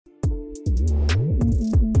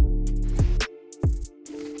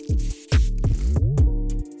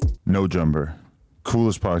No Jumper,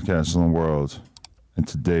 coolest podcast in the world. And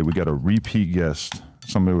today we got a repeat guest,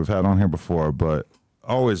 somebody we've had on here before, but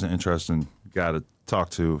always an interesting guy to talk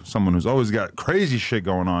to, someone who's always got crazy shit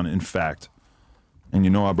going on, in fact. And you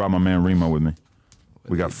know I brought my man Remo with me.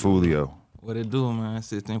 We got Foolio. What it do, man?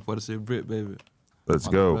 1646 Brit, baby. Let's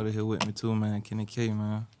My go. brother here with me too, man. Kenny K,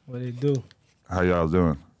 man. What it do? How y'all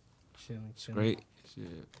doing? Chilling. Great. Shit.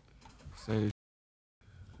 Say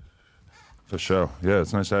For sure. Yeah,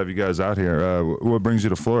 it's nice to have you guys out here. What brings you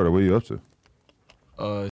to Florida? What are you up to?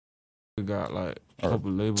 we got like a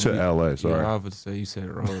couple label To meetings. LA, sorry. Yeah, I was to say you said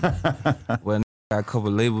it wrong. Well, got a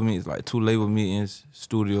couple label meetings, like 2 label meetings,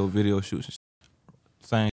 studio, video shoots, and shit.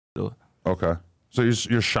 Same shit, though. Okay. So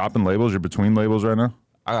you're shopping labels? You're between labels right now?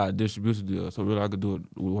 I got a distribution deal, so really I could do it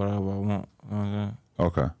with whatever I want. You know what I'm saying?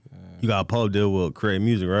 Okay. You got a pub deal with Create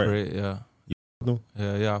Music, right? Great, yeah. them?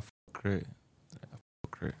 Yeah, I Great.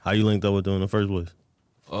 How you linked up with them in the first place?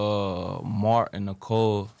 Mark and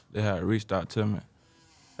Nicole, they had reached out to me.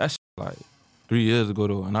 That shit like 3 years ago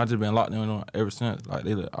though, and I just been locked in on ever since. Like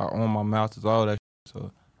I own my masters, all that shit,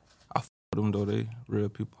 so I with them though. They real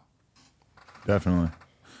people. Definitely.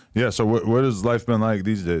 Yeah, so what has life been like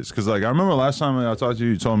these days? Because like I remember last time I talked to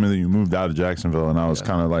you, you told me that you moved out of Jacksonville, and I was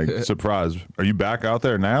kind of like surprised. Are you back out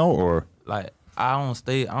there now, or? Like I don't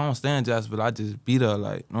stay in Jacksonville. I just be there.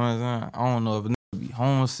 Like, you know what I'm saying? I don't know if a nigga be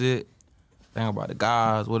homesick, think about the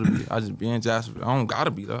guys, what it be. I just be in Jacksonville. I don't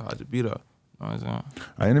gotta be there. I just be there. You know what I'm saying?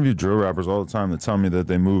 I interview drill rappers all the time that tell me that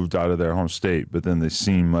they moved out of their home state, but then they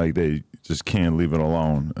seem like they just can't leave it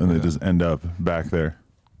alone, and they just end up back there.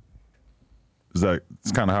 Is that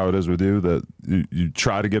it's kind of how it is with you, that you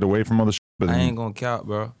try to get away from all the shit, but I ain't gonna count,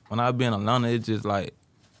 bro. When I be in Atlanta, it's just like,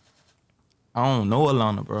 I don't know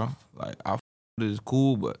Atlanta, bro. Like, it's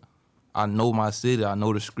cool, but I know my city, I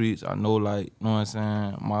know the streets, I know, like, you know what I'm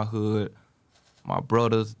saying, my hood, my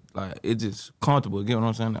brothers, like, it's just comfortable, you know what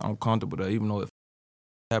I'm saying? I'm comfortable there, even though it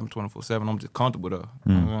happens 24/7, I'm just comfortable there.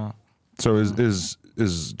 You know what I'm saying? So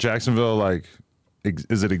is Jacksonville, like,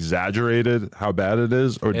 is it exaggerated how bad it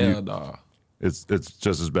is, or Dog. It's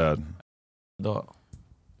just as bad? Dog,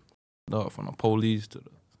 from the police to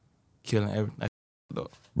the killing, everything,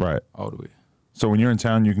 dog, Right. all the way. So when you're in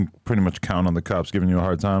town, you can pretty much count on the cops giving you a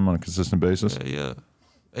hard time on a consistent basis? Yeah.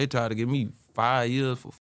 They tried to give me 5 years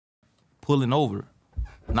for pulling over,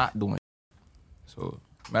 not doing it. So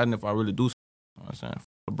imagine if I really do something, you know what I'm saying,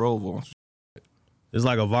 the Brovo on some shit. It's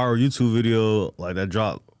like a viral YouTube video like that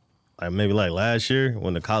dropped like maybe like last year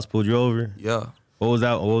when the cops pulled you over. Yeah. What was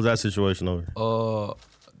that situation over?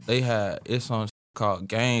 They had, it's something called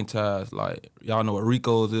gang ties, like, y'all know what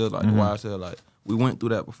Rico's is, like the YSL, like, we went through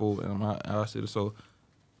that before in our city, so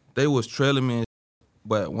they was trailing me,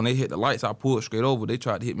 but when they hit the lights, I pulled straight over. They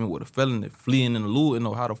tried to hit me with a felony, fleeing in the loot, and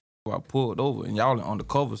know how the I pulled over, and y'all on the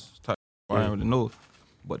covers type, I didn't really know.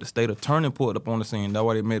 But the state attorney pulled up on the scene, that's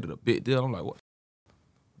why they made it a big deal. I'm like, what?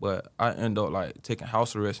 But I ended up, like, taking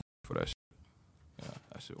house arrest for that shit. Yeah,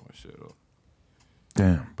 that shit went shit up.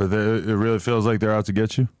 Damn. But it really feels like they're out to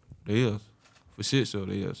get you? They is. For shit show,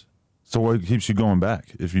 they is. So what keeps you going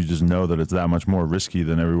back if you just know that it's that much more risky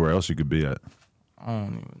than everywhere else you could be at? I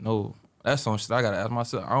don't even know. That's some shit I gotta ask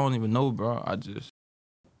myself. I don't even know, bro. I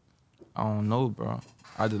don't know, bro.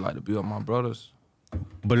 I just like to be with my brothers.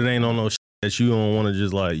 But it ain't on no shit that you don't want to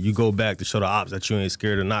just like, you go back to show the ops that you ain't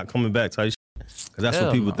scared of not coming back type shit. Because that's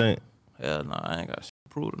what people think. Hell no, I ain't got shit to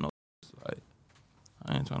prove to no. Like,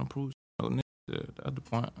 I ain't trying to prove no nigga. Shit. That's the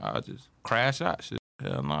point. I just crash out shit.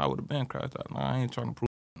 Hell no, I would have been crashed out. No, I ain't trying to prove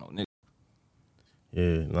no nigga.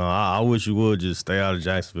 Yeah, no, I wish you would just stay out of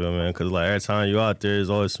Jacksonville, man. Because like every time you out there, there's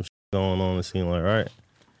always some shit going on. It seems like, right?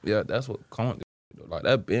 Yeah, that's what come. Like,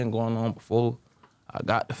 that been going on before. I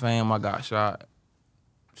got the fame, I got shot.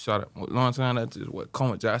 You know what I'm saying? That's just what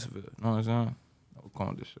come with Jacksonville. You know what I'm saying? That what come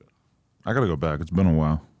with this shit. I gotta go back. It's been a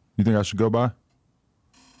while. You think I should go by?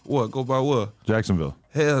 What? Go by what? Jacksonville.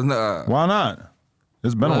 Hell nah. Why not?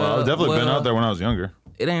 It's been a while. I've definitely been out there when I was younger.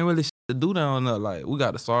 It ain't really shit to do down there. Like, we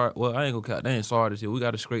got the SAR. Well, I ain't gonna count. They ain't SAR this year. We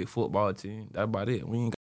got a straight football team. That's about it. We ain't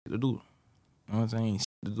got shit to do. You know what I'm saying? Ain't shit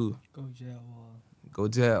to do. Go Jaguar. Go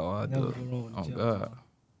Jaguar. Never go wrong with Oh, Jaguar. God.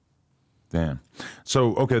 Damn.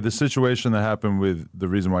 So, okay, the situation that happened with the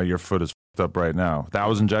reason why your foot is fucked up right now, that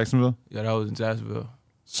was in Jacksonville? Yeah, that was in Jacksonville.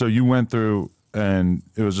 So you went through and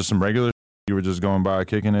it was just some regular you were just going by,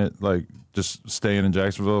 kicking it, like just staying in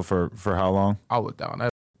Jacksonville for how long? I was down there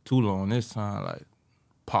too long this time, like,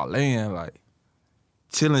 parlaying, like,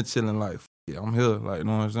 chilling, like, yeah, I'm here, like, you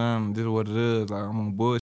know what I'm saying? This is what it is, like, I'm on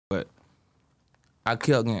bullshit, but I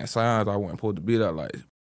kept getting signs I wasn't supposed to be there, like,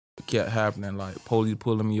 it kept happening, like, police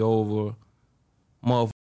pulling me over,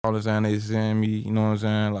 motherfuckers all the time they saying me, you know what I'm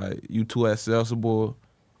saying? Like, you too accessible,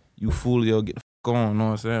 you Foolio, get the fuck on, you know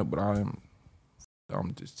what I'm saying? But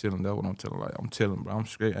I'm just chilling. That's what I'm telling. Like, I'm chilling, bro. I'm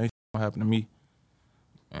straight. Ain't shit gonna happen to me.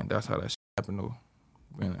 And that's how that shit happened, though.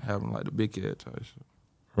 Been having, like, the big head type shit.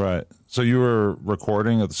 Right. So you were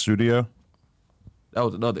recording at the studio? That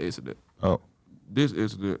was another incident. Oh. This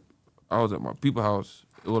incident, I was at my people's house.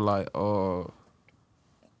 It was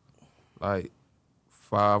like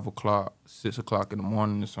 5 o'clock, 6 o'clock in the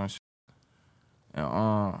morning or some shit. And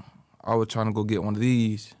I was trying to go get one of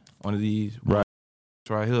these Right.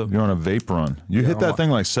 right here. You're on a vape run. You hit that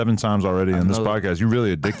thing like 7 times already in this podcast. You're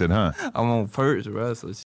really addicted, huh? I'm on perks, bro,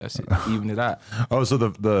 so that shit even it out. Oh, so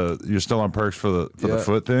the you're still on perks for the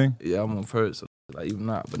foot thing? Yeah, I'm on perks, so like even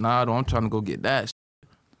out. But now I'm trying to go get that shit.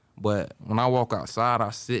 But when I walk outside,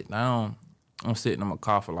 I sit down. I'm sitting in my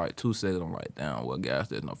car for like 2 seconds. I'm like, damn, what gas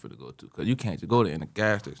station I'm finna go to? Because you can't just go to any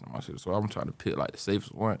gas station. My shit. So I'm trying to pick like the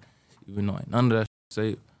safest one, even though ain't none of that shit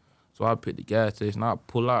safe. So I pick the gas station. I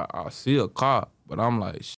pull out. I see a car, but I'm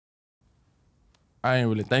like, I ain't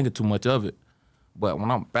really thinking too much of it. But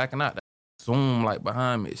when I'm backing out, that zoom like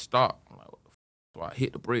behind me, it stopped. I'm like, what the f-? So I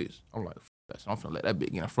hit the brakes. I'm like, that shit, I'm finna let that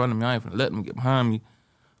bitch get in front of me. I ain't finna let them get behind me.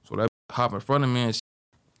 So that bitch hop in front of me and shit.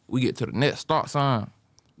 We get to the next stop sign.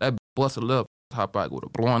 That bitch bust a left, hop out, go to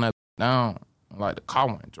blowing that bitch down. Like the car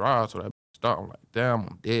went dry, so that bitch stopped. I'm like, damn,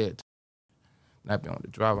 I'm dead. That bitch on the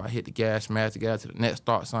drive, I hit the gas, smashed the gas to the next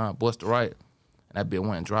stop sign, bust the right. And that bitch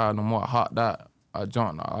went dry no more. I hopped out. I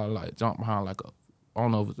jumped behind like I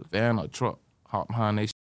don't know if it was a van or a truck. Hopped behind they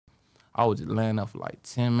shit. I was just laying there for like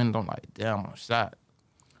 10 minutes. I'm like, damn, I'm shot.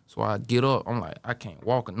 So I get up. I'm like, I can't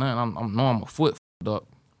walk or nothing. I'm knowing my foot f***ed up.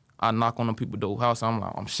 I knock on the people's door house. I'm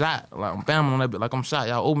like, I'm shot. Like, I'm bamming on that bit. Like, I'm shot.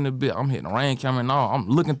 Y'all open the bit. I'm hitting the rain camera and all. I'm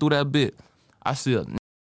looking through that bit. I see a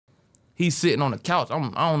he's sitting on the couch. I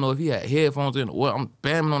don't know if he had headphones in or what. I'm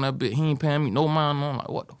bamming on that bit. He ain't paying me no mind. I'm like,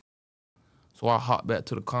 what the f-? So I hop back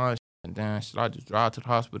to the car and then I just drive to the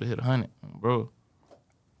hospital, hit 100, bro.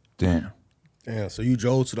 Damn. Damn, so you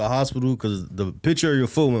drove to the hospital because the picture of your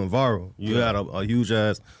foot went viral. You had a huge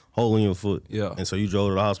ass hole in your foot. Yeah. And so you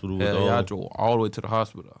drove to the hospital with Yeah, I drove all the way to the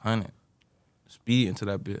hospital, 100. Speed into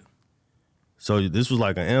that bit. So this was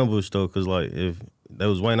like an ambush though, because like if they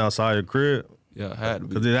was waiting outside your crib. Yeah, it had to be.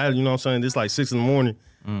 Because it had, you know what I'm saying? This like 6 in the morning.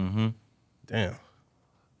 Mm-hmm. Damn.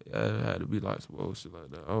 Yeah, it had to be like some old shit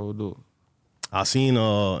like that. Oh, do. I seen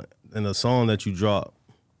in the song that you dropped,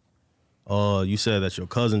 you said that your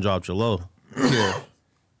cousin dropped your low. Yeah.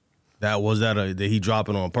 Did he drop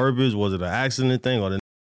it on purpose? Was it an accident thing or?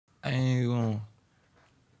 I ain't gonna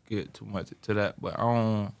get too much to that, but I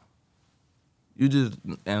don't. You just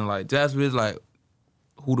and like Jasper is like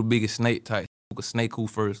who the biggest snake type. Who could snake who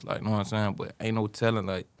first? Like, you know what I'm saying? But ain't no telling.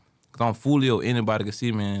 Like, cause I'm Foolio, anybody can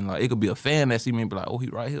see me, and like it could be a fan that see me and be like, oh, he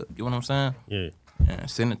right here. You know what I'm saying? Yeah. And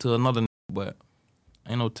send it to another, but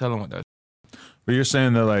ain't no telling what that. But you're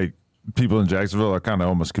saying that like people in Jacksonville are kind of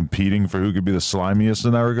almost competing for who could be the slimiest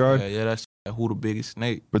in that regard? Yeah, that's who the biggest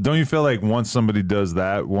snake. But don't you feel like once somebody does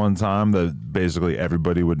that one time that basically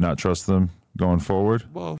everybody would not trust them going forward?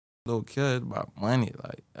 Well, don't care about money.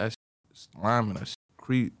 Like, that's slime and that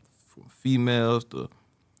creep from females to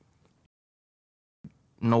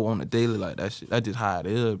on the daily. Like, that shit, that's just how it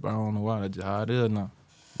is, bro. I don't know why. That's just how it is now.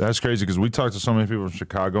 That's crazy because we talked to so many people from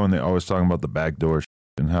Chicago and they always talking about the backdoor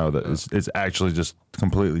and how that it's actually just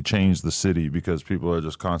completely changed the city because people are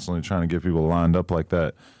just constantly trying to get people lined up like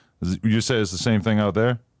that. You say it's the same thing out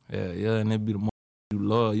there? Yeah, and it be the more you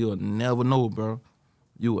love, you'll never know, bro.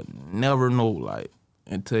 You will never know, like,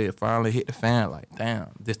 until it finally hit the fan, like,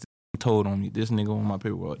 damn, this the told on me, this nigga on my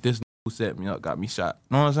paperwork, this nigga who set me up got me shot.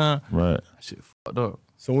 You know what I'm saying? Right. That shit fucked up.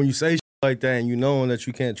 So when you say shit like that and you knowing that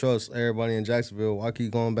you can't trust everybody in Jacksonville, why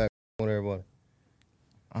keep going back on everybody?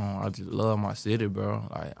 I just love my city, bro.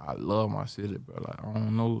 Like, I love my city, bro. Like, I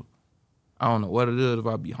don't know what it is, if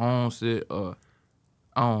I be homesick or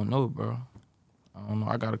I don't know, bro. I don't know.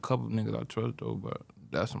 I got a couple of niggas I trust though, but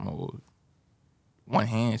that's some old one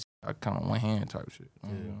hand shit. I kind of one hand type shit. You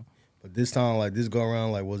know? But this time, like this go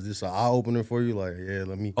around, like was this an eye opener for you? Like, yeah,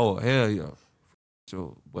 let me. Oh hell yeah,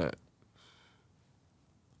 sure. But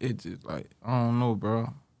it just like I don't know,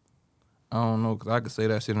 bro. I don't know, cause I could say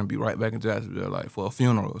that shit and be right back in Jacksonville, like for a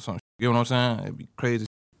funeral or something. You know what I'm saying? It'd be crazy.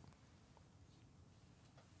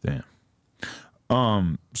 Damn.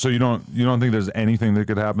 So you don't think there's anything that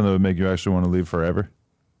could happen that would make you actually want to leave forever?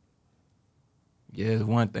 Yeah, it's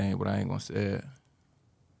one thing, but I ain't gonna say it.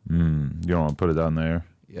 You don't want to put it down there?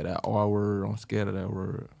 Yeah, that R word, I'm scared of that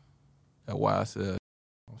word. That why I said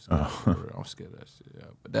I'm scared of that word. I'm scared of that shit, yeah.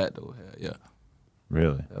 But that though, yeah.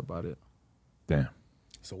 Really? That's about it. Damn.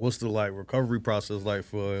 So what's the like recovery process like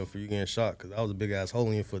for you getting shot? Because that was a big ass hole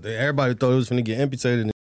in your foot. Everybody thought it was gonna get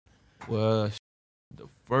amputated. Well, the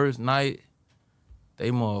first night,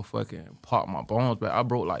 they motherfucking popped my bones back. I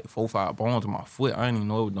broke like 4 or 5 bones in my foot. I didn't even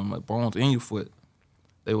know it was them like bones in your foot.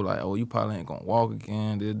 They were like, oh, you probably ain't gonna walk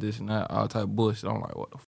again, this and that, all type of bullshit. I'm like,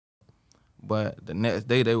 what the f? But the next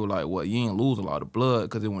day, they were like, well, you ain't lose a lot of blood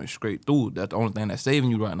because it went straight through. That's the only thing that's saving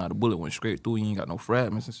you right now. The bullet went straight through. You ain't got no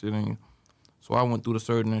fragments and shit in you. So I went through the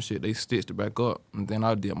surgery and shit. They stitched it back up. And then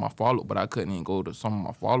I did my follow-up, but I couldn't even go to some of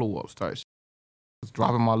my follow-ups type shit. I was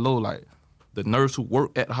dropping my low. Like, the nurse who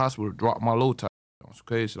worked at the hospital dropped my low type. It's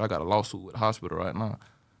crazy. I got a lawsuit with the hospital right now.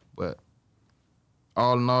 But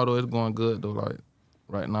all in all, though, it's going good, though. Like,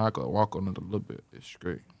 right now, I could walk on it a little bit. It's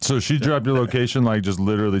great. So she dropped your location, like just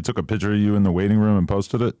literally took a picture of you in the waiting room and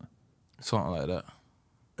posted it? Something like that.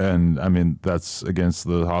 And, I mean, that's against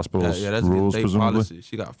the hospital's That's rules, their presumably? policy.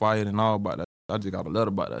 She got fired and all about that. I just got a letter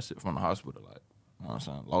about that shit from the hospital. Like, you know what I'm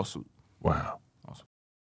saying? Lawsuit. Wow.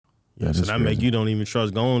 Yeah, so that make you don't even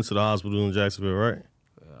trust going to the hospital in Jacksonville, right?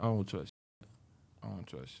 I don't trust shit. I don't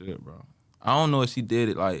trust shit, bro. I don't know if she did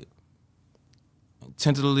it, like,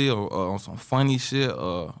 intentionally or on some funny shit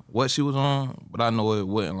or what she was on, but I know it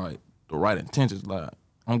wasn't, like, the right intentions. Like,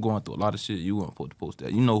 I'm going through a lot of shit. You weren't supposed to post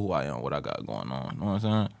that. You know who I am, what I got going on. You know what I'm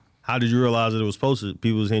saying? How did you realize that it was posted?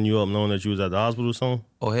 People was hitting you up knowing that you was at the hospital or something?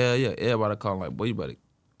 Oh, hell yeah. Everybody calling like, boy, you better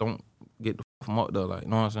don't get the from up there. Like, you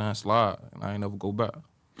know what I'm saying? Slide. And I ain't never go back.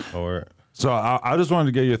 All right. So I just wanted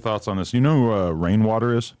to get your thoughts on this. You know who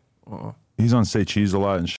Rainwater is? He's on Say Cheese a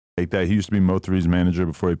lot and shit like that. He used to be Mo3's manager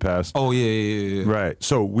before he passed. Oh, yeah. Right.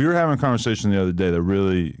 So we were having a conversation the other day that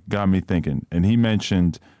really got me thinking. And he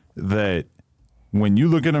mentioned that when you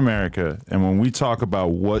look at America and when we talk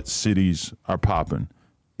about what cities are popping,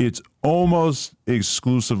 it's almost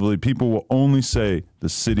exclusively, people will only say the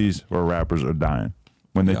cities where rappers are dying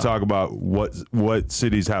when they talk about what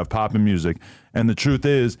cities have popping music. And the truth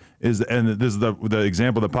is and this is the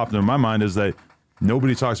example that popped into my mind, is that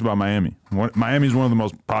nobody talks about Miami. Miami is one of the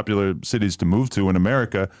most popular cities to move to in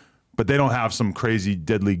America, but they don't have some crazy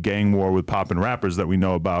deadly gang war with popping rappers that we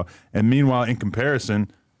know about. And meanwhile, in comparison,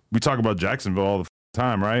 we talk about Jacksonville all the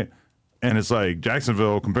time, right? And it's like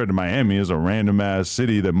Jacksonville compared to Miami is a random ass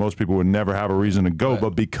city that most people would never have a reason to go. Right. But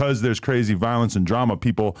because there's crazy violence and drama,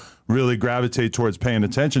 people really gravitate towards paying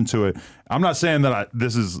attention to it. I'm not saying that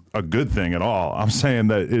this is a good thing at all. I'm saying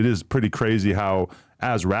that it is pretty crazy how,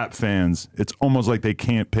 as rap fans, it's almost like they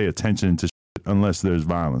can't pay attention to shit unless there's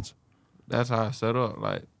violence. That's how I set up.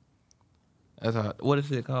 Like, that's how, what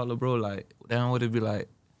is it called, bro? Like, damn, would it be like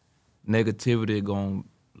negativity going,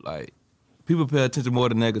 like, people pay attention more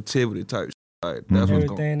to negativity type shit. Like, that's what's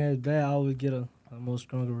everything that's bad, I always get a more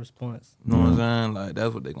stronger response. You know what I'm saying? Like,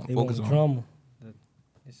 that's what they gonna focus on. Drama. That's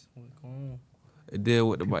what's going on. It did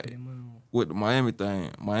with the Miami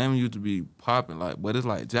thing. Miami used to be popping, like, but it's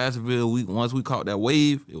like Jacksonville. Once we caught that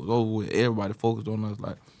wave, it was over with. Everybody focused on us,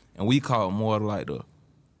 like, and we caught more like the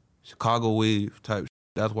Chicago wave type shit.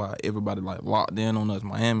 That's why everybody like locked in on us.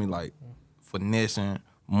 Miami, like, finessing,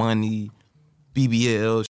 money,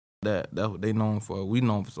 BBL. That's what they known for. We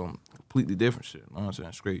known for some completely different shit. You know what I'm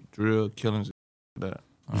saying? Straight drill, killings, that.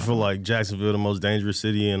 You feel like Jacksonville the most dangerous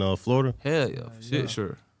city in Florida? Hell yeah, for shit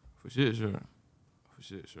sure. For shit sure.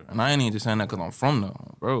 And I ain't even just saying that because I'm from there,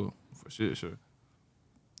 bro. For shit sure.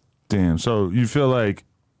 Damn. So you feel like,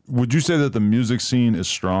 would you say that the music scene is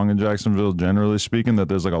strong in Jacksonville, generally speaking, that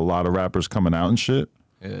there's like a lot of rappers coming out and shit?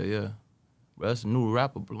 Yeah. That's a new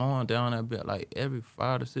rapper blowing down that bit. Like every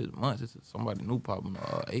 5 to 6 months, it's somebody new popping.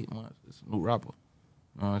 8 months, it's a new rapper.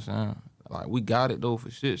 You know what I'm saying? Like we got it though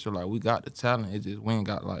for shit. So like we got the talent. It just we ain't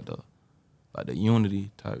got like the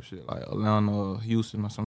unity type shit. Like Atlanta, or Houston, or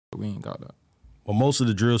something. We ain't got that. Well, most of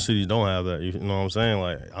the drill cities don't have that. You know what I'm saying?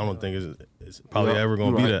 Like I don't think it's probably ever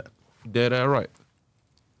gonna be that. Dead that right.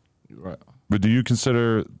 You're right. But do you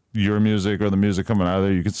consider your music or the music coming out of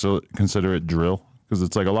there? You can still consider it drill? Because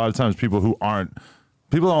it's like a lot of times people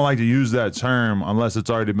don't like to use that term unless it's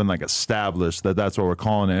already been like established that that's what we're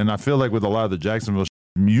calling it. And I feel like with a lot of the Jacksonville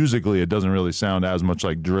musically, it doesn't really sound as much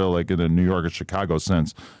like drill like in a New York or Chicago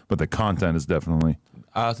sense, but the content is definitely.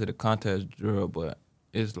 I'll say the content is drill, but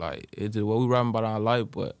it's like, it's just what we rapping about our life,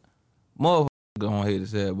 but motherfuckers gonna hate to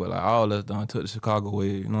say it, but like all us done took the Chicago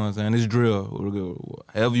way, you know what I'm saying? It's drill.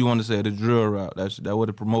 However you want to say it, it's drill rap. That's what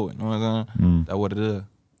it promoting, you know what I'm saying? That's what it is.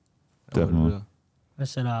 Definitely.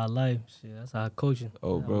 That's our life. Shit, that's our coaching.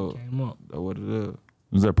 Oh, bro. Came up. That's what it is.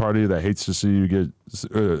 Is there a part of you that hates to see you get,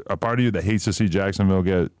 a part of you that hates to see Jacksonville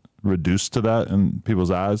get reduced to that in people's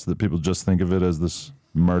eyes, that people just think of it as this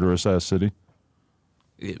murderous ass city?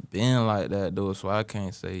 it been like that though, so I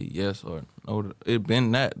can't say yes or no. It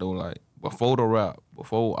been that though, like before the rap,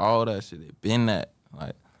 before all that shit, it been that.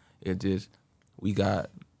 Like it just we got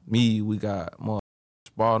me, we got more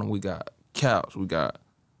Spartan, we got Caps, we got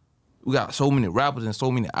so many rappers and so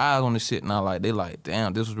many eyes on this shit now. Like they like,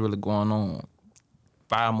 damn, this was really going on.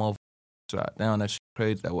 5 motherfuckers shot down. That shit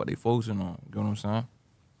crazy. That's what they focusing on. You know what I'm saying?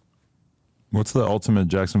 What's the ultimate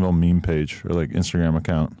Jacksonville meme page or like Instagram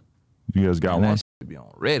account? You guys got Man, one? that shit be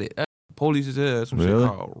on Reddit. That police is there. Some Really?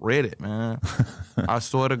 shit called Reddit, man. I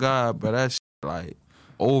swear to God, but that shit like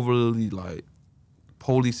overly like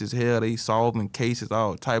police as hell. They solving cases,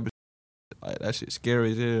 all type of shit. Like that shit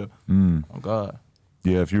scary as hell. Oh God.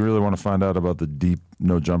 Yeah, if you really want to find out about the deep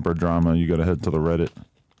no jumper drama, you gotta head to the Reddit.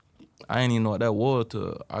 I ain't even know what that was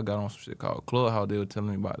till I got on some shit called Clubhouse. They were telling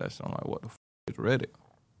me about that shit. I'm like, what the is Reddit?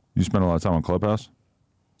 You spend a lot of time on Clubhouse?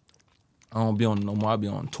 I don't be on no more. I be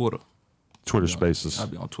on Twitter. Twitter Spaces. I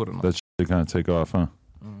be on Twitter now. That shit kind of take off, huh?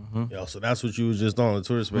 Yo, so that's what you was just on the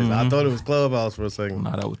Twitter space. I thought it was Clubhouse for a second.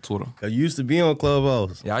 Nah, that was Twitter. Cause you used to be on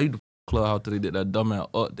Clubhouse. Yeah, I used to Clubhouse till they did that dumbass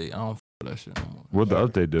update. I don't that shit no more. What'd the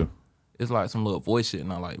update do? It's like some little voice shit,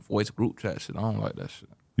 not like voice group chat shit. I don't like that shit.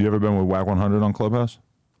 You ever been with Whack 100 on Clubhouse?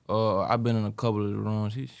 I've been in a couple of the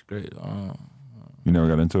rooms. He's straight. You never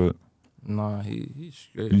got into it? Nah, he's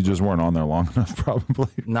straight. You just weren't on there long enough, probably.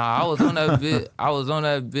 Nah, I was on that bit. I was on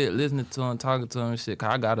that bit listening to him, talking to him and shit.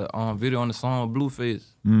 Cause I got a video on the song Blueface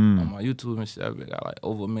on my YouTube and shit. That bit got like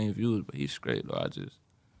over 1 million views, but he's straight though. I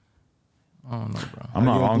don't know, bro. I'm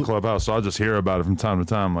not on Clubhouse, so I just hear about it from time to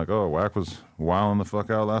time. Like, oh, Whack was wilding the fuck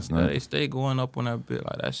out last Yeah, night. they stay going up on that bit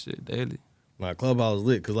like that shit daily. Like Clubhouse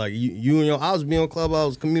lit, cause like you and your I was being on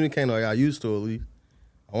Clubhouse communicating like I used to at least.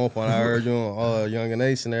 At one point I heard you on Young and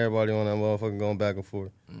Ace and everybody on that motherfucker going back and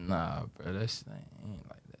forth. Nah, bro, that shit ain't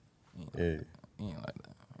like that. Ain't like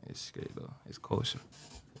that. It's straight though. It's kosher.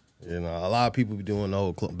 You know, a lot of people be doing the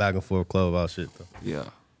whole back and forth Clubhouse shit though. Yeah.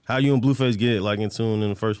 How you and Blueface get like in tune in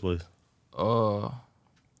the first place?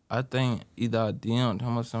 I think either I DM'd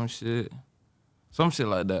him or some shit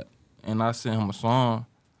like that, and I sent him a song,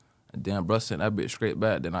 and then bro sent that bitch straight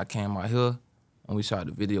back. Then I came out here, and we shot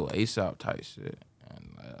the video ASAP type shit,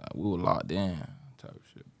 and we were locked in type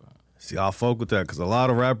shit. Bro. See, I fuck with that, cause a lot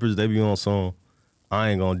of rappers they be on song. I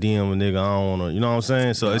ain't gonna DM a nigga. I don't wanna, you know what I'm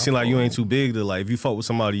saying? So Yeah, it seems like you ain't too big to like. If you fuck with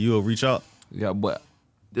somebody, you'll reach out. Yeah, but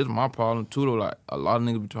this is my problem too though. Like a lot of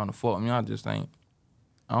niggas be trying to fuck with me.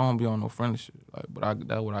 I don't be on no friendly shit. Like, but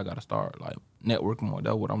that's what I gotta start. Like networking more.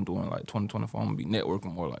 That's what I'm doing. Like 2024, I'm gonna be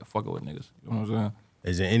networking more. Like fucking with niggas. You know what I'm saying?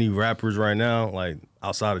 Is there any rappers right now, like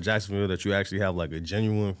outside of Jacksonville, that you actually have like a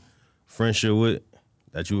genuine friendship with?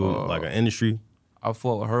 That you like an industry? I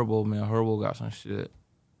fought with Herbo, man. Herbo got some shit.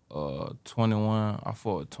 21. I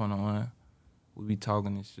fought with 21. We be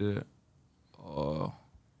talking and shit.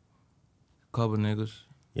 Couple niggas.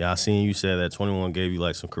 Yeah, I seen you said that 21 gave you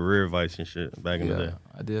like some career advice and shit back in the day.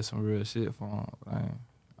 I did some real shit for him.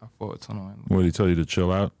 I fought with 21. What, he told you to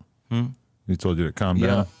chill out? He told you to calm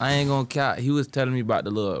down? I ain't gonna count. He was telling me about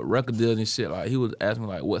the little record deals and shit. Like, he was asking me,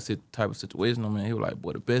 like, what type of situation I'm in. He was like,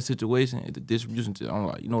 boy, the best situation is the distribution deal. I'm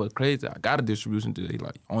like, you know what's crazy? I got a distribution deal. He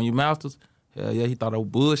like, on your masters? Hell yeah, he thought I was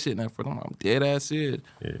bullshitting at first. I'm like, I'm dead ass serious.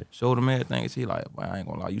 Yeah. Showed him everything. He like, man, I ain't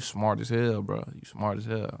gonna lie, you smart as hell, bro. You smart as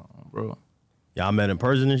hell, bro. Y'all met in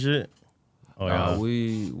person and shit? Oh, yeah.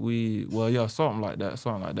 Yeah, something like that,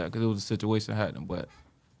 because it was a situation happening, but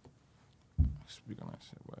speaking of that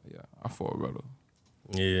shit, but yeah, I fought, brother.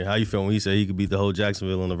 Yeah, how you feel when he said he could beat the whole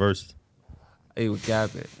Jacksonville in the verses? He was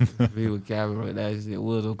capping. He was capping, bro. That shit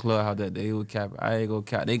was a clubhouse that day. He was capping. I ain't gonna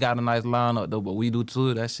cap. They got a nice lineup though, but we do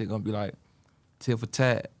too. That shit gonna be like tit for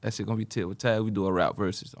tat. That shit gonna be tit for tat. We do a rap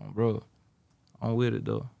versus on, bro. I'm with it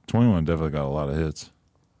though. 21 definitely got a lot of hits.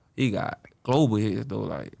 He got global hits though.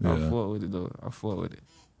 Like Yeah. I fuck with it though. I fuck with it.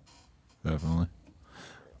 Definitely.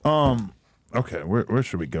 Okay, where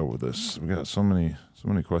should we go with this? We got so many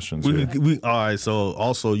questions here. All right, so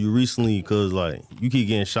also you recently, cause like you keep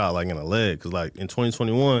getting shot like in the leg, cause like in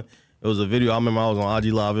 2021 it was a video. I remember I was on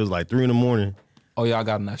IG Live. It was like 3 a.m. Oh yeah, I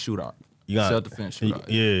got in that shootout. You got self-defense shootout.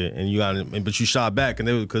 Yeah, and you got, but you shot back, and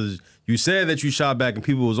they was because you said that you shot back, and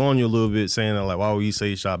people was on you a little bit saying that like, why would you say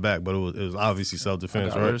you shot back? But it was obviously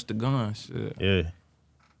self-defense, right? Registered the gun, shit. Yeah. You know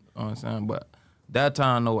what I'm saying? But that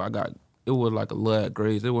time though, it was like a little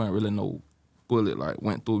graze. It wasn't really no bullet like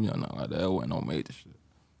went through me or nothing like that. It wasn't no major shit.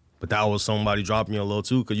 But that was somebody dropping you a little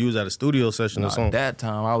too, cause you was at a studio session or something. That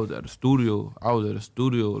time I was at a studio.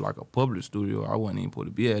 Like a public studio. I wasn't even supposed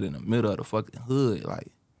to be at in the middle of the fucking hood, like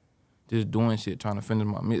just doing shit, trying to finish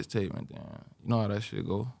my mixtape, and then you know how that shit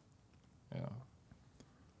go. Yeah.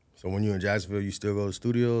 So when you in Jacksonville, you still go to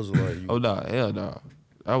studios or like? Oh nah, hell nah.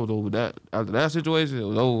 I was over that. After that situation, it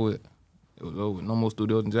was over with. It was over. No more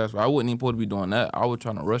studios in Jacksonville. I wasn't even supposed to be doing that. I was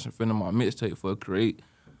trying to rush and finish my mixtape for Create.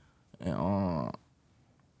 And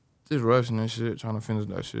just rushing and shit, trying to finish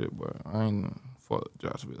that shit. But I ain't fuck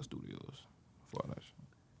Jacksonville Studios. Fuck that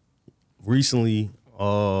shit. Recently,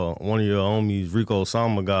 one of your homies, Rico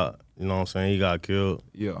Sama, got, you know what I'm saying, he got killed.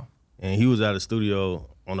 Yeah. And he was at a studio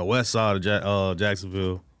on the west side of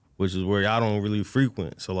Jacksonville, which is where y'all don't really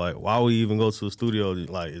frequent. So, like, why would you even go to a studio?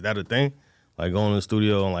 Like, is that a thing? Like, going to the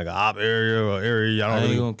studio in, like, an op area or area y'all don't I ain't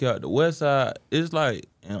really... gonna care. The west side, it's like,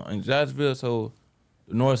 in Jacksonville, so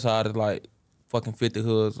the north side is like fucking 50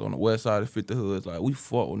 hoods. On the west side is 50 hoods. Like, we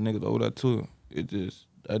fought with niggas over there, too.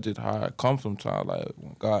 That's just how it comes sometimes. Like,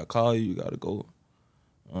 when God call you, you gotta go.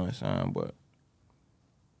 You know what I'm saying? But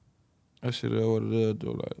that shit is what it is,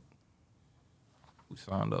 though. Like, we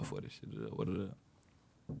signed up for this shit. It is what it is.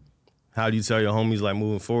 How do you tell your homies, like,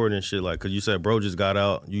 moving forward and shit? Like, because you said bro just got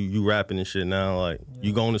out. You rapping and shit now. Like,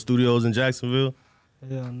 you going to studios in Jacksonville?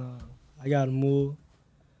 Hell no. I gotta move.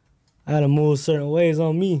 I gotta move certain ways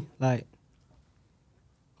on me. Like,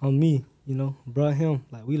 on me, you know. Bruh, him.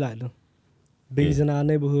 Like, we like them biggies in our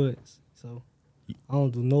neighborhoods. So, I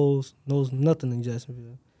don't do nothing in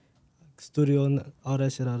Jacksonville. Studio, all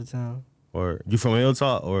that shit out of town. Or you from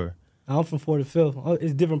Hilltop or? I'm from 45th. Oh,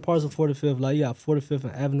 it's different parts of 45th. Like, you got 45th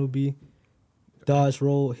and Avenue B, Dodge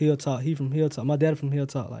Road, Hilltop. He from Hilltop. My dad from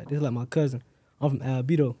Hilltop. Like, this is like my cousin. I'm from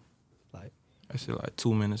Albedo. Like, that shit like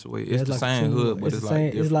 2 minutes away. Yeah, It's the like same hood, but it's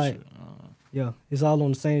like different. It's like, shit. yeah, it's all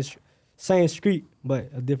on the same street, but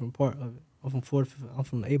a different part of it. I'm from 45th. I'm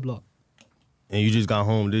from the A block. And you just got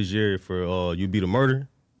home this year for You Beat a Murder?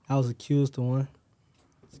 I was accused of one.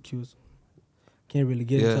 Can't really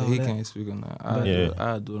get into all he that. can't speak on that.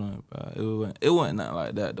 I do that, but it wasn't nothing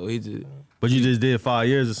like that though. He just. But you just did 5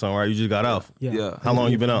 years or something, right? You just got out. Yeah. How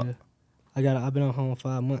long you been out? I've been on home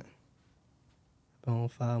 5 months. Been home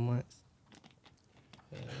 5 months.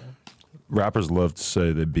 Yeah. Rappers love to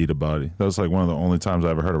say they beat a body. That was like one of the only times I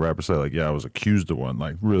ever heard a rapper say, like, yeah, I was accused of one.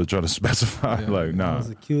 Like, really try to specify. Yeah. Like, I nah. was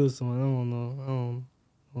accused of one.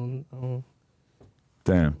 I don't know.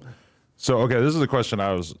 Damn. So, okay, this is a question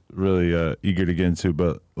I was really eager to get into,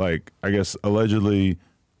 but, like, I guess allegedly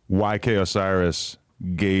YK Osiris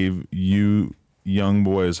gave you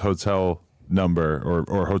Youngboy's hotel number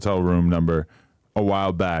or hotel room number a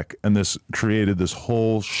while back, and this created this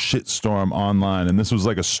whole shitstorm online, and this was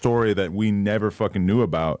like a story that we never fucking knew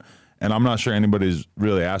about, and I'm not sure anybody's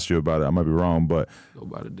really asked you about it. I might be wrong, but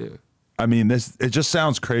Nobody did. I mean, it just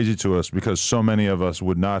sounds crazy to us because so many of us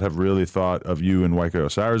would not have really thought of you and YK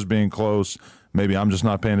Osiris being close. Maybe I'm just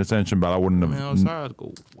not paying attention, but I wouldn't have. Man, Osiris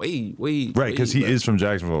go way Right, because he is from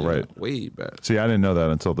Jacksonville, right? Way back. See, I didn't know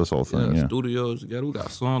that until this whole thing. Yeah. Studios together. We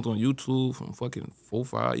got songs on YouTube from fucking 4,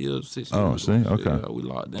 5 years, 6 years. Oh, ago. see? Okay. Yeah, we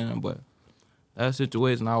locked in, but that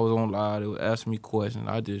situation, I was on live. They would ask me questions.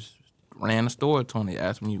 I just ran the story to him. They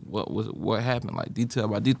asked me what happened, like detail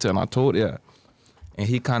by detail, and I told yeah. And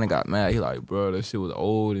he kind of got mad. He like, bro, that shit was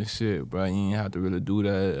old and shit, bro. You ain't have to really do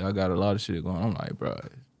that. I got a lot of shit going on. I'm like, bro,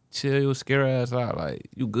 chill your scare ass out. Like,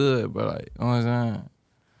 you good, bro. Like, you know what I'm saying?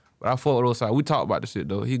 But I fought with those sides. We talked about the shit,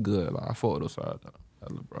 though. He good. Like, I fought with those sides,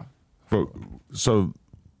 though. Bro. So,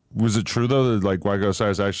 was it true, though, that, like, YK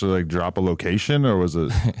Osiris actually, like, drop a location, or was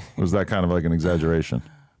that kind of like an exaggeration?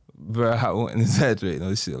 Bro, I wouldn't exaggerate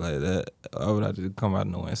no shit like that. I would have to come out of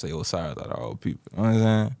nowhere and say Osiris out of all people. You know what I'm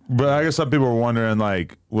saying? But I guess some people were wondering,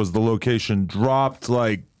 like, was the location dropped,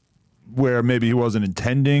 like, where maybe he wasn't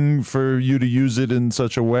intending for you to use it in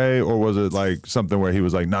such a way, or was it like something where he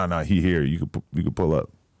was like, nah, he here, you could pull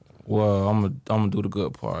up? Well, I'm gonna do the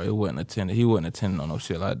good part. It wasn't intended. He wasn't intending on no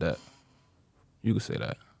shit like that. You could say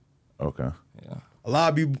that. Okay. Yeah. A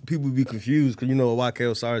lot of people be confused because, you know,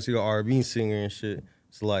 YK Osiris, he an R&B singer and shit.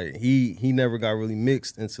 So, like, he never got really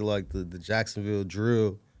mixed into, like, the Jacksonville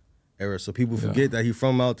drill era. So people forget that he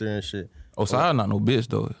from out there and shit. Osiris not no bitch,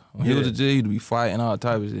 though. When he was a G, he'd be fighting all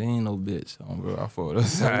type of shit. He ain't no bitch. Bro, I fought with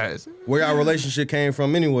Osiris. Where y'all relationship came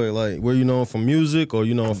from anyway? Like, where you know him from music or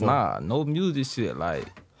you know him from... Nah, no music shit. Like,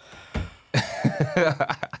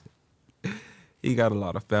 he got a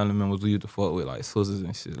lot of family members we used to fuck with, like sisters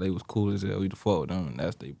and shit. They was cool as hell. We used to fuck with them, and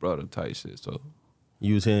that's their brother type shit, so...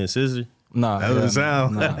 You was hearing Scissor? Nah. That was the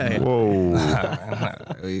sound. Nah. Whoa.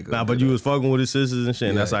 Nah, but you was fucking with his sisters and shit,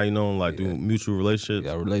 and that's how you know him, like, through mutual relationships?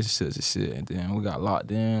 Yeah, relationships and shit. And then we got locked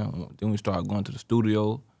in. Then we started going to the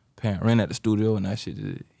studio, paying rent at the studio, and that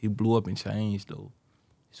shit, he blew up and changed, though.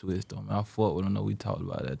 He switched, though, man. I fought with him, though. We talked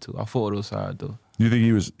about that, too. I fought with those sides, though. You think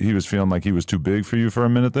he was feeling like he was too big for you for a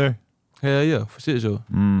minute there? Hell yeah, for shit, sure.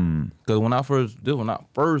 Because when I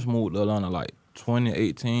first moved to Atlanta, like,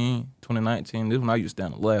 2018, 2019. This when I used to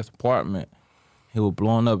stay in the last apartment. He was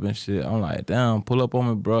blowing up and shit. I'm like, damn, pull up on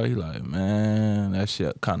me, bro. He like, man, that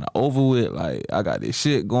shit kind of over with. Like, I got this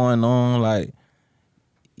shit going on. Like,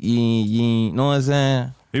 you know what I'm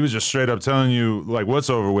saying? He was just straight up telling you, like, what's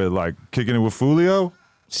over with? Like, kicking it with Foolio?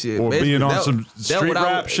 Shit, Or being on some that street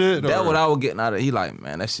rap shit? That's or- what I was getting out of. He like,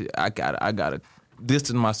 man, that shit, I gotta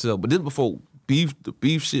distance myself. But this before the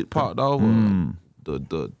beef shit popped off.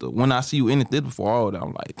 The when I see you in it, this before all that,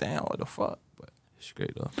 I'm like, damn, what the fuck? But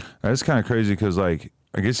straight up. That's kind of crazy because, like,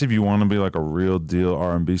 I guess if you want to be like a real deal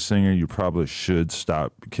R&B singer, you probably should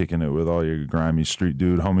stop kicking it with all your grimy street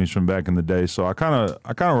dude homies from back in the day. So I kind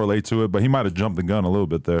of relate to it, but he might have jumped the gun a little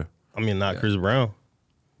bit there. I mean, not Chris Brown.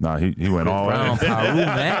 Nah, he went all Brown in. Pyru,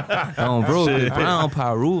 man. Bro, Brown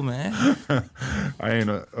Pyru, man. I ain't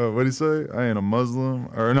a what'd he say? I ain't a Muslim,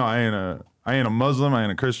 or no, I ain't a Muslim. I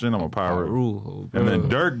ain't a Christian. I'm a pirate. Pyru, And then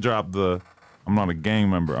Dirk dropped I'm not a gang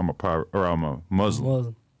member. I'm a pirate, or I'm a Muslim.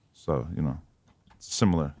 Muslim. So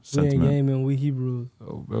similar We ain't sentiment. gaming, we Hebrews.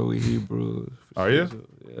 Oh, bro, we Hebrews. Are you?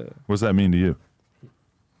 Yeah. What's that mean to you?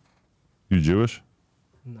 You Jewish?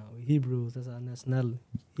 No, we Hebrews. That's our nationality.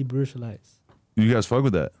 Hebrew Israelites. You guys fuck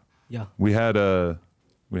with that? Yeah. We had a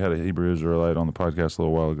Hebrew Israelite on the podcast a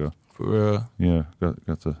little while ago. For real. Yeah,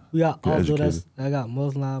 got to. We got Get also educated. I got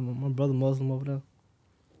Muslim. My brother Muslim over there.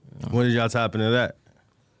 When did y'all tap into that?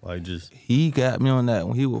 Like, just He got me on that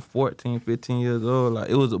when he was 14, 15 years old. Like,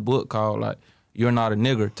 it was a book called, like, You're Not a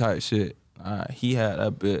Nigger type shit. He had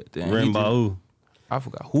that bit. Then written he by just- who? I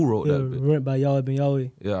forgot who wrote Yeah, that bit. rent by Yahweh ben Yahweh.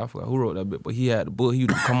 Yeah, I forgot who wrote that bit. But he had the book. He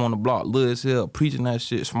would come on the block, little as hell, preaching that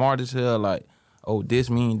shit, smart as hell. Like, oh, this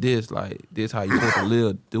mean this. Like, this how you supposed to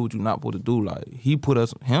live. Do what you not supposed to do. Like, he put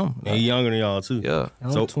us, him. And he younger than y'all too. Yeah.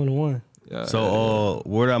 I'm So- 21. Yeah. So,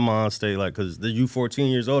 where that mind state, like, cause you 14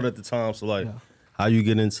 years old at the time. So, like, Yeah. how you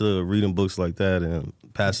get into reading books like that and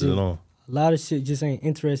passing it on? A lot of shit just ain't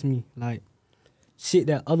interest me. Like, shit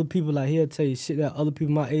that other people, like, he'll tell you, shit that other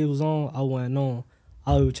people my age was on, I wasn't on.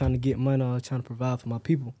 I was trying to get money, I was trying to provide for my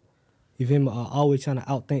people. You feel me? Always trying to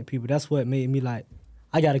outthink people. That's what made me, like,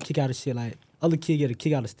 I got a kick out of shit. Like, other kids get a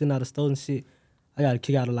kick out of stealing out of stolen shit. I got a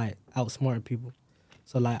kick out of, like, outsmarting people.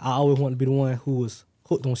 So, like, I always wanted to be the one who was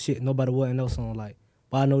hooked on shit nobody wasn't else on. Like,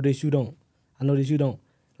 but I know this, you don't. I know this, you don't.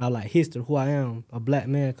 And I like history, who I am, a black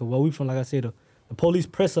man. Because where we from, like I said, the police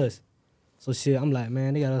press us. So, shit, I'm like,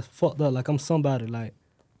 man, they got us fucked up. Like, I'm somebody. Like,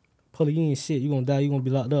 police, you ain't shit. You gonna die, you gonna be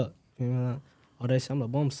locked up. You know, all that shit. I'm like,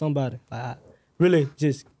 boy, I'm somebody. Like, I really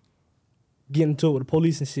just getting into it with the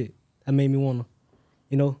police and shit. That made me wanna,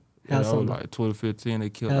 Yeah, have that was something. like 2015. They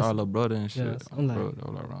killed Have all some- her brother and shit. Yeah, I'm like- Bro, that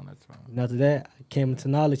was around that time. And after that, I came into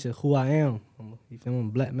knowledge of who I am. You feel me? I'm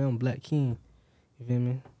a black man, I'm a black king. You feel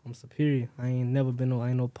me? I'm superior. I ain't never been I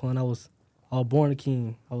ain't no pun. I was born a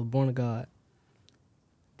king. I was born a God.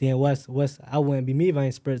 Then West, I wouldn't be me if I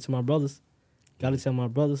ain't spread it to my brothers. Gotta tell my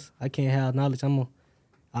brothers, I can't have knowledge.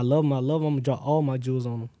 I love them, I'm gonna drop all my jewels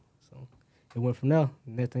on them. So it went from there.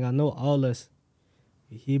 Next thing I know, all us,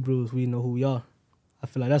 we Hebrews, we know who we are. I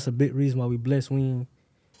feel like that's a big reason why we blessed. We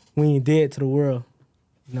ain't dead to the world.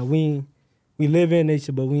 We live in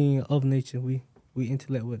nature, but we ain't of nature. We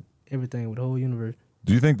intellect with everything, with the whole universe.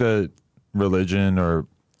 Do you think that religion or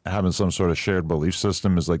having some sort of shared belief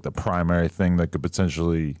system is like the primary thing that could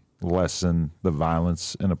potentially lessen the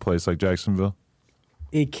violence in a place like Jacksonville?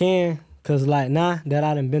 It can, cause like now that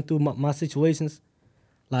I done been through my situations,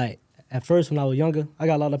 like at first when I was younger, I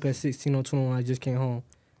got locked up at 16 on 21 when I just came home.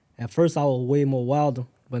 At first I was way more wilder,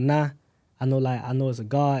 but now I know it's a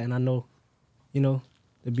God, and I know,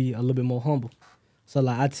 to be a little bit more humble. So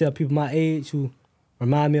like I tell people my age who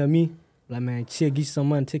remind me of me, like, man, chill, get you some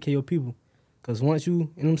money, take care of your people. Cause once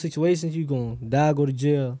you in them situations, you gonna die, go to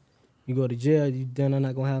jail. You go to jail, you then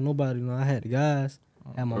not gonna have nobody. I had the guys,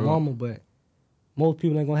 I had my mama, but most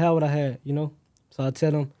people ain't gonna have what I had, So I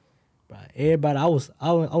tell them, bro, everybody, I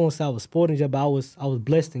won't say I was spoiled in jail, but I was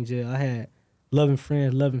blessed in jail. I had loving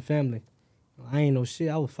friends, loving family. I ain't no shit.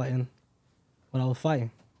 I was fighting what I was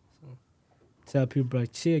fighting. So tell people, bro,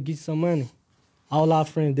 chill, get you some money. All our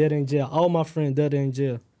friends dead in jail. All my friends dead in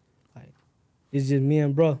jail. Like, it's just me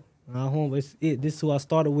and bro. Our home, it's it. This is who I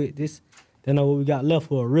started with. This, they know what we got left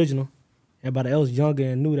for original. Everybody else younger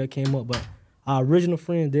and new that came up, but our original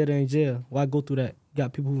friends dead in jail. Why go through that?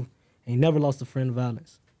 Got people who ain't never lost a friend to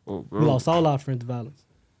violence. Oh, We lost all our friends to violence.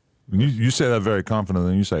 You say that very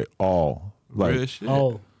confidently. You say all. Like, Real shit.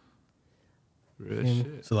 Oh, Real Mm.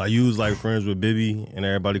 shit. So, like, you was like friends with Bibby and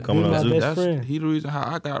everybody coming Bibby up my too. best friend. He the reason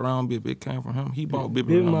how I got around Bibby. It came from him. He bought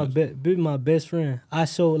Bibby around. Bibby my best friend. I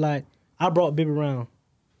brought Bibby around.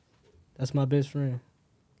 That's my best friend.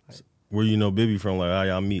 Where you know Bibby from? Like, how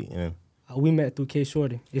y'all meet? And we met through K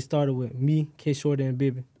Shorty. It started with me, K Shorty, and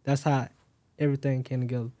Bibby. That's how everything came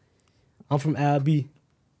together. I'm from LB.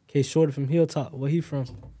 K Shorty from Hilltop. Where he from?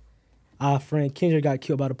 Our friend Kendrick got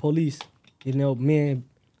killed by the police. You know, me and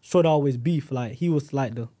Shorty always beef. Like, he was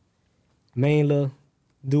like the main little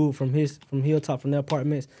dude from Hilltop, from their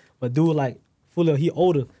apartments. But dude, like, Foolio, he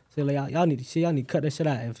older. So like, y'all need to cut that shit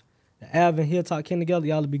out. If the Av and Hilltop came together,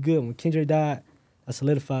 y'all would be good. When Kendrick died, I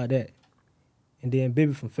solidified that. And then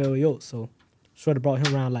Bibby from Foolio. So Shorty brought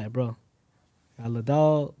him around like, bro, got a little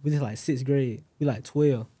dog. We just like 6th grade. We like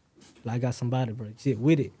 12. Like, I got somebody, bro. Shit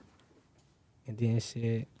with it. And then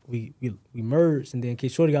shit, we merged. And then K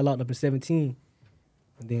Shorty got locked up in 17.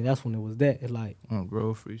 And then that's when it was that. It's like,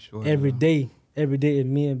 bro, free Shorty. every day it's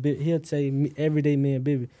me and Bibby. He'll tell you, every day me and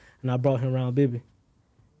Bibby. And I brought him around Bibby.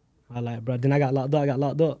 I like, bro. Then I got locked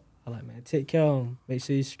up. I like, man, take care of him. Make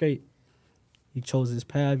sure he's straight. He chose his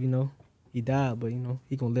path, you know. He died, but, you know,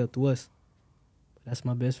 he gonna live through us. But that's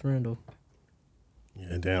my best friend, though.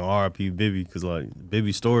 Yeah, damn, R.I.P. Bibby, because, like,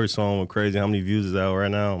 Bibby's story song went crazy. How many views is that right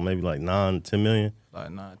now? Maybe, like, 9, 10 million?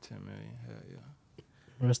 Like 9, 10 million. Hell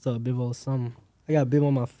yeah. Rest up, Bibby or something. I got Bibby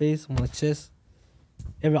on my face, on my chest.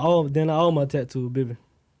 All my tattoo, Bibby.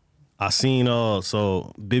 I seen,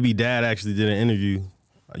 so Bibby dad actually did an interview.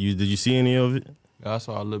 Did you see any of it? Yeah, I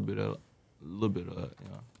saw a little bit of it, you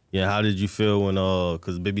know. Yeah, how did you feel when,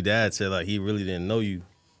 because Bibby dad said, like, he really didn't know you.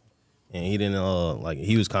 And he didn't, like,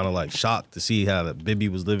 he was kind of, like, shocked to see how Bibby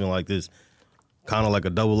was living like this, kind of like a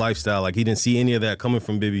double lifestyle. Like, he didn't see any of that coming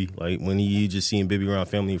from Bibby. Like, when he just seen Bibby around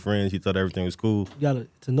family and friends, he thought everything was cool. To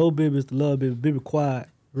know Bibby is to love Bibby. Bibby quiet,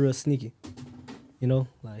 real sneaky. You know,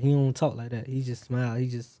 like, he don't talk like that. He just smile. He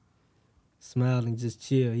just smile and just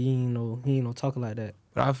chill. He ain't no talking like that.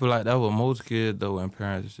 But I feel like that was most kids, though, and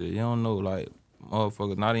parents and shit. You don't know, like,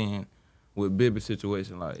 motherfuckers, not even with Bibby's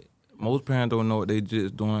situation, like, most parents don't know what they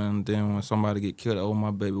just doing. Then when somebody get killed, oh,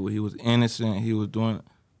 my baby, well, he was innocent, he was doing, you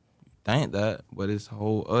think that, but it's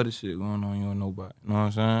whole other shit going on, you don't know about. You know what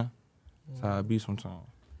I'm saying? That's how it be sometimes.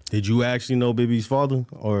 Did you actually know Bibby's father?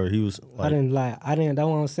 Or he was like... I didn't, that's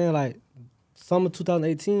what I'm saying, like, summer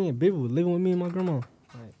 2018, Bibby was living with me and my grandma.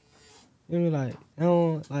 Like, you know, like, I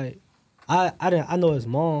don't, like, I know his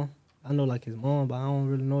mom. I know, like, his mom, but I don't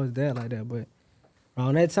really know his dad like that. But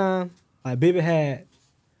around that time, like,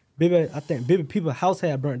 I think Bibby people's house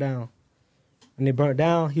had burnt down. When they burnt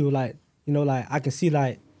down, he was like, you know, like, I can see,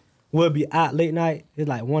 like, we'll be out late night. It's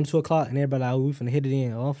like 1, 2 o'clock, and everybody like, oh, we finna hit it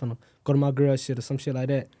in. Or I'm finna go to my girl shit or some shit like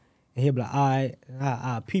that. And he'll be like, all right. And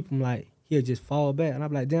I peep him, like, he'll just fall back. And I'll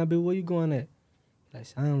be like, damn, Bibby, where you going at? Like,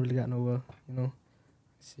 I don't really got nowhere, you know.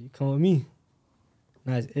 So you come with me.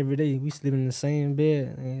 Now, it's every day, we sleeping in the same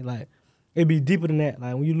bed. And, like, it be deeper than that.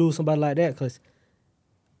 Like, when you lose somebody like that, because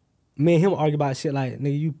me and him argue about shit like,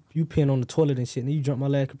 nigga, you peeing on the toilet and shit, and you drunk my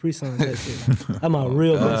last Capri Sun and that shit. Like, that's my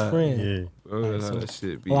real best friend. Yeah. Bro, that's how that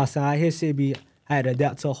shit be. Oh, I said, I hear shit be, I had to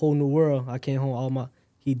adapt to a whole new world. I came home,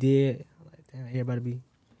 he did. I'm like, damn, everybody be.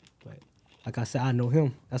 But like I said, I know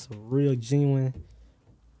him. That's a real, genuine,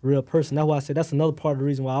 real person. That's why I said that's another part of the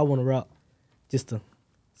reason why I want to rap, just to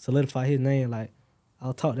solidify his name. Like,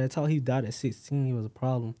 I'll talk that talk. He died at 16. He was a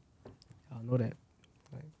problem. I know that.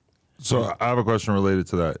 Like, So I have a question related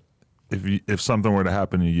to that. If something were to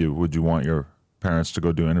happen to you, would you want your parents to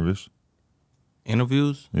go do interviews?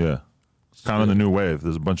 Interviews? Yeah. It's kind of the new wave.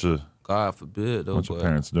 There's a bunch of God forbid, though.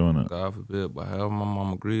 parents doing it. God forbid, but however my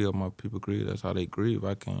mom agree or my people agree, that's how they grieve.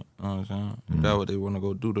 I can't, you know what I'm saying? If that's what they want to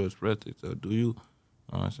go do to express it, so do you? You know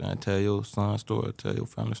what I'm saying? Tell your son's story, tell your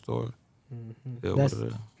family story. Yeah,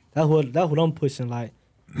 that's what I'm pushing. Like,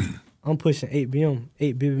 I'm pushing 8BM,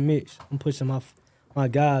 8 Bibby Mitch. I'm pushing my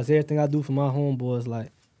guys. Everything I do for my homeboys,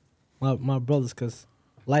 like my brothers, cause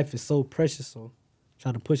life is so precious. So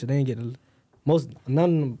try to push it. They ain't get none of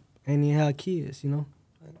them ain't even have kids. You know,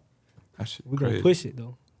 we gonna push it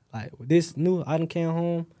though. Like with this new, I done came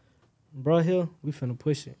home, bro. Here we finna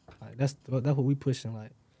push it. Like that's what we pushing.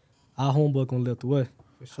 Like our homeboy gonna live through us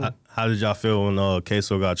for sure. How did y'all feel when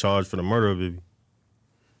Ksoo got charged for the murder of Bibby?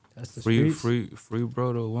 That's the free, streets. free,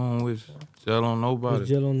 brother. One wish jail on nobody.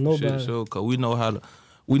 Jail on nobody. Shit show, cause we know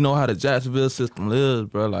how the Jacksonville system lives,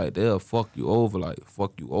 bro. Like they'll fuck you over,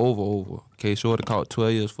 K Shorty caught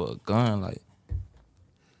 12 years for a gun, like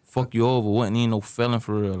fuck you over. Wasn't even no felon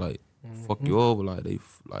for real, like fuck you over, like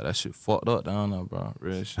that shit fucked up down there, bro.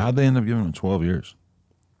 Real shit. How'd they end up giving him 12 years?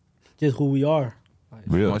 Just who we are. Like,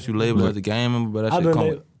 Really? Once you label as a gang member, but that shit come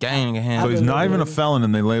with gang in hand. So he's been not even a labeled- felon,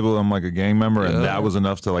 and they label him like a gang member, and Yeah. that was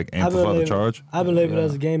enough to like amplify the charge? I've been labeled Yeah.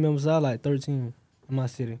 as a gang member since I was like 13 in my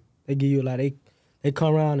city. They give you like they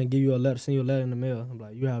come around and give you a letter, send you a letter in the mail. I'm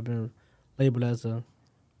like, you have been labeled as a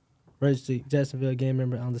registered Jacksonville gang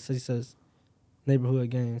member under such and such neighborhood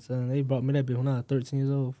game. So they brought me that bitch when I was 13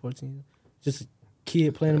 years old, 14 years. Just a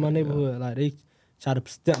kid playing in my neighborhood. Like they try to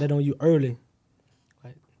step that on you early.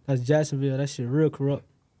 Like that's Jacksonville. That shit real corrupt.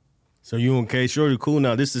 So you and K Shorty cool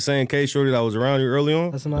now? This the same K Shorty that was around you early on?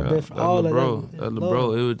 That's my best friend. That's All the of bro. that. That's the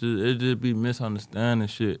bro. It just be misunderstanding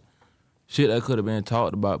shit. Shit that could have been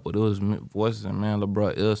talked about, but it was voices and man,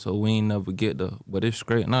 LeBron ill, so we ain't never get the. But it's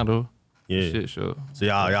straight now though. Yeah. Shit, sure. So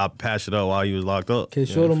y'all patched it up while you was locked up? K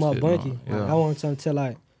Shorty my shit, bunkie. no. Like, Yeah. I want to tell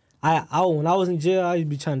like, I when I was in jail, I used to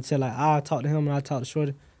be trying to tell like I talk to him and I talk to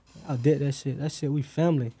Shorty. I did that shit. That shit we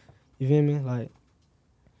family. You feel me? Like.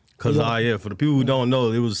 Cause for the people who don't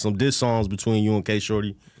know, there was some diss songs between you and K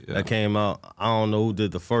Shorty that came out. I don't know who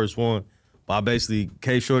did the first one, but basically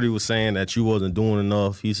K Shorty was saying that you wasn't doing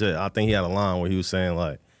enough. He said, I think he had a line where he was saying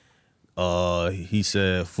like, he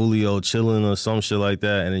said Foolio chilling or some shit like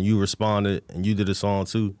that, and then you responded and you did a song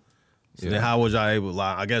too. So then how was y'all able?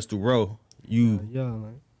 Like, I guess through Bro, you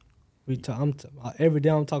like we talk. Every day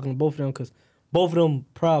I'm talking to both of them because both of them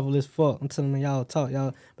prideful as fuck. I'm telling them y'all talk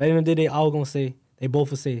y'all, but at the end of the day they all gonna say they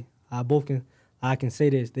both will say. I can say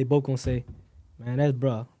this. They both gonna say, man, that's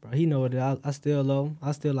bro. He know it. I still love him.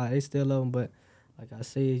 I still they still love him. But like I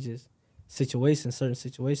say, it's just certain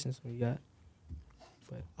situations we got.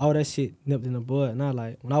 But all that shit nipped in the bud. Not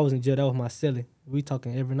like when I was in jail, that was my silly. We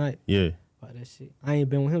talking every night. Yeah. About that shit. I ain't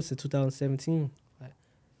been with him since 2017. Like,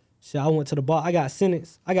 shit, I went to the bar. I got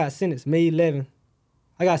sentenced May 11.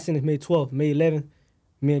 I got sentenced May 12th. May 11,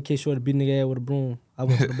 me and K Shorty beat nigga ass with a broom. I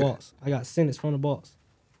went to the box. I got sentenced from the box.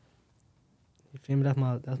 You feel me? That's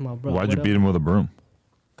my brother. Why'd you beat him with a broom?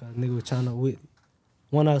 Cause nigga was trying to with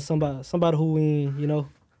somebody who we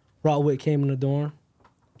rock with came in the dorm.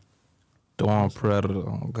 Dorm predator.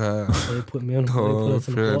 Oh God. So they put me on. They put us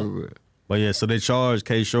in the court. But yeah, so they charged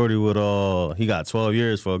K Shorty with he got 12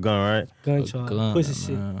 years for a gun, right? Gun charge, pussy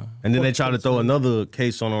shit. And then they try to throw another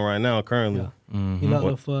case on him right now, currently. Yeah. He locked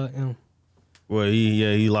up for Well,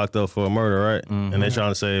 he locked up for a murder, right? And they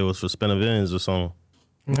trying to say it was for spinning ends or something.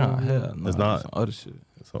 Nah, hell no. It's not. Some other shit.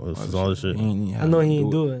 So it's some other shit. I know he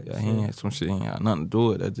ain't do it. Yeah, he ain't had some shit. He ain't had nothing to do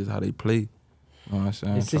with it. That's just how they play. You know what I'm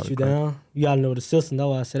saying? They sit you down. You gotta know the system. That's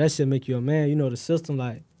why I said that shit make you a man. You know the system.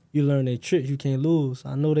 Like you learn their tricks. You can't lose.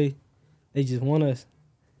 I know they just want us.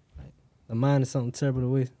 Like the mind is something terrible to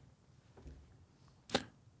waste.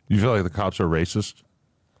 You feel like the cops are racist?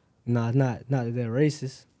 Nah, not that they're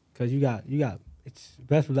racist. Cause you got. It's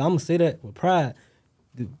best. I'm gonna say that with pride.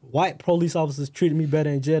 The white police officers treated me better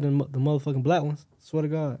in jail than the motherfucking black ones. Swear to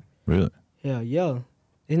God. Really? Hell yeah.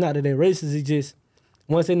 It's not that they're racist. It's just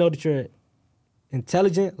once they know that you're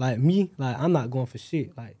intelligent, like me, like I'm not going for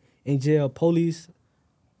shit. Like in jail, police,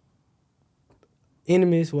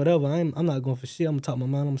 enemies, whatever. I'm not going for shit. I'm gonna talk my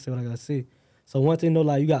mind. I'm gonna say what I gotta say. So once they know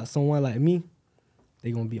like you got someone like me,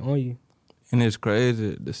 they gonna be on you. And it's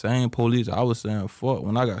crazy. The same police I was saying, fuck,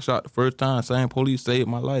 when I got shot the first time, same police saved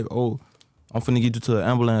my life. Oh, I'm finna get you to an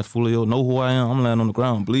ambulance, Foolio. Know who I am. I'm laying on the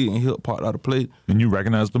ground, bleeding, hip part out of plate. And you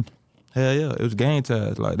recognized them? Hell yeah, it was gang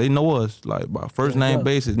ties. Like they know us, like by first name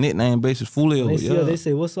basis, nickname basis, Foolio. They see us, they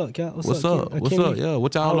say, "What's up, Cap? What's up? What's up? Yeah,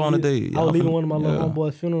 what y'all on today?" I was leaving one of my little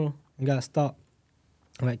homeboy's funeral and got stopped.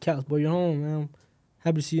 I'm like, Caps, boy, you're home, man. I'm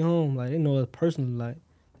happy to see you home. Like they know us personally. Like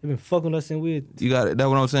they been fucking us and weird. You got it. That's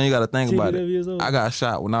what I'm saying. You got to think about years it. old. I got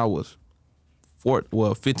shot when I was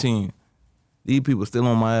 15. These people still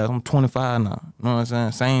on my ass. I'm 25 now. You know what I'm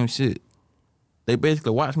saying? Same shit. They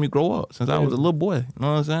basically watched me grow up since I was a little boy. You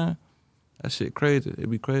know what I'm saying? That shit crazy. It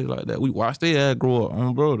be crazy like that. We watched their ass grow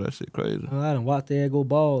up. Bro, that shit crazy. I done watched their ass go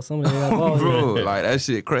bald. Some of them got bald Bro, hair. like that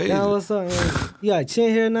shit crazy. Yeah, what's up, man? You got a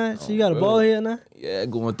chin hair now? So you got a bald head now? Yeah,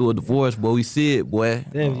 going through a divorce, boy. We see it, boy.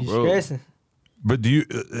 Damn, you stressing. But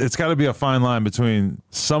it's got to be a fine line between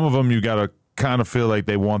some of them you got to kind of feel like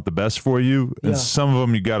they want the best for you, and some of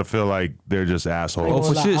them you got to feel like they're just assholes.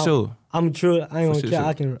 Oh, for shit show. I'm true. I ain't gonna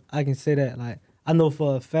care. Sure. I can say that. Like I know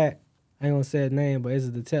for a fact. I ain't gonna say his name, but it's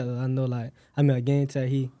a detective. I know, like, I mean, a gang tag,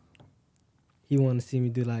 he want to see me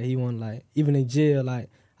do, like, he want, like, even in jail, like,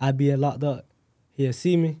 I be locked up, he'll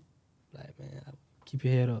see me, like, man, keep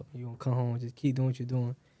your head up. You gonna come home, just keep doing what you're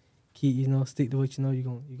doing. Keep, stick to what you know, you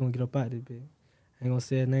gonna get up out of this bitch. I ain't gonna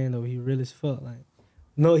say his name, though. He real as fuck, like,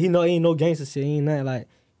 no, he ain't no gangster shit. He ain't nothing, like,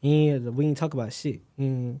 we ain't talk about shit.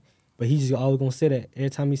 But he just always gonna say that.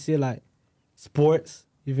 Every time he say, like, sports,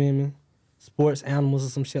 you feel me? Sports, animals, or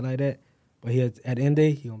some shit like that. But at the end of the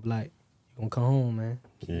day, he gonna be like, you gonna come home, man.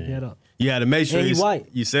 Keep your head up. You had to make sure And he white.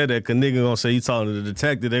 you said that, cause nigga gonna say you talking to the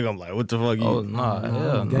detective. They gonna be like, what the fuck? Oh, nah,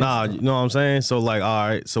 hell no. Nah, you know what I'm saying? So like, all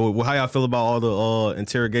right. So how y'all feel about all the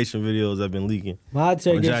interrogation videos that been leaking? My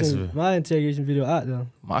Jacksonville. interrogation video out there.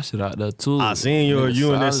 My shit out there too. I seen you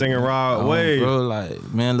in there singing Rod Wave. Bro,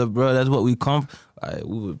 like, man, look, bro, that's what we come. Like,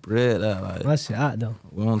 we was bred that. Like, My shit out there.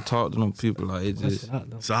 we don't talk to them people. Like, it My just. shit out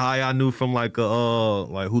there. So how y'all knew from like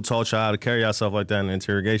who taught y'all how to carry yourself like that in the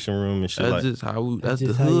interrogation room and shit? That's Like, just how we. That's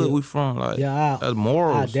just the how hood you- we from. Like, Yeah, that's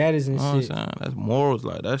morals. our daddies and you know shit. What I'm saying? That's morals.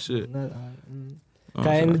 Like that shit. Cause You know at what the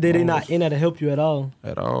I'm end of the day, saying? they Morals not in there to help you at all.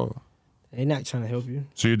 at all. They not trying to help you.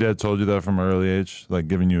 So your dad told you that from an early age, like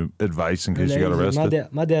giving you advice in case you got arrested?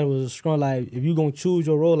 My dad was strong. Like, if you gonna choose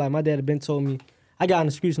your role, like my dad had been told me, I got in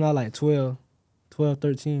the streets when I was like 12,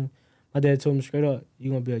 13. My dad told me straight up, you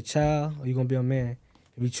gonna be a child or you gonna be a man.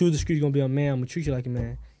 If you choose the streets, you're gonna be a man. I'm gonna treat you like a man.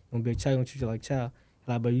 You're gonna be a child, I'm gonna treat you like a child.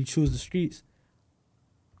 Like, but you choose the streets,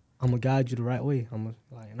 I'm gonna guide you the right way.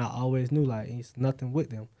 And I always knew like it's nothing with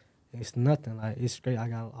them. It's nothing. Like, it's straight. I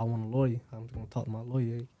want a lawyer. I'm just gonna talk to my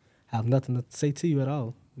lawyer. I have nothing to say to you at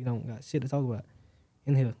all. We don't got shit to talk about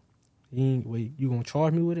in here. You gonna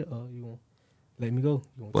charge me with it or you gonna let me go?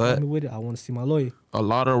 You gonna charge me with it? I want to see my lawyer. A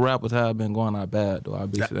lot of rappers have been going out bad though. I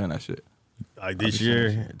be saying that shit. like this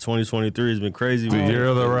year, 2023 has been crazy. The year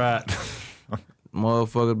of the rat.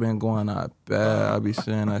 Motherfucker been going out bad. I be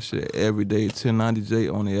saying that shit every day.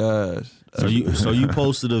 1090J on the ass. So you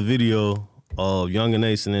posted a video of Young and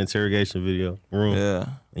Ace in the interrogation video room. Yeah.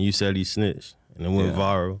 And you said he snitched and it went Yeah.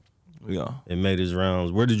 viral. Yeah. It made his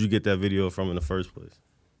rounds. Where did you get that video from in the first place?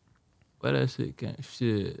 Where that shit came?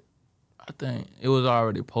 Shit. I think it was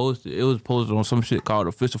already posted. It was posted on some shit called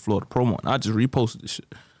Official Florida Promo. And I just reposted this shit.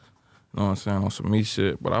 You know what I'm saying? On some me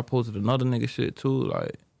shit. But I posted another nigga shit too.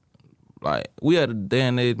 Like we at a day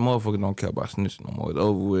and age, motherfuckers don't care about snitching no more. It's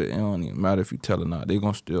over with. It don't even matter if you tell or not. They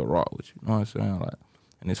gonna still rock with you. You know what I'm saying? Like,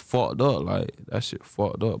 and it's fucked up. Like, that shit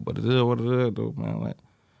fucked up. But it is what it is though, man. Like,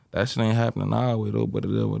 that shit ain't happening our way though, but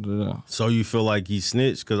it is what it is. So you feel like he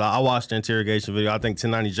snitched? Because I watched the interrogation video. I think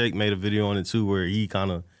 1090 Jake made a video on it too where he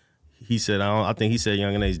said, I think he said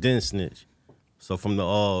Young and Ace didn't snitch. So from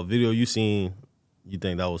the video you seen, you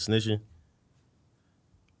think that was snitching?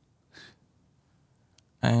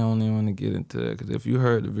 I don't even want to get into it, because if you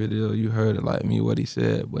heard the video, you heard it like me, what he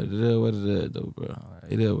said. But it is what it is, though, bro.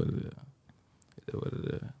 It is what it is. It is what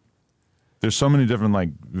it is. There's so many different like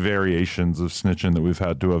variations of snitching that we've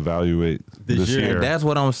had to evaluate this year. And that's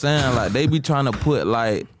what I'm saying. Like, they be trying to put,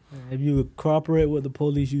 like, If you cooperate with the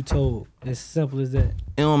police, you told. As simple as that. it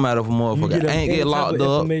don't matter if a You motherfucker get ain't get locked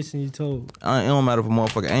up. information you told. It don't matter if a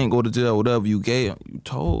motherfucker ain't go to jail, whatever you gave, you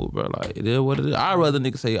told, bro. Like, it is what it is. I'd rather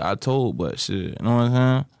niggas say I told, but shit, you know what I'm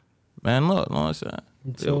saying? Man, look, you know what I'm saying?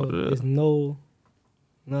 You It is what told. it is. It's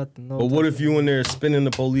nothing. But what if you in there spinning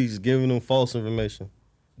the police, giving them false information?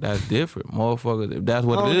 That's different, motherfucker. If that's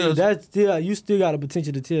what I don't it think is. that's still, you still got the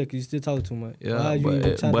potential to tell because you still talk too much. Yeah, Why you but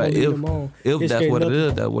even trying to lead them on? if It's that's straight what it nothing.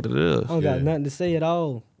 is, that's what it is. I don't got nothing to say at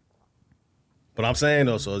all. But I'm saying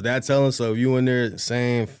though, so is that telling? So if you in there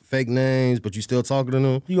saying fake names, but you still talking to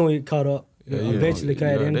them? You gonna get caught up Yeah, eventually. Cause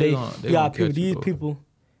at the end of the they day, gonna you got catch people. you, These though. people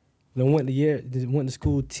that went to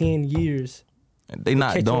school 10 years. And they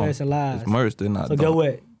not catch your dumb. ass in lies. It's merch, they not So dumb. get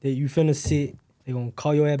what? That you finna sit. They gonna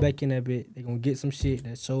call your ass back in that bit. They gonna get some shit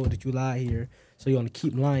that show that you lied here. So you're gonna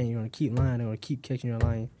keep lying. You're gonna keep lying. They're gonna keep catching your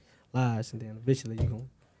lies, and then eventually you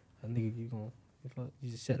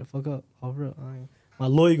just shut the fuck up. Off real. My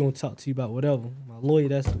lawyer gonna talk to you about whatever. My lawyer.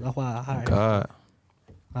 That's why I hired him. God.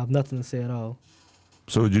 I have nothing to say at all.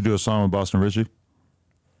 So would you do a song with Boston Richie?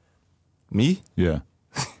 Me? Yeah.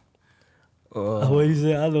 What you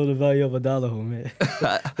say? I know the value of $1,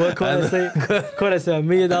 homie. What Corey say? Corey said $1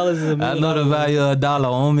 million is $1 million. I know the value of $1,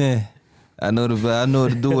 homie. I know what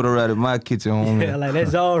to do with it right in my kitchen, homie. Yeah, like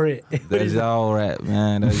that's all right. That's y'all rap,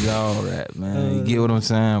 man. That's y'all rap, man. You get what I'm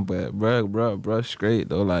saying? But bruh, straight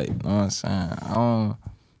though. Like, you know what I'm saying?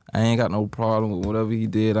 I ain't got no problem with whatever he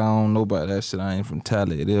did. I don't know about that shit. I ain't from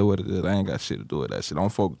Tally. It is what it is. I ain't got shit to do with that shit. I'm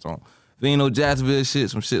focused on. If ain't no Jacksonville shit,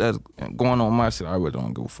 some shit that's going on my shit, I really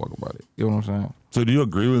don't give a fuck about it. You know what I'm saying? So do you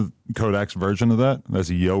agree with Kodak's version of that? That's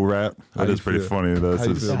a yo rap. How That you is pretty feel? funny. That's How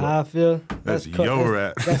you just, feel? How I feel. that's yo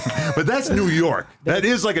rap. But that's New York. That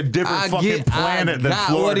is like a different fucking planet than I got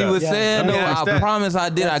Florida. what he was Yeah. saying, though. Yeah, I that- promise I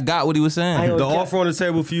did. I got what he was I saying. ain't The gonna offer on the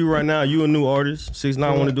table for you right now, you a new artist.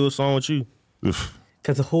 6ix9ine want to do a song with you. Oof.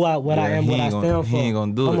 Cause of what I Yeah, am, he what I ain't stand gonna- for. he ain't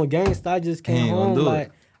gonna do I'm it. a gangster. I just He came ain't gonna home. do Like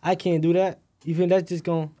it. I can't do that. You think that's just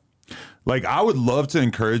gonna? Like, I would love to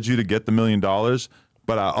encourage you to get the $1 million,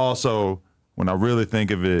 but I also when I really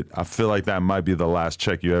think of it, I feel like that might be the last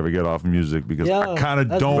check you ever get off music because Yeah, I kind of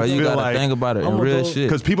that's- don't Bro, you feel gotta like think about it in I'ma real go- shit.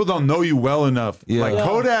 because people don't know you well enough. Yeah. Like Yeah.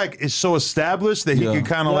 Kodak is so established that he Yeah. can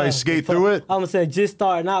kind of Yeah, like skate but through it. I'm saying just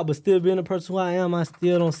starting out, but still being the person who I am, I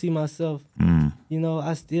still don't see myself. You know,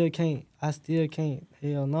 I still can't.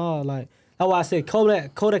 Hell no. Like that's why I said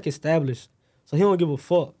Kodak established. So he don't give a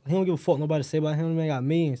fuck. He don't give a fuck nobody say about him. The man got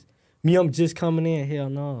millions. Me, I'm just coming in. Hell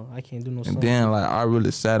no. I can't do no song. And then like I really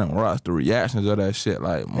sat and watched the reactions of that shit.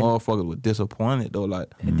 Like motherfuckers were disappointed though.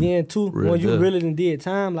 Like And then too, Real when you good. really done did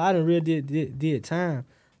time, like I done really did time.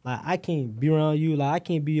 Like I can't be around you. Like I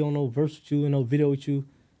can't be on no verse with you and no video with you.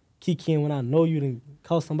 Kicking when I know you done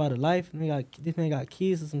cost somebody life. This man got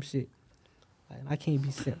kids or some shit. Like I can't be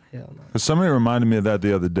sent. Hell no. 'Cause somebody reminded me of that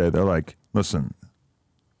the other day. They're like, listen,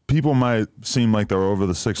 people might seem like they're over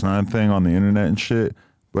the 6ix9ine thing on the internet and shit,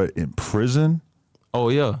 but in prison, oh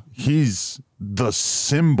yeah. he's the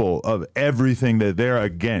symbol of everything that they're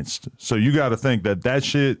against. So you got to think that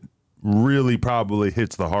shit really probably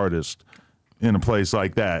hits the hardest in a place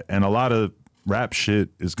like that. And a lot of rap shit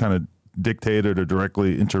is kind of dictated or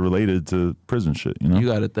directly interrelated to prison shit, you know? You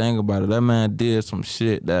gotta think about it. That man did some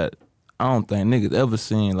shit that I don't think niggas ever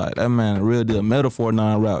seen. Like that man a real deal metaphor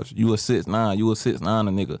 9 routes. You a 6ix9ine,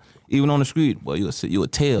 a nigga. Even on the street, boy, you a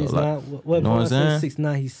tell. Like, What know what I'm saying?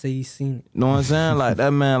 6ix9ine, he say he seen it. know what I'm saying? Like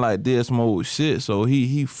that man like did some old shit. So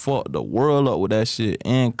he fucked the world up with that shit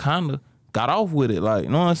and kinda got off with it. Like, you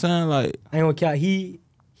know what I'm saying? Like I ain't gonna count. He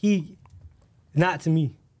not to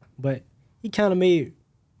me, but he kind of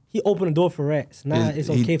he opened the door for rats. Now it's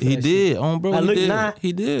okay for he that did. shit. On bro, Like, he look, did. now,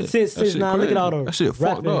 He did. Since That shit now, look at all the that shit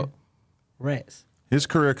fucked rapping up. rats. His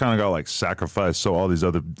career kind of got like sacrificed so all these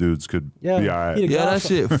other dudes could Yeah, be all right. he the Yeah, that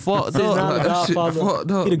Godfather. shit fucked Since up. now, Like, the that shit Godfather.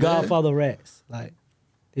 fucked up. He the man. Godfather of rats. Like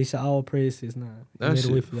they should all praise 6ix9ine. He That made a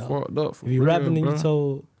way shit for y'all. fucked up. For If you real, rapping and bro. you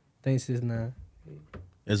told, thanks 6ix9ine.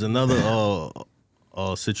 There's another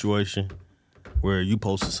situation where you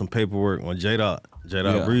posted some paperwork on J-Dot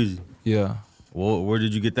Yeah. Breezy. Yeah. Where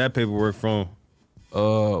did you get that paperwork from?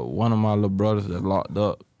 One of my little brothers that locked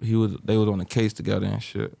up, they was on a case together and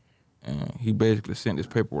shit. And he basically sent his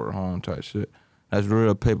paperwork home type shit. That's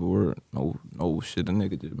real paperwork. No shit the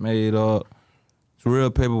nigga just made up. It's real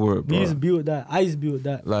paperwork, We bro. used to be with that. I used to be with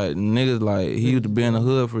that. Like niggas like he used to be in the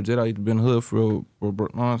hood for Jedi, he used to be in the hood for you know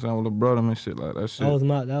what I'm saying, with a brother and shit like that shit.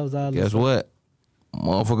 That was our Guess what?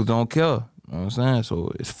 Motherfuckers don't care. You know what I'm saying?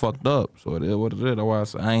 So it's fucked up. So it is what it is. That's why I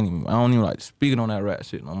say I don't even like speaking on that rap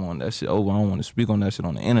shit no more. That shit over. I don't want to speak on that shit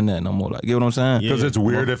on the internet no more. Like, get what I'm saying? Because it's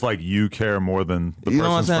weird if like you care more than the You know what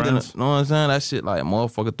I'm person's saying? friends. You know what I'm saying? That shit like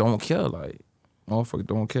motherfuckers don't care. Like motherfuckers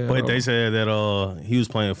don't care. But at they all. said that he was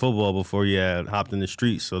playing football before he had hopped in the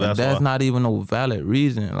streets, so But that's that's why. not even no valid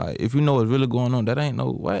reason. Like if you know what's really going on, that ain't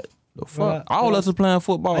no what the fuck. Well, All us are playing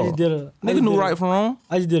football. I just did a- I Nigga just knew did a- right from wrong.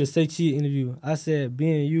 I just did a Say Cheat interview. I said,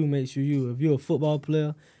 being you makes you you. If you're a football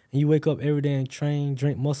player and you wake up every day and train,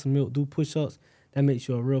 drink muscle milk, do push-ups, that makes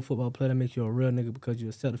you a real football player. That makes you a real nigga because you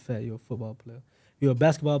accept the fact you're a football player. If you're a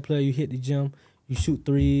basketball player, you hit the gym, you shoot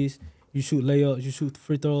threes, you shoot layups, you shoot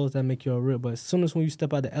free throws, that make you a real. But as soon as when you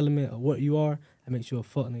step out the element of what you are, that makes you a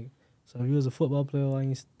fuck nigga. So if you was a football player, why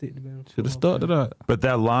ain't stick to being a Should have football stuck to player? that. But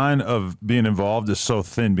that line of being involved is so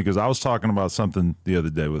thin because I was talking about something the other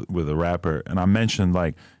day with a rapper and I mentioned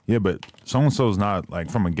like, yeah, but so-and-so's not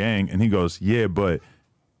like from a gang. And he goes, yeah, but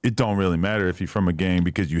it don't really matter if you're from a gang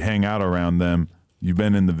because you hang out around them. You've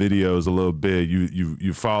been in the videos a little bit.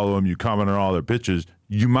 You follow them. You comment on all their pictures.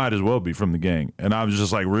 You might as well be from the gang. And I was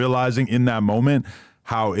just like realizing in that moment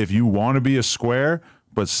how if you want to be a square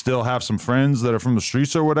but still have some friends that are from the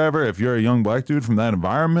streets or whatever, if you're a young black dude from that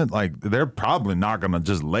environment, like they're probably not gonna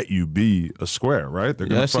just let you be a square, right? They're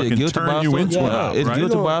gonna that shit fucking guilty by turn you into association. an Yeah, op, it's right?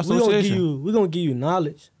 guilty by association. We gonna give you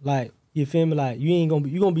knowledge. Like, you feel me? Like, you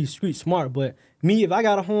gonna be street smart. But me, if I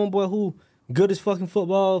got a homeboy who good as fucking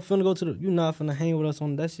football, finna go to the, you not finna hang with us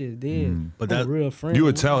on that shit dead. But I'm a that- real friend. You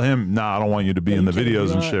would tell him, nah, I don't want you to be in the You can't videos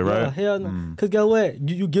be and on- shit, yeah, right? hell no. Cause guess what?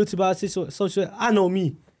 You guilty by social. I know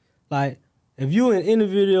me. Like, if you in the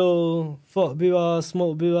video, fuck BR,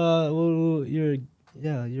 smoke BR,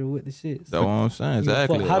 you're with the shit. That's what I'm saying. You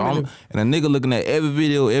Exactly. fuck- how many- And a nigga looking at every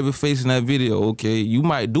video, every face in that video, okay, you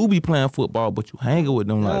might be playing football, but you hanging with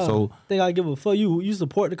them like so. Think I give a fuck? You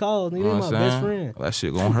support the cause, nigga. You They know my what I'm best saying? friend. That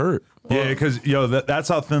shit gonna hurt. Yeah, because that's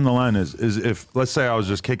how thin the line is. Is if let's say I was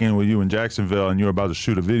just kicking it with you in Jacksonville and you're about to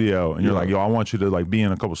shoot a video and you're like, yo, I want you to like be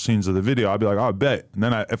in a couple scenes of the video. I'd be like, oh, I bet. And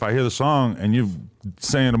then if I hear the song and you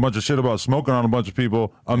saying a bunch of shit about smoking on a bunch of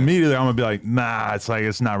people, immediately I'm gonna be like, nah,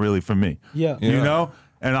 it's not really for me. Yeah. You Yeah. know.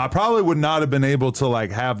 And I probably would not have been able to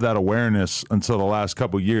like have that awareness until the last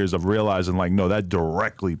couple years of realizing like, no, that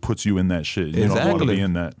directly puts you in that shit. You don't want to be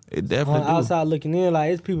in that. It On definitely the do. outside looking in,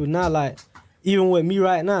 like it's people not like, even with me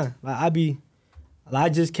right now, like I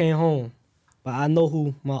just came home, but I know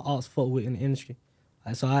who my ops fuck with in the industry.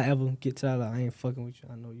 Like so I ever get to that, like I ain't fucking with you.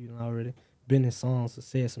 I know you done already been in songs or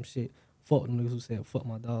said some shit. Fuck them niggas who said fuck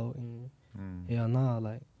my dog. And hell nah,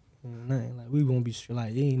 like ain't nothing. Like we gonna be straight.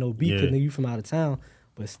 Like it ain't no beef because nigga you from out of town,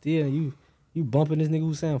 but still you bumping this nigga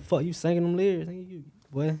who saying fuck you, singing them lyrics. Nigga, you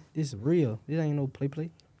boy, this is real. This ain't no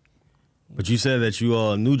play. But you said that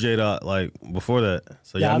you knew J-Dot like before that.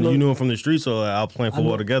 So Yeah, you knew him from the streets or out playing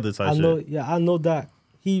football together type shit. Yeah, I know that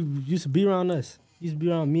he used to be around us. He used to be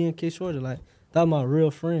around me and Ksoo. Like that was my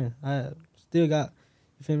real friend. I still got,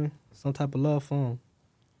 you feel me, some type of love for him.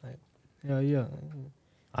 Like hell yeah.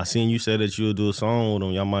 I seen you say that you would do a song with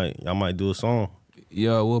him. Y'all might do a song.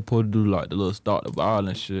 Yeah, we're supposed to do like the little start the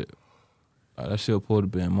violence shit. Like, that shit supposed to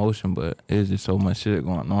be in motion, but it's just so much shit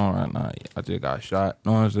going on right now. I just got shot.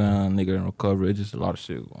 Know what I'm saying? Nigga in recovery. It's just a lot of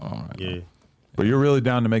shit going on right now. But you're really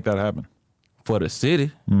down to make that happen. For the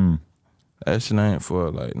city, that shit ain't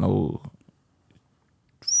for like no,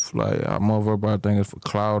 like I'm over about think it's for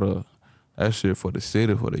cloud or that shit for the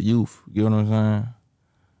city, for the youth. You know what I'm saying?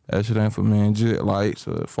 That shit ain't for me and Jit lights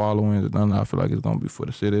or followings or nothing. I feel like it's gonna be for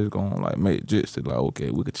the city. It's gonna like make Jits to like, okay,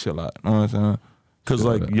 we could chill out. You know what I'm saying? Because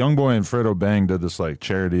like Youngboy and Fredo Bang did this like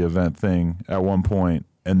charity event thing at one point,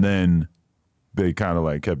 and then they kind of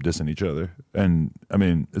like kept dissing each other. And I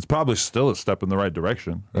mean, it's probably still a step in the right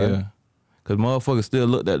direction. Right? Yeah. Cause motherfuckers still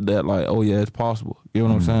looked at that like, oh yeah, it's possible. You know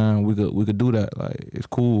what I'm saying? We could do that. Like it's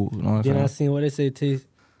cool. You know what I'm saying? Then I seen what they say.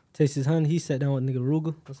 Taste his honey. He sat down with nigga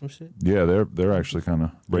Ruger or some shit. Yeah, they're actually kind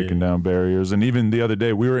of breaking down barriers. And even the other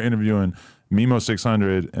day, we were interviewing Mimo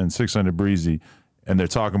 600 and 600 Breezy. And they're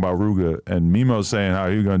talking about Ruga, and Mimo's saying how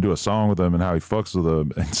he's gonna do a song with him and how he fucks with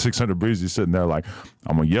him. And 600 Breezy sitting there like,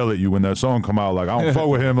 I'm gonna yell at you when that song come out. Like I don't fuck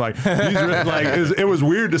with him. Like it was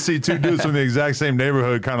weird to see two dudes from the exact same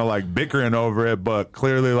neighborhood kind of like bickering over it, but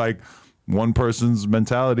clearly like one person's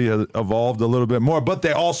mentality has evolved a little bit more. But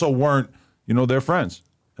they also weren't, they're friends.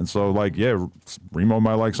 And so like, yeah, Remo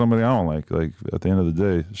might like somebody I don't like. Like at the end of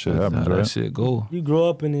the day, shit happens, right? That shit go. You grow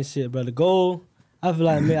up in this shit, brother. Goal. I feel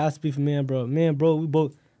like, man, I speak for man, bro. Man, bro, we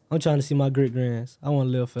both, I'm trying to see my great grands. I want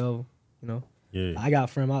to live forever, Yeah. I got a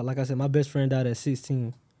friend, like I said, my best friend died at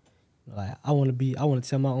 16. Like, I want to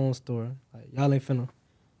tell my own story. Like, y'all ain't finna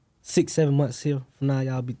 6-7 months here from now,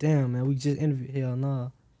 y'all be, damn, man, we just interviewed. Hell nah.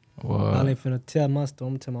 What? Y'all ain't finna tell my story.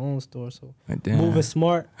 I'm gonna tell my own story. So, moving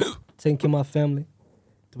smart, taking care of my family,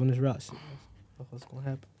 doing this route shit. That's what's gonna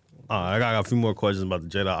happen. I got a few more questions about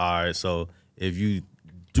the Jedi. All right, so if you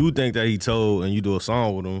do think that he told and you do a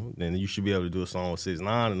song with him, then you should be able to do a song with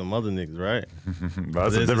 6ix9ine and them other niggas, right?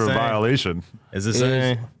 That's a different violation. Is it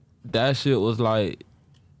saying? That shit was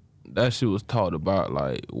talked about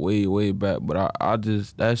like way back, but I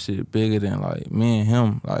just, that shit bigger than like me and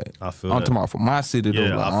him. Like I feel I'm that. talking about for my city though.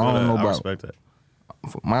 Yeah, Like, I don't know about respect that.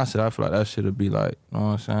 For my city. I feel like that shit'll be like, you know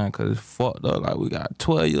what I'm saying? Cause it's fucked up. Like we got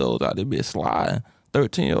 12-year-olds out there be sliding.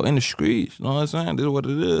 13-year-old in the streets, you know what I'm saying? This is what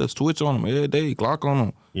it is. Switch on them every day, Glock on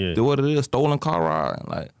them. Yeah. This is what it is. Stolen car ride.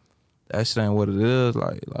 Like, that shit ain't what it is.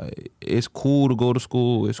 Like, it's cool to go to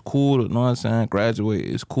school. It's cool to, you know what I'm saying, graduate.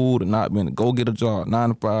 It's cool to not be in, go get a job, 9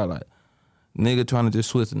 to 5. Like, nigga trying to just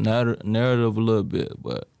switch the narrative a little bit,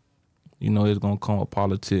 but it's gonna come with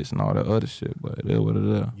politics and all that other shit, but it is what it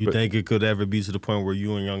is. You think it could ever be to the point where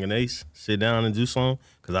you and Young and Ace sit down and do something?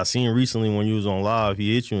 Because I seen recently when you was on live,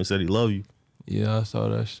 he hit you and said he love you. Yeah, I saw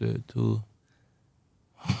that shit too.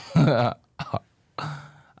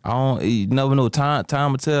 You never know.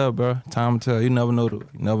 Time will tell, bro. Time will tell. You never know.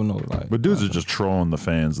 Like, but dudes are just trolling the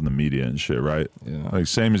fans and the media and shit, right? Yeah. Like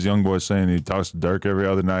same as Youngboy saying he talks to Dirk every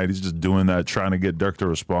other night. He's just doing that, trying to get Dirk to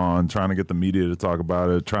respond, trying to get the media to talk about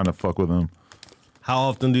it, trying to fuck with him. How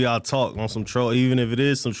often do y'all talk on some troll, even if it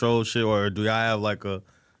is some troll shit, or do y'all have like y'all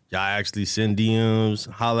actually send DMs,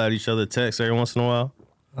 holler at each other, text every once in a while?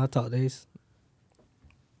 I talked to Ace.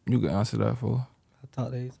 You can answer that for. I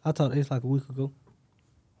talked to Ace like a week ago.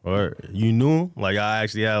 Or you knew him? Like y'all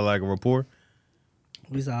actually had like a rapport?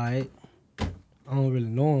 He's alright. I don't really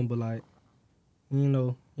know him, but like, he ain't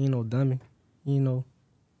no dummy.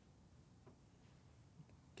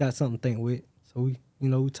 Got something to think with. So we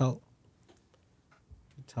talk.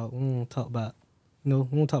 We don't talk about, we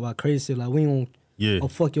don't talk about crazy shit. Like we ain't gonna, oh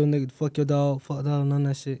fuck your nigga, fuck your dog, fuck dog, none of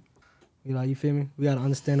that shit. You feel me? We got to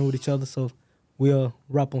understand with each other, so we'll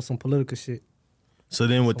rap on some political shit. So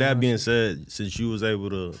then with that being said, since you was able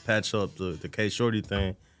to patch up the K Shorty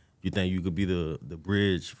thing, you think you could be the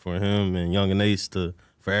bridge for him and Young and Ace to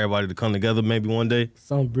for everybody to come together maybe one day?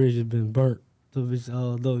 Some bridges been burnt. So bitch,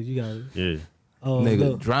 although you got it. Yeah.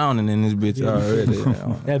 Nigga drowning in this bitch already.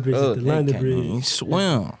 That bridge is the London bridge.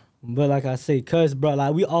 Swim. But like I say, cuz bro,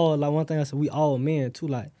 like we all like one thing I said, we all men too.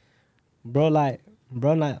 Like bro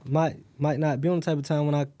might not be on the type of time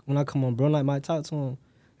when I come on. Bro might talk to him.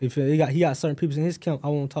 If he got certain people in his camp I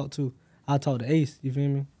won't talk to. I talk to Ace. You feel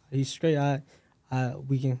me? He's straight.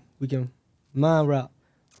 We can mind rap.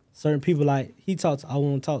 Certain people like he talks, I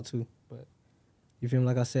won't talk to. But you feel me?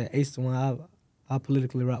 Like I said, Ace the one I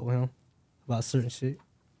politically rap with him about certain shit.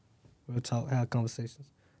 We'll talk, have conversations.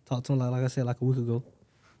 Talk to him like I said, like a week ago.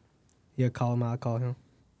 He'll call me, I call him.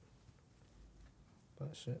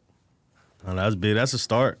 But shit. Oh, that's big. That's a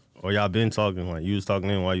start. Or y'all been talking? Like you was talking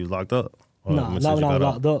to him while you was locked up? Or Nah, not when I was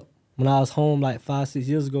locked up. When I was home like 5-6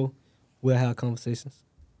 years ago, we'll have conversations.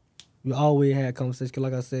 We always had conversations. Cause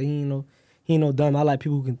like I said, he ain't no dumb. I like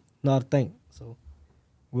people who can know how to think. So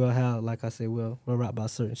we'll have, like I said, we'll rap about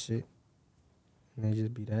certain shit. And then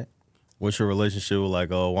just be that. What's your relationship with like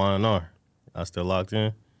Y&R? I still locked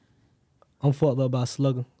in? I'm fucked up by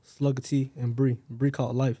Slugger T and Bree. Bree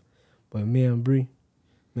caught life. But me and Bree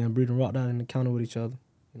done rocked out in the counter with each other.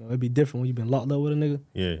 You know, it'd be different when you been locked up with a nigga.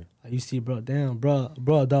 Yeah. Like you see, bro, damn, bro,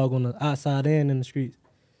 a dog on the outside and in the streets.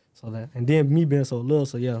 So that, and then me being so little,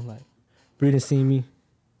 so yeah, like, Bree done seen me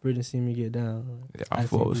get down. Yeah, I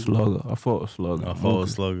fought with Slugger. I fought with Slugger.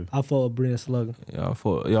 I fought with Bree and Slugger. Yeah,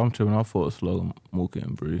 I'm tripping. I fought with Slugger, Mookie,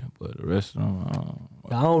 and Bree. But the rest of them,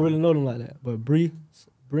 I don't really know them like that. But Bree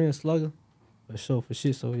and Slugger, for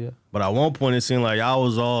shit, so yeah. But at one point, it seemed like y'all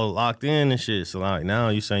was all locked in and shit. So like now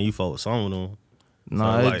you saying you fought with some of them.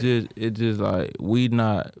 Nah, so, it just like, we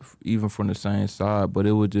not even from the same side, but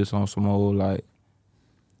it was just on some old, like,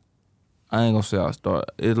 I ain't gonna say I start.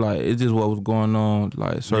 It's like, it's just what was going on.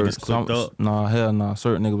 Like, certain, niggas clipped up? Nah, hell nah.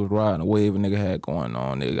 Certain niggas was riding the wave a nigga had going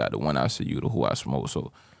on. Nigga got the one I see you, the who I smoke.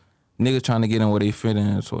 So niggas trying to get in where they fit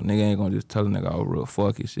in. So nigga ain't gonna just tell a nigga, oh, real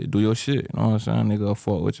fuck it shit. Do your shit. You know what I'm saying? Nigga will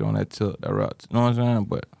fuck with you on that tip, that route. You know what I'm saying?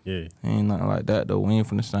 But yeah, ain't nothing like that though. We ain't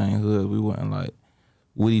from the same hood. We wasn't like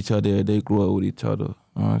with each other. They grew up with each other.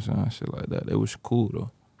 You know what I'm saying? Shit like that. It was cool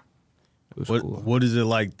though. What is it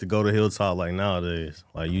like to go to Hilltop like nowadays?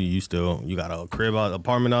 Like you got a crib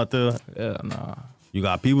apartment out there? Yeah, nah. You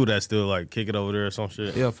got people that still like kick it over there or some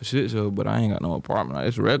shit? Yeah, for shit show, but I ain't got no apartment. Like,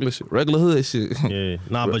 it's regular shit, regular hood shit. Yeah,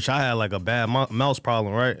 nah, but y'all had like a bad mouse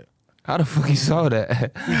problem, right? How the fuck you saw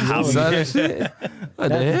that? How saw that shit? What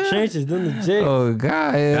the hell? The trenches, then the jail. Oh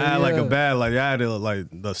God, I had like a bad, like y'all had to, like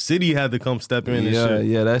the city had to come step in and shit.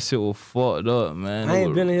 Yeah, that shit was fucked up, man. I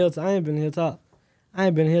ain't been in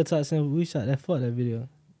Hilltop since we shot that video.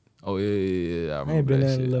 Oh yeah. I ain't been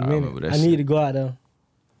there in a little minute. I need to go out there.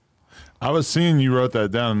 I was seeing you wrote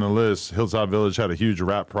that down in the list. Hilltop Village had a huge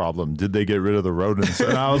rat problem. Did they get rid of the rodents?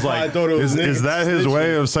 And I was like, is that his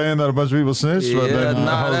way of saying that a bunch of people snitched? Yeah, but then,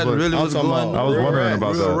 that really was going on. I was wondering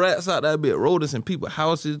about real that. Rats out there, bit rodents in people's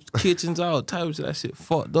houses, kitchens, all types of shit. That shit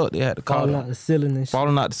fucked up. They had to call falling out the ceiling and shit.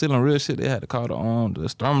 Falling out the ceiling, real shit. They had to call the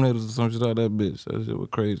exterminators or some shit out that bitch. That shit was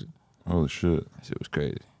crazy. Holy shit. That shit was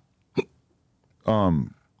crazy.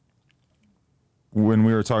 When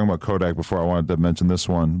we were talking about Kodak before, I wanted to mention this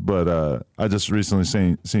one, but I just recently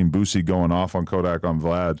seen Boosie going off on Kodak on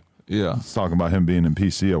Vlad. Yeah. He's talking about him being in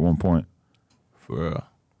PC at one point. For real.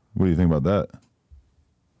 What do you think about that?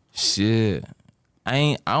 Shit.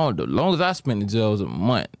 I don't know. Long as I spent in jail was a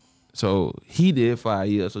month. So he did 5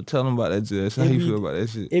 years. So tell him about that jail. How you feel about that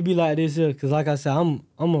shit? It be like this here, cause like I said, I'm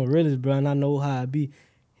a realist, bro, and I know how it be.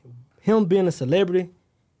 Him being a celebrity,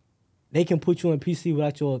 they can put you in PC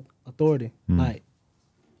without your authority. Like,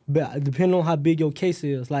 but depending on how big your case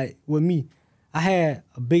is, like with me, I had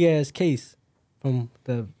a big ass case from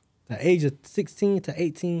the age of 16 to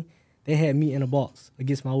 18. They had me in a box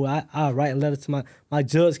against my will. I write a letter to my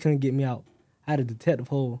judge couldn't get me out. I had a detective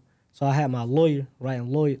hold, so I had my lawyer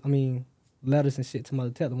writing letters and shit to my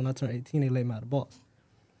detective. When I turned 18, they let me out of the box.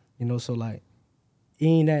 You know, so like,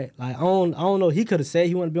 ain't that like I don't know. He could have said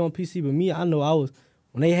he wanted to be on PC, but me, I know I was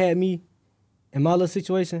when they had me in my little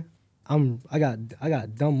situation. I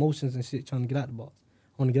got dumb motions and shit trying to get out the box.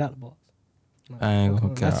 I want to get out the box. Like, I ain't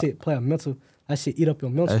gonna that shit play a mental. That shit eat up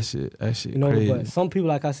your mental. That shit you know, crazy. But some people,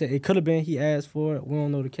 like I said, it could have been he asked for it. We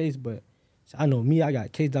don't know the case, but I know me. I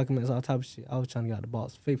got case documents, all type of shit. I was trying to get out the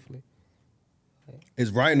box faithfully.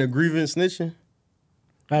 Is writing a grievance snitching?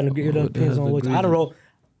 It all depends on what I done wrote.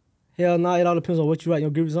 Hell no, it all depends on what you write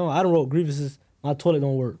your grievance on. I done wrote grievances. My toilet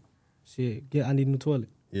don't work. Shit, I need a new toilet.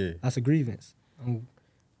 Yeah, that's a grievance. I'm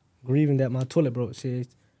grieving that my toilet broke. Shit,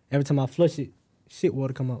 every time I flush it, shit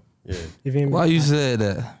water come out. Yeah. You feel me? Why you said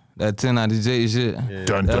that? That 1090J shit. Yeah.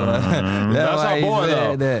 Dun, dun. That's why our he boy,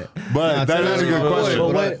 said though. that. But that is a good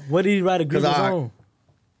question. But what did he write a grievance on?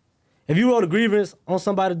 If you wrote a grievance on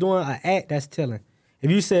somebody doing an act, that's telling.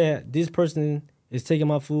 If you said this person is taking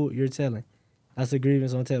my food, you're telling. That's a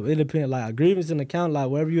grievance on tell. It depends. Like a grievance in the county, like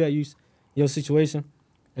wherever you at, your situation.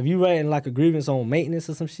 If you writing like a grievance on maintenance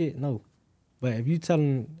or some shit, no. But if you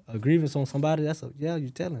telling a grievance on somebody, you're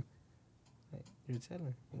telling. Like, you're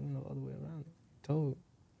telling. Ain't no other way around it. Told.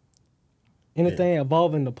 Anything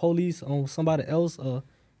involving the police on somebody else or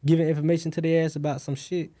giving information to their ass about some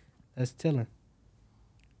shit, that's telling.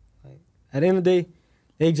 Like, at the end of the day,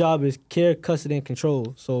 their job is care, custody, and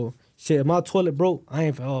control. So, shit, if my toilet broke, I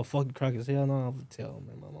ain't for, fucking crackers. Hell no, I'm gonna tell,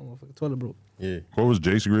 man, my motherfucking toilet broke. Yeah. What was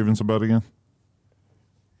Jake's grievance about again?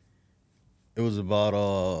 It was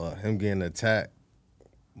about him getting attacked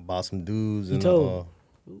by some dudes. He And told.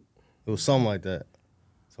 it was something like that.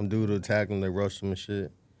 Some dude attacked him, they rushed him and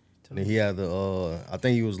shit. And then he had I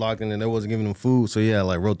think he was locked in and they wasn't giving him food, so he had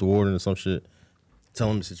like wrote the warden or some shit,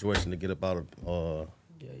 telling him the situation to get up out of.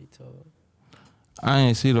 Yeah, he told. I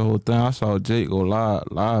ain't see the whole thing. I saw Jake go lie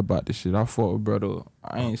about this shit. I fought with brother.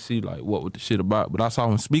 I ain't see like what was the shit about, but I saw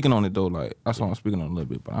him speaking on it though. Like I saw him speaking on it a little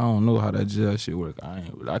bit, but I don't know how that jail shit work.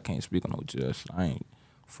 I can't speak on no jail shit. I ain't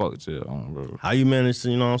fuck jail on bro. How you managed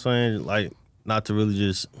to, you know what I'm saying, like not to really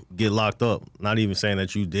just get locked up. Not even saying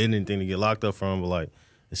that you did anything to get locked up from, but like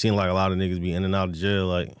it seemed like a lot of niggas be in and out of jail.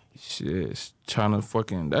 Like Shit, trying to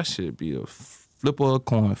fucking that shit be a flip of a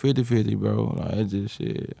coin, 50-50, bro. Like it just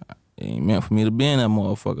shit. It ain't meant for me to be in that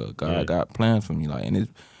motherfucker. God got plans for me, like, and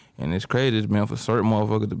it's crazy. It's meant for certain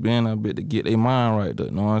motherfuckers to be in that bit to get their mind right. Though,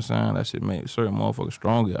 you know what I'm saying? That shit make certain motherfuckers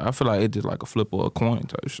stronger. I feel like it's just like a flip of a coin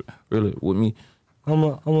type shit. Really, with me. I'm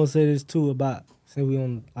gonna say this too about since we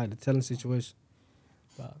on like the telling situation.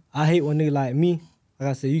 But I hate when niggas like me. Like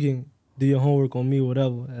I said, you can do your homework on me,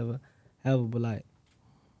 whatever. But like,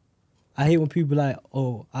 I hate when people like,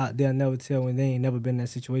 oh, they'll never tell when they ain't never been in that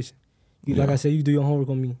situation. Like I said, you do your homework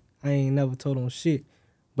on me. I ain't never told on shit,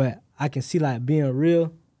 but I can see like being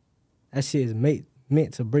real. That shit is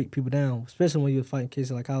meant to break people down, especially when you're fighting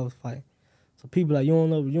cases like I was fighting. So people like you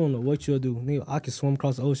don't know what you'll do. Nigga, I can swim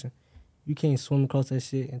across the ocean. You can't swim across that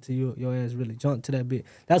shit until your ass really jump to that bit.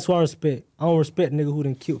 That's what I respect. I don't respect nigga who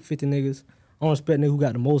done killed 50 niggas. I don't respect nigga who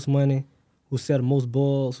got the most money, who sell the most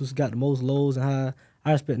balls, who's got the most lows and high.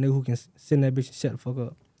 I respect nigga who can sit in that bitch and shut the fuck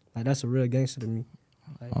up. Like that's a real gangster to me.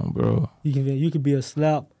 Like, Bro. You can be a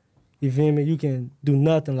slap. You feel me? You can do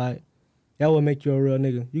nothing. Like that would make you a real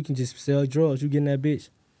nigga. You can just sell drugs. You get in that bitch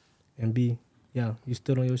and you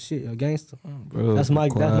stood on your shit. You're a gangster. Bro, That's my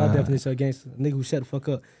definition of gangster. A nigga who shut the fuck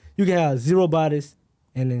up. You can have 0 bodies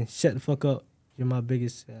and then shut the fuck up. You're my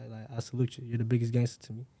biggest. I salute you. You're the biggest gangster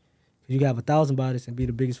to me. You can have 1,000 bodies and be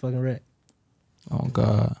the biggest fucking rat. Oh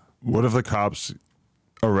God. What if the cops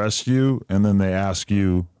arrest you and then they ask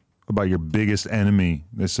you about your biggest enemy?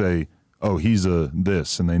 They say, oh, he's a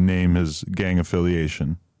this, and they name his gang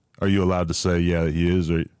affiliation. Are you allowed to say, yeah, he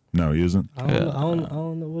is, or no, he isn't? I don't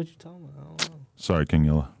know what you're talking about. I don't know. Sorry, King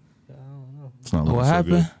Yella. Yeah, I don't know. It's not What looking so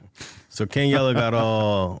happened? good. so King Yella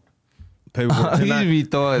got paperwork He tonight. be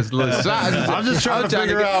throwing his little shots. I'm just trying to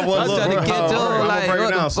figure out what. I'm trying to get I'm like, break it what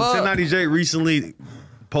down. the So fuck? 1090J recently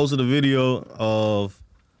posted a video of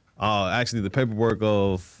actually the paperwork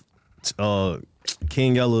of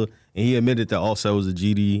King Yella, and he admitted that Offset was a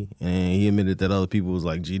GD, and he admitted that other people was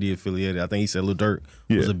like GD affiliated. I think he said Lil Durk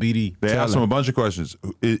was a BD. They asked him a bunch of questions.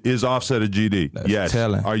 Is Offset a GD? That's yes.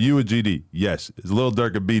 telling. Are you a GD? Yes. Is Lil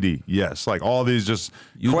Durk a BD? Yes. Like all these just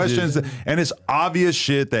questions. And it's obvious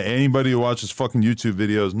shit that anybody who watches fucking YouTube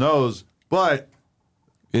videos knows, but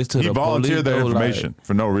It's to he the volunteered police, that though, information like,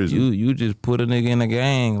 for no reason. You just put a nigga in a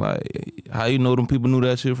gang. Like, how you know them people knew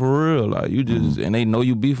that shit for real? Like, you just, and they know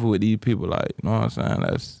you beefing with these people. Like, you know what I'm saying?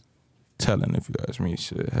 That's telling if you ask me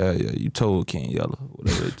shit. Hell yeah, you told King Yella,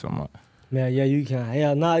 whatever they talking about. Man, yeah, you can.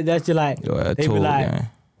 Hell, no, that's just like, Yo, I they be told, like, gang.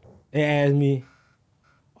 they ask me,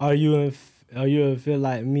 are you feel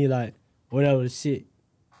like me, like, whatever the shit.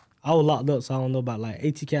 I was locked up, so I don't know about, like,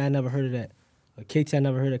 ATK, I never heard of that. Or KT, I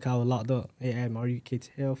never heard of it, 'cause I was locked up. They asked me, are you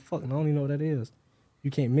KT? Hell, fuck, I don't even know what that is.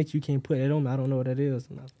 You can't put that on me, I don't know what that is.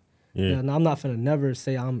 Yeah, no, I'm not finna never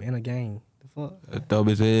say I'm in a gang. The fuck? That's dope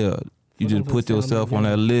as hell. You Fuck, just I'm put finna say I'm yourself in on a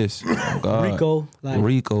that gang. list. Oh, God. Rico, like,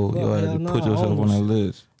 Rico, fuck, you had hell to no, put yourself on almost. that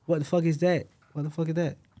list. What the fuck is that? What the fuck is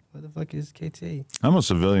that? What the fuck is KT? I'm a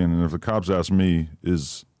civilian, and if the cops ask me,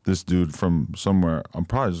 is this dude from somewhere, I'm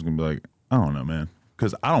probably just going to be like, I don't know, man.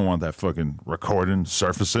 Because I don't want that fucking recording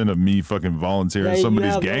surfacing of me fucking volunteering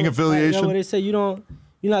somebody's gang affiliation. Like, what they say, you're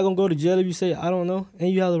not gonna go to jail if you say I don't know, and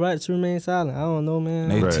you have the right to remain silent. I don't know, man.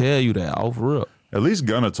 They Right. tell you that off real. At least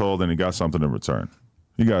Gunna told and he got something in return.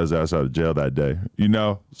 He got his ass out of jail that day, you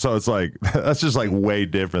know? So it's like, that's just like way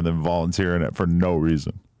different than volunteering it for no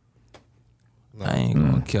reason. I ain't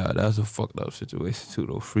gonna care. That's a fucked up situation too,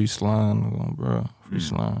 though. Free slime, bro. Free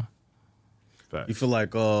slime. Facts. You feel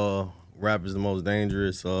like rap is the most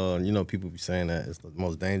dangerous? You know, people be saying that it's the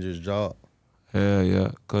most dangerous job. Hell yeah.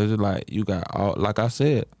 Cause it's like you got all, like I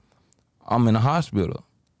said, I'm in the hospital.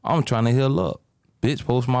 I'm trying to heal up. Bitch,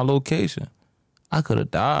 post my location. I could have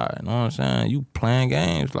died, you know what I'm saying? You playing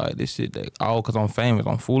games like this shit, that all cause I'm famous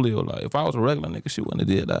on Foolio. Like if I was a regular nigga, she wouldn't have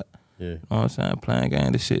did that. Yeah. You know what I'm saying? Playing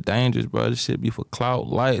games, this shit dangerous, bro. This shit be for clout,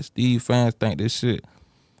 lights. These fans think this shit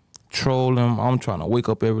trolling. I'm trying to wake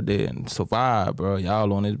up every day and survive, bro.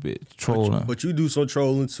 Y'all on this bitch trolling. But you do some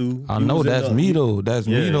trolling too. I know that's me though. That's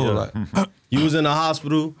me though. Like you was in the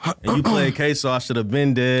hospital and you played Ksoo. I should have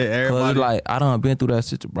been dead. Everybody, cause like I done been through that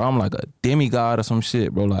shit, bro. I'm like a demigod or some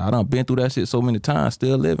shit, bro. Like I done been through that shit so many times,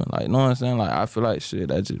 still living. Like, you know what I'm saying? Like I feel like shit,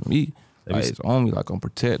 that's just me. Like it's on me, like I'm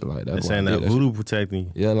protected. Like that's saying that voodoo protecting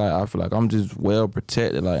you. Yeah, like I feel like I'm just well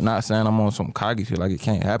protected. Like not saying I'm on some cocky shit, like it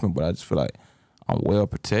can't happen, but I just feel like I'm well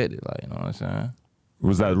protected. Like, you know what I'm saying?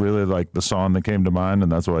 Was that really like the song that came to mind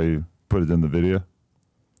and that's why you put it in the video?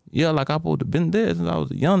 Yeah, like I supposed to been there since I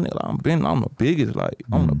was a young nigga. Like, I'm the biggest, like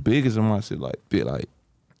I'm the biggest in my shit, like bit like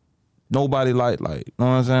nobody like, you know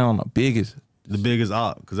what I'm saying? I'm the biggest. The biggest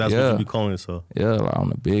op, because that's what you be calling yourself. Yeah, like I'm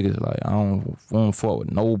the biggest. Like I don't fuck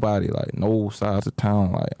with nobody. Like no sides of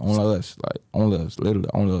town. Like only us. Like only us. Literally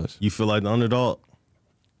only us. You feel like the underdog?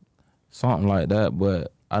 Something like that.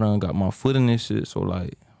 But I done got my foot in this shit. So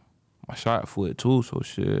like my shot foot too. So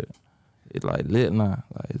shit, it's like lit now.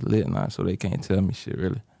 Like it's lit now. So they can't tell me shit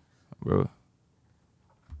really, bro.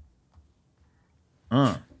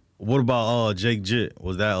 What about Jake Jit?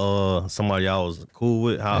 Was that somebody y'all was cool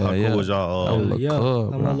with? How cool was y'all? That was Yeah,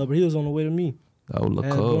 cub, like my little bro, he was on the way to me. That was I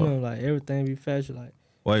had cub. him, like everything be fashion. Like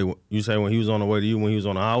Wait, you say when he was on the way to you, when he was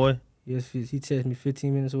on the highway? yes, he texted me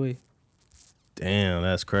 15 minutes away. Damn,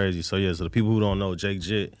 that's crazy. So yeah, so the people who don't know, Jake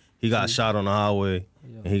Jit, he got shot on the highway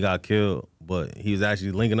and he got killed, but he was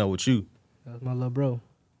actually linking up with you. That's my little bro.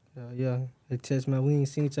 Yeah. They text me. We ain't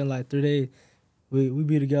seen each other in like 3 days. We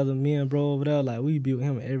be together, me and bro over there. Like we be with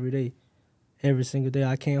him every day, every single day.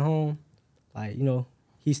 I came home, like you know,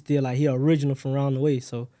 he still like he original from around the way.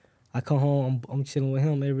 So I come home, I'm chilling with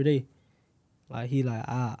him every day. Like he like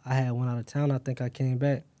I had one out of town. I think I came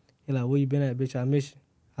back. He like, where you been at, bitch? I miss you.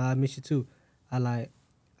 I miss you too. I like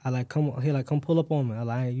come. He like come pull up on me. I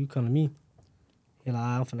like, hey, you come to me. He like,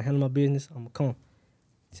 I'm finna handle my business. I'm gonna come.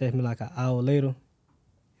 He text me like an hour later.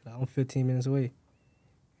 He like, I'm 15 minutes away.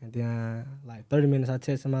 And then like 30 minutes, I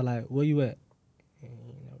text him. I like, where you at? And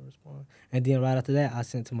he never respond. And then right after that, I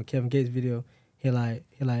sent to my Kevin Gates video. He like,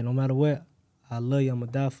 no matter what, I love you. I'm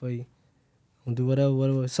gonna die for you. I'm gonna do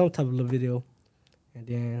whatever, some type of little video. And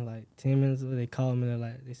then like 10 minutes later, they called me and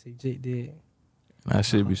they say Jake dead. That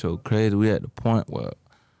shit be so crazy. We at the point where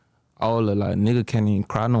all the like nigga can't even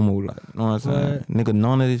cry no more. Like, you know what I'm saying? Right. Nigga,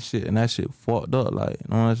 none of this shit, and that shit fucked up. Like, you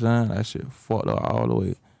know what I'm saying? That shit fucked up all the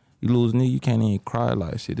way. You lose nigga, you can't even cry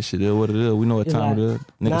like shit. This shit is what it is. We know what It's time like, it is.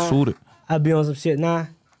 Nigga suited. I be on some shit. Nah,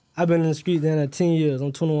 I been in the street then 10 years.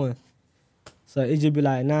 I'm 21. So it just be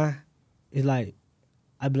like, nah. It's like,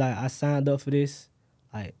 I be like, I signed up for this.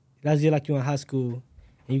 Like, that's just like you in high school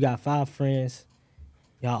and you got 5 friends.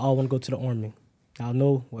 Y'all all want to go to the army. Y'all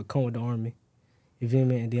know what come with the army. You feel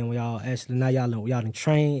me? And then when y'all actually, now y'all done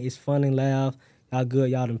train. It's fun and laugh. Y'all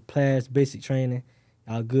good. Y'all done class, basic training.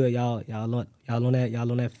 Y'all good. Y'all on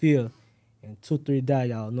that field. And 2, 3 die.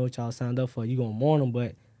 Y'all know what y'all signed up for. You gonna mourn them,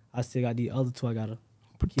 but I still got these other 2 I gotta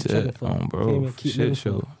keep checking for. Bro. Feel me? Keep living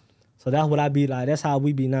for. So that's what I be like. That's how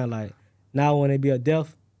we be now. Like now when they be a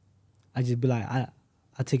death, I just be like I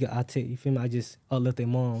take you feel me? I just uplift their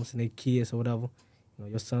moms and their kids or whatever. You know,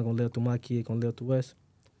 your son gonna live through my kid, gonna live through us.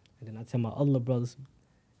 And then I tell my other little brothers,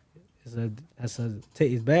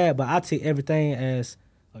 it's bad, but I take everything as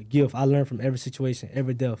a gift. I learn from every situation,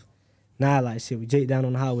 every death. Now like shit, we Jake down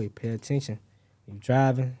on the highway, pay attention. When you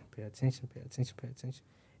driving, pay attention.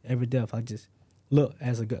 Every death, I just look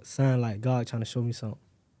as a good sign like God trying to show me something.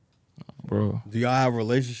 Bro. Do y'all have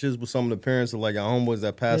relationships with some of the parents of like your homeboys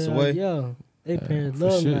that passed away? Yeah. They parents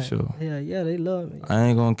love me. Like, sure. Yeah, they love me. I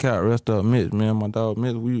ain't gonna count rest up Mitch, man. My dog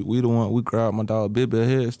Mitch, we the one, we grabbed my dog Bibby a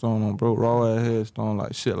headstone on, bro, raw ass headstone,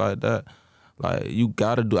 like shit like that. Like you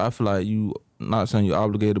gotta do, I feel like you, not saying you're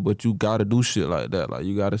obligated, but you gotta do shit like that. Like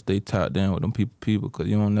you gotta stay tapped in with them people, cause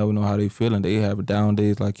you don't never know how they feeling. They have down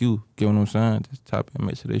days like you, get what I'm saying? Just tap in,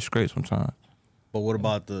 make sure they straight sometimes. But what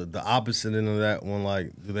about the opposite end of that one?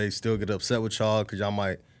 Like, do they still get upset with y'all because y'all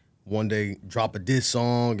might one day drop a diss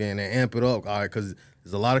song and then amp it up. All right, because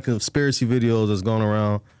there's a lot of conspiracy videos that's going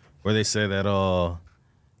around where they say that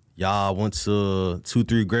y'all went to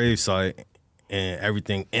 2-3 gravesite and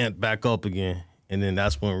everything amped back up again. And then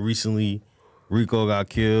that's when recently Rico got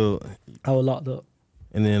killed. I was locked up.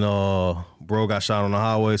 And then bro got shot on the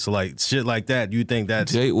highway. So like shit like that, do you think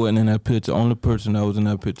that's Jake wasn't in that picture. Only person that was in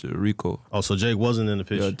that picture, Rico. Oh, so Jake wasn't in the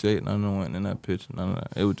picture? Yeah, Jake none of them went in that picture. None of that.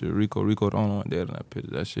 It was just Rico. Rico the only one dead in that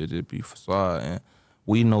picture. That shit just be facade. And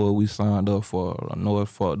we know what we signed up for. I know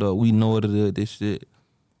it's fucked up. We know what it is, this shit.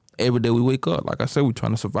 Every day we wake up, like I said, we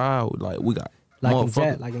trying to survive. Like we got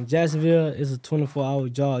like in Jacksonville, it's a 24-hour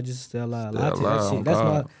job just to stay alive. Like, I take that shit. That's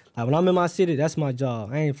my like when I'm in my city, that's my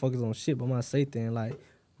job. I ain't focused on shit but my safety and like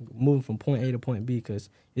moving from point A to point B because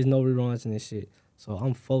there's no reruns in this shit. So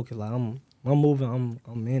I'm focused. Like I'm moving.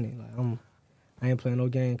 I'm in it. Like I ain't playing no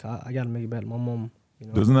game. Cause I gotta make it back to my mom. You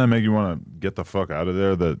know? Doesn't that make you want to get the fuck out of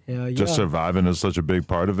there? That just surviving is such a big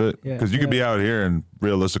part of it. Because you could be out here and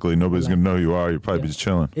realistically nobody's gonna know who you are. You'd probably be just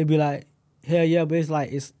chilling. It'd be like hell yeah, but it's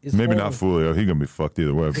like it's maybe home. not Foolio. He gonna be fucked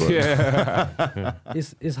either way. But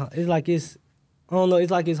it's like it's I don't know.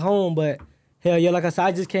 It's like it's home, but hell yeah, like I said,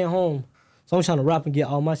 I just came home. So I'm trying to rap and get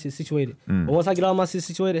all my shit situated. But once I get all my shit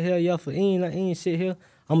situated, hell yeah, for ain't shit here,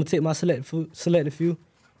 I'm gonna take my selected few, and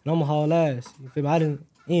I'm gonna haul ass. You feel me?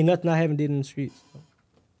 Ain't nothing I haven't did in the streets. So,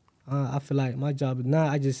 I feel like my job is now.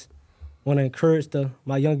 I just want to encourage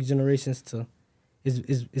my younger generations to.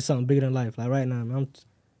 It's something bigger than life. Like right now, man,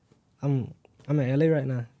 I'm in LA right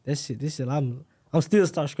now. This shit. I'm still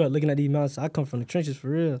starstruck looking at these mountains. I come from the trenches for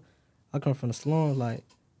real. I come from the slums. Like,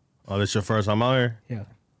 oh, this your first time out here? Yeah.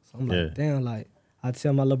 So I'm like, damn, like, I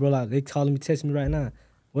tell my little bro, like, they calling me, texting me right now.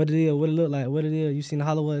 What it is, what it look like, what it is. You seen the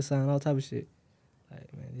Hollywood sign, all type of shit.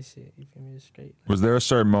 Like, man, this shit, you feel me, it's straight. Like, was there a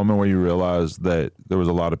certain moment where you realized that there was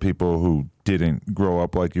a lot of people who didn't grow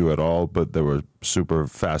up like you at all, but they were super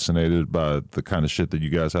fascinated by the kind of shit that you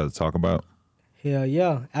guys had to talk about? Hell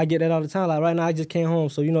yeah. I get that all the time. Like, right now, I just came home.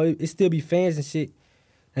 So, you know, it still be fans and shit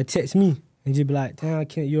that text me and just be like, damn,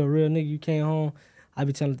 you're a real nigga, you came home. I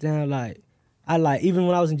be telling them, like, even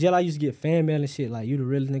when I was in jail, I used to get fan mail and shit. Like, you the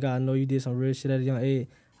realest nigga I know, you did some real shit at a young age.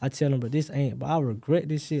 I tell them, but I regret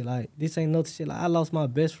this shit. Like, this ain't no shit. Like, I lost my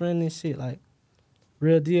best friend and shit. Like,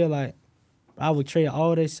 real deal. Like, I would trade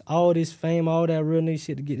all this fame, all that real nigga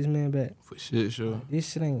shit to get this man back. For shit, sure. Like,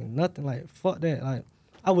 this shit ain't nothing. Like, fuck that. Like,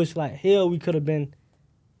 I wish, like, hell, we could have been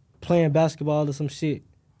playing basketball or some shit,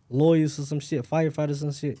 lawyers or some shit, firefighters or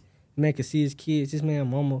some shit. Man could see his kids, this man,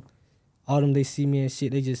 mama, all them, they see me and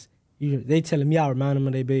shit. They telling me I remind them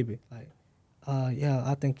of their baby. Like, yeah,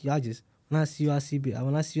 I think y'all just, when I see you, I see Adrian.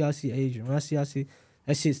 When I see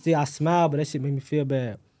that shit still, I smile, but that shit make me feel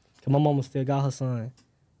bad. Cause my mama still got her son,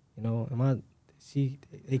 you know, and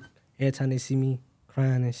every time they see me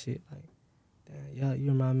crying and shit, like, damn,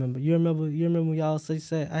 you remember when y'all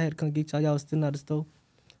said I had to come get y'all was still at the store?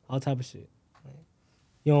 All type of shit. Like,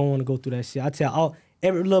 you don't want to go through that shit. I tell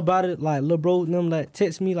every little about it, like, little bro, them, like,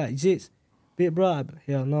 text me, like, Jits, big bro,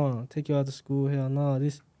 hell no, take you out to school, hell no,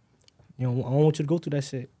 this, you know, I don't want you to go through that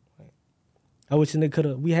shit. Like, I wish they could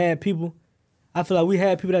have, I feel like we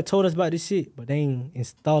had people that told us about this shit, but they ain't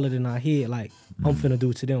install it in our head, like, I'm finna do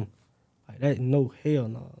it to them. Like, that, no, hell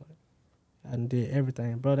no. Like, I done did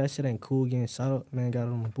everything, bro, that shit ain't cool getting shot up, man, got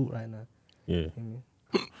it on my boot right now. Yeah.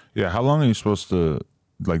 Yeah, how long are you supposed to,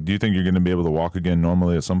 like, do you think you're going to be able to walk again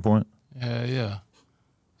normally at some point? Yeah.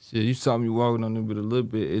 Shit, you saw me walking on it with a little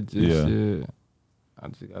bit. It just, I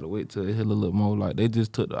just gotta wait till it hit a little more. Like, they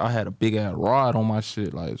just I had a big ass rod on my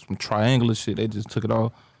shit, like some triangular shit. They just took it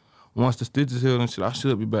off. Once the stitches healed and shit, I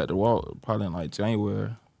should be back to walk probably in like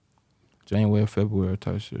January, February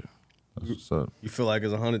type shit. That's what's up. You feel like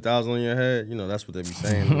it's 100,000 on your head? You know, that's what they be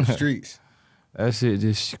saying in the streets. That shit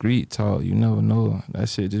just street talk. You never know. That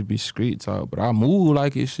shit just be street talk. But I move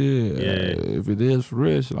like it shit. Yeah. If it is for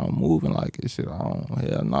real shit, I'm moving like it shit. Hell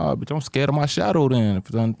nah. Bitch, I'm scared of my shadow then. If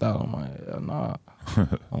it's 100,000, I'm like, hell nah.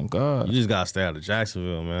 Oh God. You just gotta stay out of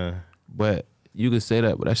Jacksonville, man. But you could say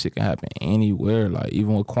that, but that shit can happen anywhere. Like,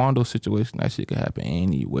 even with Quando's situation, that shit can happen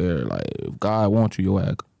anywhere. Like, if God wants you, your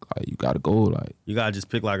ass, like, you gotta go. Like, you gotta just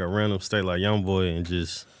pick like a random state like Youngboy and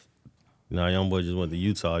just, you know, Youngboy just went to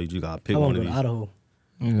Utah. You just gotta pick one of these. Idaho.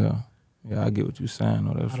 Yeah, I get what you saying.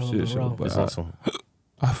 No, that's for shit. But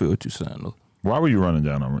I feel what you saying though. Why were you running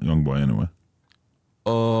down on Youngboy anyway?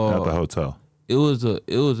 At the hotel. It was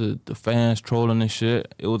the fans trolling and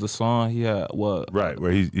shit. It was a song he had. What? Right,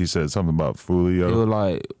 where he said something about Foolio. It was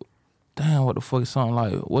like, damn, what the fuck is something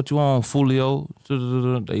like, what you on, Foolio?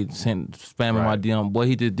 They sent spamming my DM. Boy,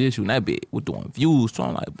 he did this, you and that bit. We're doing views. So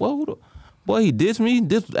I'm like, boy, Boy, he dissed me.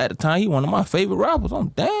 This at the time he one of my favorite rappers. I'm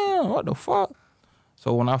damn, what the fuck?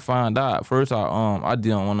 So when I find out, first I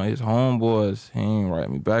did on one of his homeboys. He ain't write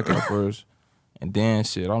me back at first. And then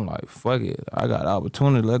shit, I'm like, fuck it. I got the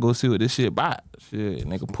opportunity. Let's go see what this shit about. Shit,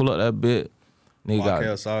 nigga pull up that bit. Nigga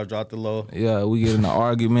got sorry, drop the low. Yeah, we get in an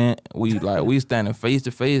argument. We standing face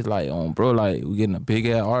to face, like bro, like we getting a big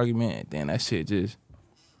ass argument. And then that shit just,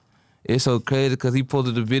 it's so crazy because he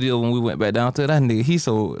posted the video when we went back down to that nigga. He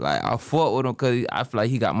so like I fought with him because I feel like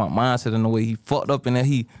he got my mindset in the way he fucked up in that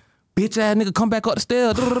he. Bitch ass nigga, come back up the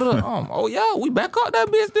stairs. Oh yeah, we back up that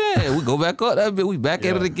bitch then. We go back up that bitch. We back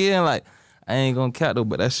at it again. Like I ain't gonna cap though,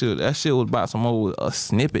 but that shit was about some old a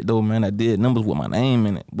snippet though, man. I did numbers with my name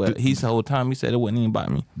in it, but the whole time he said it wasn't even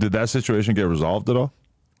about me. Did that situation get resolved at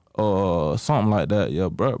all? Something like that. Yeah,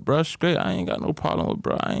 bruh, straight. I ain't got no problem with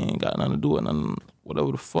bruh. I ain't got nothing to do with nothing.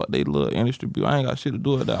 Whatever the fuck they little industry be. I ain't got shit to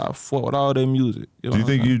do with that. I fought with all their music. Do you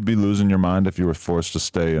think you'd be losing your mind if you were forced to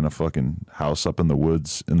stay in a fucking house up in the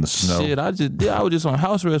woods in the snow? Shit, I was just on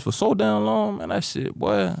house arrest for so damn long, man. That shit,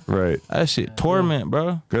 boy. Right. That shit torment,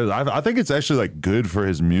 bro. Because I think it's actually like good for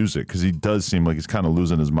his music because he does seem like he's kind of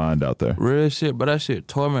losing his mind out there. Real shit, but that shit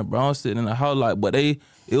torment, bro. I'm sitting in the house like, but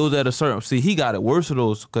it was at a certain, see, he got it worse of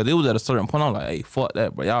those, because it was at a certain point, I'm like, hey, fuck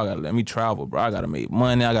that, bro. Y'all gotta let me travel, bro. I gotta make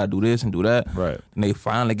money. I gotta do this and do that. Right. And they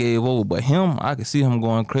finally gave over. But him, I could see him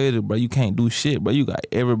going crazy, bro. You can't do shit, bro. You got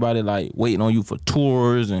everybody, like, waiting on you for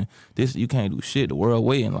tours and this. You can't do shit. The world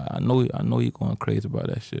waiting. Like, I know he going crazy about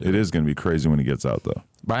that shit. It is going to be crazy when he gets out, though.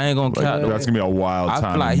 But I ain't gonna count. That's going to be a wild time.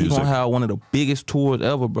 I feel like he's gonna have one of the biggest tours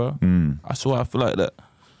ever, bro. I swear I feel like that.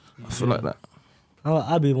 I feel like that.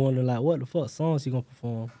 I be wondering, like, what the fuck songs he gonna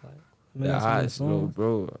perform? Like,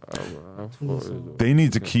 bro. They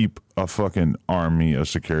need to keep a fucking army of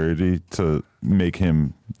security to make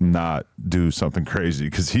him not do something crazy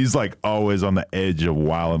because he's like always on the edge of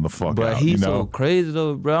wilding the fuck but out. He's so crazy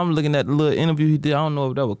though, bro. I'm looking at the little interview he did. I don't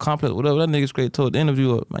know if that was complex or whatever. That nigga straight told the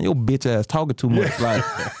interviewer, man, your bitch ass talking too much. Like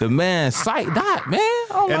the man psyched out, man.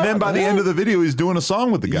 And then by the end of the video, he's doing a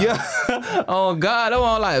song with the guy. Yeah. Oh God,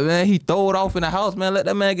 I'm like, man, he throw it off in the house, man. Let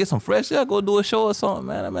that man get some fresh air, go do a show or something,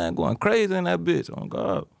 man. That man going crazy in that bitch. Oh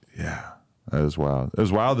God. Yeah. That is wild. It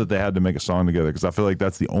was wild that they had to make a song together because I feel like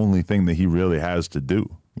that's the only thing that he really has to do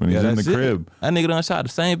when he's in the crib. That nigga done shot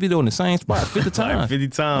the same video in the same spot 50 times. Like 50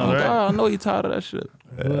 times, oh, right? God, I know he tired of that shit.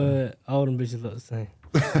 But all them bitches look the same.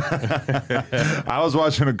 I was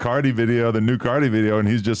watching a Cardi video, the new Cardi video, and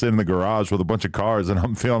he's just in the garage with a bunch of cars, and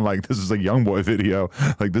I'm feeling like this is a Youngboy video.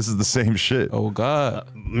 Like, this is the same shit. Oh,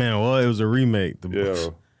 God. Man, well, it was a remake.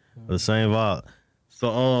 The same vibe.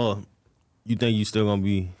 So, you think you still gonna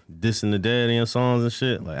be dissing the dead in your songs and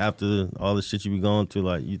shit? Like, after all the shit you be going through,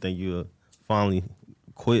 like, you think you'll finally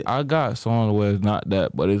quit? I got songs where it's not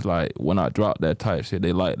that, but it's like, when I drop that type shit,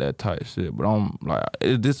 they like that type shit. But I'm like,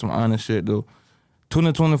 it's just some honest shit, though.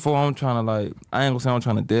 2024, I'm trying to, like, I ain't gonna say I'm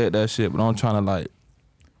trying to dead that shit, but I'm trying to, like,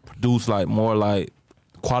 produce, like, more, like,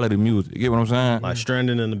 quality music. You get what I'm saying? Like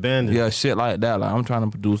Stranded and Abandoned? Yeah, shit like that. Like, I'm trying to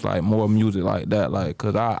produce, like, more music like that. Like,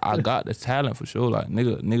 cause I got the talent for sure. Like,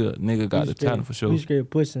 nigga got the talent for sure. We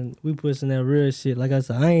straight pushing that real shit. Like I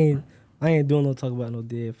said, I ain't doing no talk about no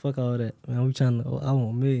dead. Fuck all that, man. We trying to, I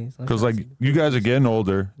want millions. Because, like, you guys are getting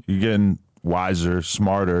older. You're getting wiser,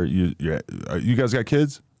 smarter. You guys got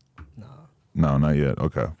kids? No, not yet.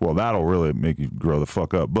 Okay. Well, that'll really make you grow the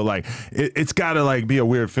fuck up. But like, it's got to like be a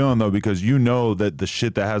weird feeling though, because you know that the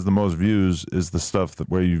shit that has the most views is the stuff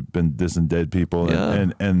where you've been dissing dead people,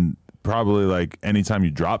 and probably like anytime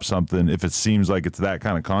you drop something, if it seems like it's that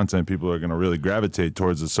kind of content, people are gonna really gravitate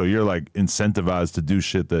towards it. So you're like incentivized to do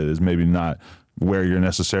shit that is maybe not where you're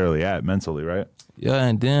necessarily at mentally, right? Yeah,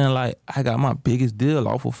 and then like I got my biggest deal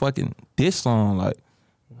off of fucking this song, like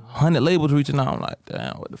 100 labels reaching out. I'm like,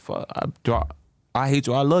 damn, what the fuck? I Hate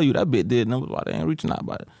You, I Love You. That bit did numbers. Why they ain't reaching out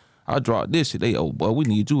about it? I dropped this shit. They, oh, boy, we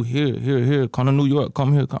need you here. Come to New York.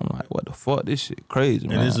 Come here. Come. I'm like, what the fuck? This shit crazy,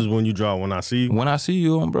 man. And this is when you drop When I See You? When I See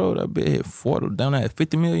You, bro, that bit hit 40, down at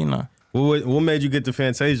 50 million now. What made you get the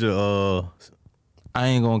Fantasia? I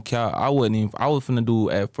ain't gonna count. I was finna do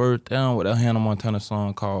at first down with a Hannah Montana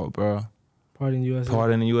song called, bro. Party in the USA.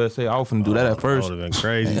 Party in the USA. I was finna do that at first. That would've been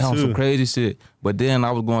crazy That was too. some crazy shit. But then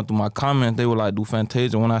I was going through my comments. They were like, do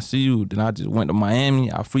Fantasia When I See You. Then I just went to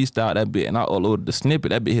Miami. I freestyled that bit and I uploaded the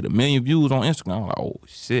snippet. That bit hit 1 million views on Instagram. I'm like, oh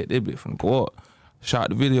shit, that bit finna go up. Shot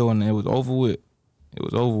the video and it was over with. It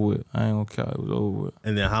was over with. I ain't gonna count. It was over with.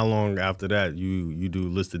 And then how long after that you do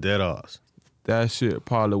List of Dead Odds? That shit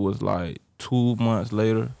probably was like 2 months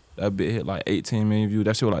later. That bit hit like 18 million views.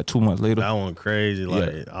 That shit was like 2 months later. That one crazy.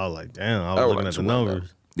 Like Yeah. I was like, damn. I was looking at the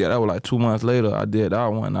numbers. Yeah, that was like 2 months later. I did that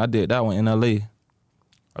one. I did that one in LA.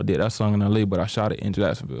 I did that song in LA, but I shot it in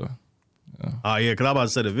Jacksonville. Oh yeah, cause I about to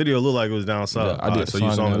say the video looked like it was down south. Yeah, I did the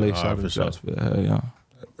song in LA, shot it in sure. Jacksonville. Hell yeah.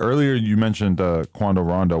 Earlier, you mentioned Quando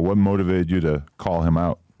Rondo. What motivated you to call him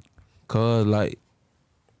out? Cause like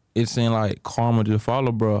it seemed like karma just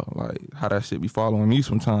follow, bro. Like how that shit be following me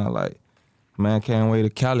sometimes. Like man can't wait to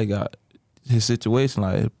Cali got his situation.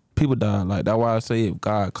 Like people died. Like that's why I say if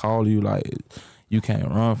God called you, like you can't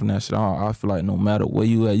run from that shit. I feel like no matter where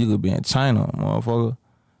you at, you could be in China, motherfucker.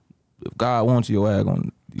 If God wants you, your ass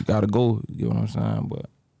you gotta go. You know what I'm saying?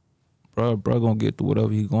 But bro gonna get through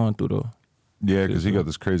whatever he going through though. Yeah, because he got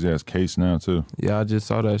this crazy ass case now too. Yeah, I just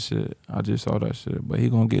saw that shit. But he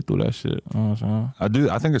gonna get through that shit. You know what I'm saying?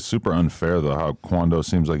 I think it's super unfair though how Quando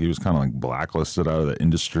seems like he was kind of like blacklisted out of the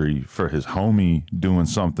industry for his homie doing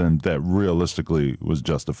something that realistically was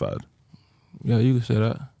justified. Yeah, you can say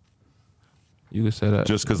that.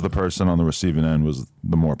 Just because the person on the receiving end was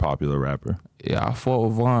the more popular rapper. Yeah, I fought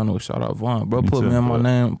with Vaughn though. Shout out Vaughn. Bro, Me put too, me in my but-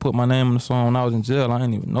 name, put my name in the song when I was in jail. I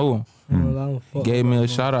didn't even know him. He gave me a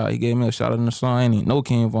shout out. He gave me a shout out in the song. I ain't even know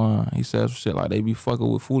King Vaughn. He said some shit like they be fucking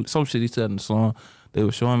with Foolio. Some shit he said in the song. They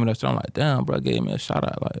were showing me that shit. I'm like, damn, bro, gave me a shout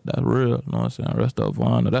out. Like that's real. You know what I'm saying? Rest of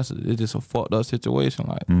Vaughn. It's just a fucked up situation.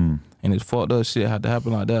 Like, and this fucked up shit had to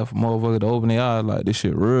happen like that for motherfuckers to open their eyes. Like this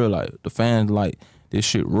shit real. Like the fans like this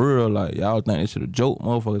shit real. Like y'all think this shit a joke.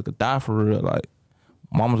 Motherfuckers could die for real. Like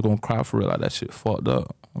mama's gonna cry for real. Like that shit fucked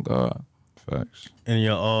up. Oh God. Facts. And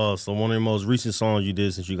your so one of the most recent songs you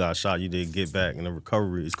did since you got shot, you did Get Back and the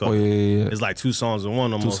Recovery. It's called. Oh yeah. It's like 2 songs in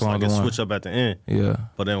one, almost songs like a in one. switch up at the end. Yeah.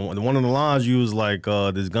 But then one of the lines you was like,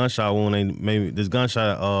 this gunshot wound ain't made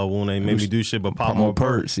me do shit but pop more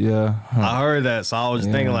perks. Yeah. I heard that, so I was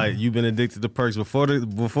just thinking Yeah. like you've been addicted to perks before that.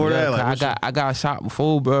 Yeah, Like I got shot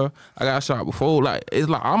before, bro. Like it's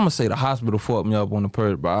like I'm gonna say the hospital fucked me up on the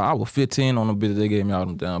purse, bro. I was 15 on the bitch. They gave me all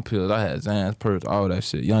them damn pills. I had Xans, purse, all that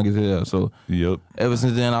shit, young as hell. So Yep. ever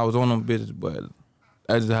since then I was on them bitches, but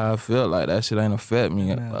that's just how I felt. Like that shit ain't affect me.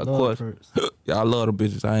 Man, Of love course, perks. yeah, I love the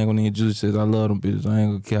bitches. I ain't gonna need juices. I love them bitches. I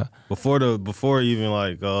ain't gonna care. before even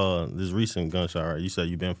like this recent gunshot, right? You said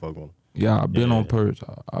you been fucking with him. Yeah, I've been Yeah. on purse.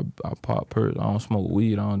 I pop purse. I don't smoke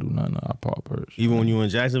weed. I don't do nothing. I pop purse. Even when you in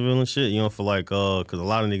Jacksonville and shit, you don't feel like because a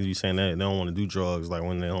lot of niggas be saying that they don't want to do drugs like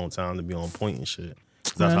when they're hometown to be on point and shit.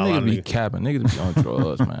 'Cause that's Man, how a lot niggas of be niggas. capping. Niggas be on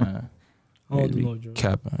drugs, man. I don't Niggas do be no drugs.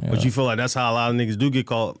 capping. Yeah. But you feel like that's how a lot of niggas do get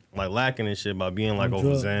caught like lacking and shit by being like On over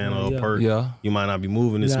drugs, Xan yeah, or yeah. a perk. Yeah. You might not be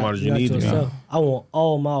moving as You're smart not- as you you're need not to be. yourself. I want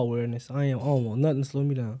all my awareness. I don't want nothing to slow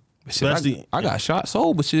me down. Shit, Especially- I got shot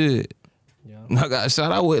sober shit. Yeah. I got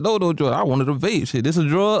shot. I went no drug. I wanted a vape shit. This a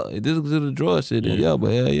drug. This is a drug shit. Yeah,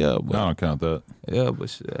 but hell yeah, I but don't count that. yeah, but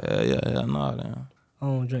shit, hell nah, damn. I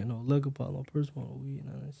don't drink no liquor, pop no purse, no weed,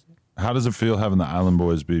 none of that shit. How does it feel having the Island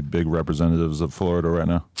Boys be big representatives of Florida right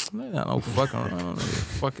now? Man, I no fucking around.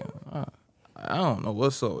 I don't know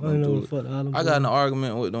what's up with I don't them know what dudes. the fuck the island I got in an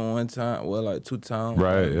argument with them one time, well, like 2 times.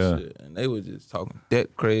 Right, and yeah. shit, and they was just talking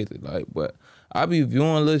that crazy, like, but I be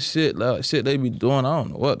viewing little shit, like shit they be doing. I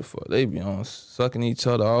don't know what the fuck they be on, sucking each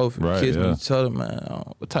other off and Right, kissing yeah. each other, man. I don't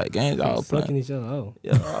know what type of games y'all sucking playing? each other out.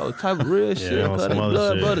 Yeah, all type of real shit. on Cause some they other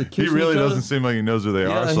blood shit. brother He kissing really each other. doesn't seem like he knows who they are,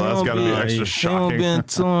 Yeah, so he that's don't got to be be- extra He don't shocking. be in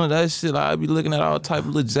tune that shit. Like, I be looking at all type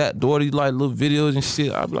of little Jack Doherty like little videos and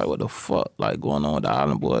shit. I be like, what the fuck, like going on with the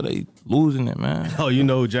Island Boy? They losing it, man. Oh, you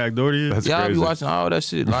know who Jack Doherty is? That's Yeah, I crazy. be watching all that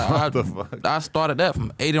shit. Like the fuck? I started that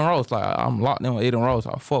from Aiden Ross. Like I'm locked in with Aiden Ross.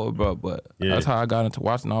 I fuck with bro, but Yeah. that's how I got into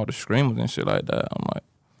watching all the screamers and shit like that. I'm like,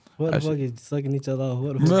 What the That fuck is sucking each other out?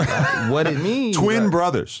 What the fuck? what it means? Twin like,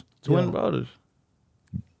 brothers twin Yeah. brothers.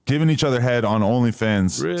 giving each other head on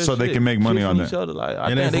OnlyFans Real so they shit. can make money on Kissing each it. other. Like I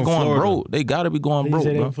And they think they from going Florida. broke. They gotta be going They broke,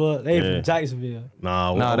 say bro. they Yeah. from Jacksonville.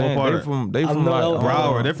 Nah, Nah, what they part they of- from I like know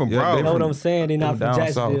Broward. They from Broward. You know what I'm saying? They not from down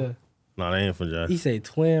Jacksonville. south. Nah, they ain't from Jack. He say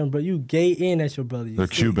twin, bro. You gay and that's your brother. You They're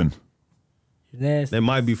sick. Cuban. You nasty. They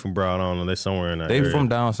might be from Broward. I don't know. They somewhere in that They area. from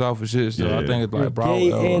down south and shit. So Yeah. I think it's You're like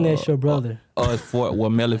Broward. gay and that's your brother. It's Fort. Well,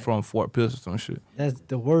 Melly from Fort Pierce or some shit. That's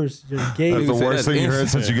the worst. You're gay. That's the Nigga said worst that's thing you heard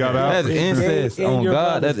incest. since you got out. That's incest. and On your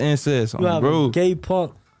God, brothers. that's incest. You On have bro. a gay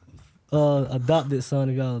punk adopted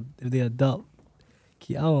son if they adopt.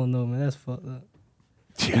 I don't know, man. That's fucked up.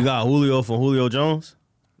 You got Julio from Julio Jones?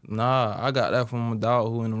 Nah, I got that from a dog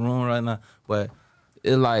who in the room right now. But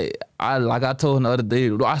it like I told him the other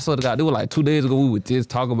day. I swear to God, it was like 2 days ago. We would just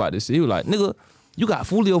talk about this shit. He was like, "Nigga, you got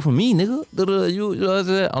Foolio from me, nigga." You know what I'm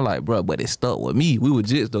saying? I'm like, bro, but it stuck with me. We were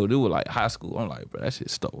just though. They were like high school. I'm like, bro, that shit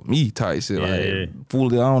stuck with me. Type shit. Yeah, like yeah.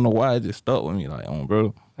 Foolio, I don't know why it just stuck with me. Like,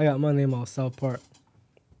 bro. I got my name on South Park.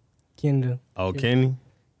 Kendall. Oh, Kenny?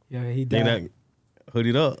 Yeah, he Think died. that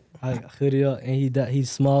hoodied up? I hooded up and he died. He's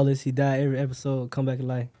smallest. He died every episode. Come back to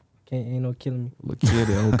life. Ain't no killing me. Look at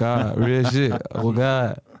it. Oh God, real shit. Oh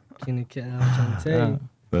God. Kenny Cat, I'm trying to tell you.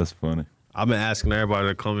 That's funny. I've been asking everybody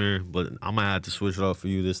to come here, but I might have to switch it up for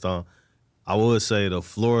you this time. I would say the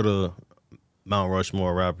Florida Mount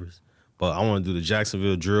Rushmore rappers, but I want to do the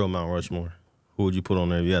Jacksonville drill Mount Rushmore. Who would you put on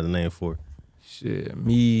there if you had the name for it? Shit,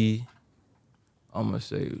 me. I'm gonna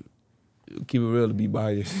say, keep it real to be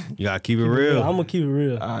biased. You gotta keep it real. I'm gonna keep it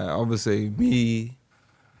real. I'm gonna say me.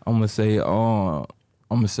 I'm gonna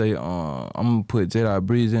put Jedi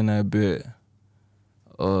Breeze in that bit.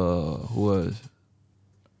 Who else?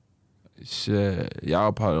 Shit,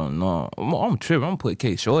 y'all probably don't know. I'm tripping. I'm gonna put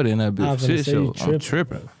K Shorty in that bit. Shit show. I'm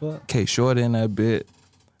tripping. Fuck. K Shorty in that bit.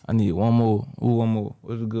 I need one more. Ooh, one more.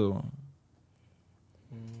 What's a good one?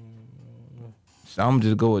 So I'm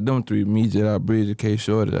just go with them three. Me, Jedi Breeze, and K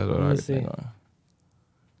Shorty. That's all I think on.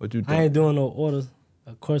 What you think? I ain't doing no orders.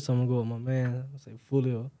 Of course, I'm gonna go with my man. I say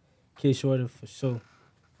Foolio, K Shorty for sure,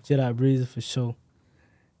 Jedi Breeze for sure,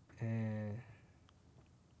 and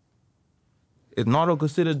Is Nardo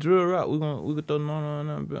considered drill rap? We could throw Nardo on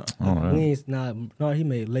that bit. All right. we ain't not. He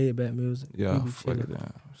made laid back music. Yeah, He be fuck it chilling.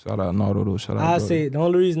 then. Shout out Nardo though. Shout out. I brother. say the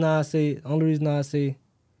only reason I say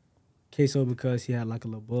Ksoo because he had like a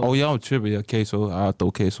little buzz. Oh yeah, I'm tripping. Yeah, Ksoo. I'll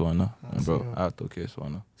throw Ksoo on there, I see bro. him. I'll throw Ksoo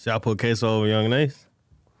on there. See, I put Ksoo over Young Ace.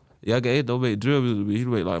 Yeah, I get don't make drill music. He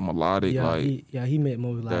make like melodic, like he made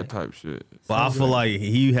more that like type shit. But I feel like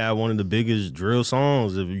he had one of the biggest drill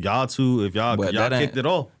songs. If y'all But that kicked it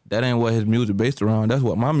off. That ain't what his music based around. That's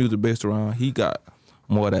what my music based around. He got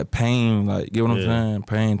more of that pain, like, get what I'm saying?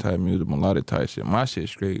 Pain type music, melodic type shit. My shit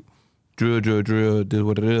straight. Drill, this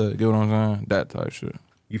what it is. Get what I'm saying? That type shit.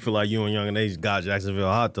 You feel like you and Young Ace got Jacksonville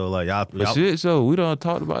hot though. Like y'all Shit, so we done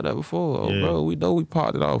talked about that before. Oh, Yeah. bro, we know we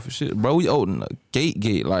parked it off for shit. Bro, we opened the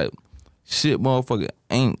gate. Like, shit motherfucker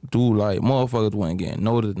ain't do, like, motherfuckers wasn't getting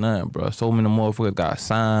noticed, nothing, bro. So many motherfuckers got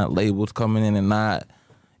signed, labels coming in and not,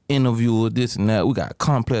 interviews, this and that. We got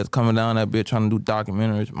Complex coming down that bitch trying to do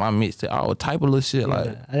documentaries. My mixtape, all type of little shit. yeah,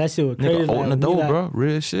 Like, that shit was crazy. nigga, open the like, door, me, like, bro.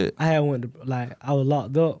 Real shit. I had I was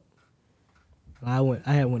locked up. I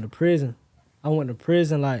had went to prison. I went to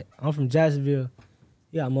prison, like, I'm from Jacksonville.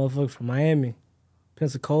 You got motherfuckers from Miami,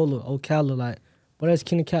 Pensacola, Ocala, like, but that's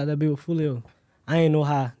Kenny Cat that be with Foolio. I ain't know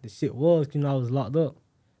how the shit was, I was locked up.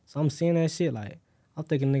 So I'm seeing that shit, like, I'm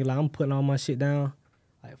thinking, nigga, like, I'm putting all my shit down.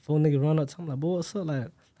 Like, 4 niggas run up to me, like, boy, what's up? Like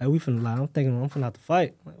we finna, like, I'm thinking I'm finna have to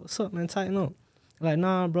fight. Like, what's up, man? Tighten up. Like,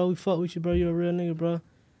 nah, bro, we fuck with you, bro. You a real nigga, bro.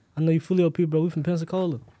 I know you Foolio people, bro. We from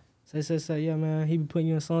Pensacola. Say, yeah, man. He be putting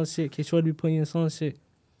you in some shit. K Shorty be putting you in some shit.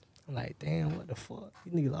 I'm like, damn, what the fuck?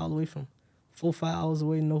 These niggas all the way from 4-5 hours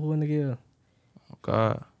away, know who a nigga is. Oh,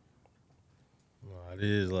 God. Nah, it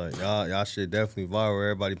is like y'all shit definitely viral.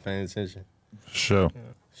 Everybody paying attention. Sure.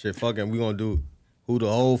 Shit, fucking, we gonna do who the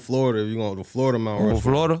whole Florida. You gonna do Florida Mount Whole Rushmore.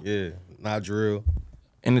 Florida? Yeah, not drill.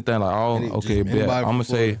 Anything like all, Any- okay, just bet. anybody I'm from gonna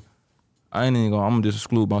say, Florida. I ain't even gonna, I'm gonna just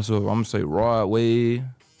exclude myself. I'm gonna say Rod Wave.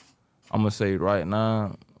 I'm gonna say right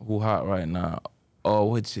now, who hot right now? Oh,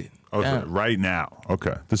 what's it? Okay, Damn. right now.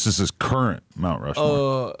 Okay. This is his current Mount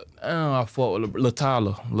Rushmore. I fought with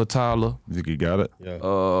LaTyler. You think you got it? Yeah.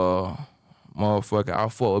 Motherfucker, I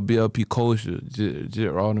fought with BLP Kosher,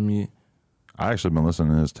 Jit raw to me. I actually been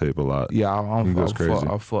listening to his tape a lot. Yeah, He goes crazy.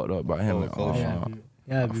 I fucked up by him. Oh,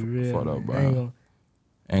 Yeah, be real. fucked up, man. bro. I ain't gonna,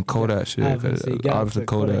 And Kodak shit. I was gonna say, you gotta Obviously put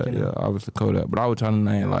Kodak Kodak, in yeah, there. obviously Kodak. But I was trying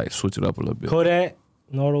to name, like, switch it up a little bit. Kodak,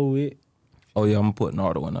 Nardo with. Oh, yeah, I'm gonna put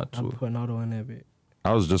Nardo in there, I'm too. putting Nardo in that bit.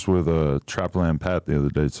 I was just with Trapland Pat the other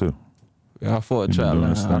day, too. Yeah, I fought You been doing Trapline.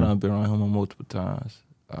 this I thing? done been around him multiple times.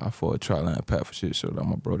 I fought Trapline Pat for shit, so that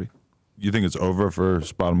my brody. You think it's over for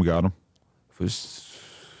Spot 'em Got 'em? For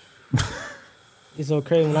It's so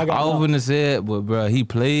crazy when I got I locked. wouldn't have said, but bro, he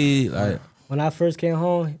played like When I first came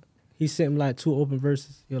home, he sent me like 2 open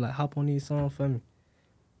verses. He was like, hop on these songs for me.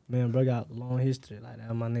 Man, bro got a long history. Like,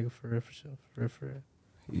 that my nigga for real, for sure. For real.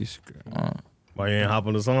 he's Why you ain't hop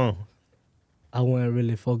on the song? I wasn't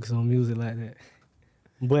really focused on music like that.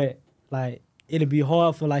 But, like, it'd be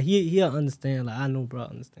hard for, like, he'll understand. Like, I know bro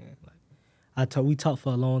understand. Like, we talked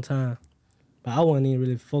for a long time. But I wasn't even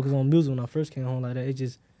really focused on music when I first came home like that. It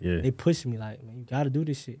just, Yeah. they pushed me like, man, you gotta do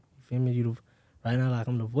this shit. You feel me? Right now, like,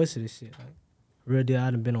 I'm the voice of this shit. Like, real deal,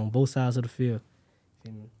 I done been on both sides of the field.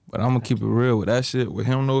 Feel me? But I'm gonna keep it real with that shit with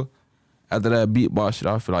him though. After that beatbox shit,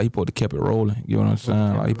 I feel like he supposed to kept it rolling. You know what I'm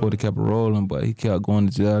saying? Like he supposed to kept it rolling, but he kept going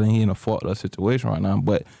to jail and he in a fucked up situation right now.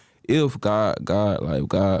 But if God,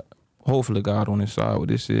 hopefully God on his side with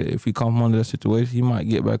this shit. If he come under that situation, he might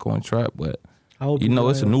get back on track. But I hope you know,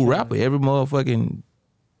 it's a new rapper rapper. every motherfucking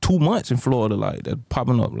 2 months in Florida, like that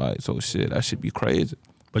popping up, like so shit. That should be crazy.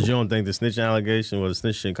 But you don't think the snitching allegation or the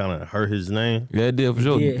snitching kind of hurt his name? Yeah, it did for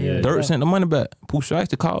sure. Yeah. Dirt sent the money back. Pooh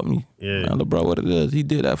Shiesty called me. Yeah. Man, look, bro, what it is? He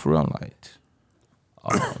did that for real. I'm like,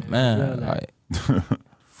 oh man, Yeah, like,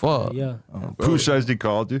 fuck. Yeah. Pooh Shiesty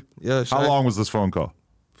called you? Yeah. How long was this phone call?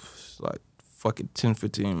 Like fucking 10,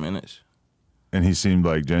 15 minutes. And he seemed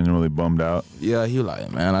like genuinely bummed out. Yeah, he like,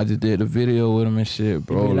 man, I just did the video with him and shit,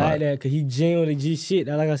 bro. He be like that, cause he genuinely G shit.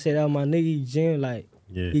 Like I said, that was my nigga. He genuinely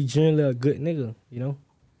he genuinely a good nigga, you know.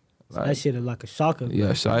 So Like, that shit is like a shocker.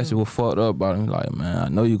 yeah, Shiesty was fucked up about him. Like, man, I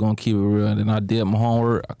know you gonna keep it real. And then I did my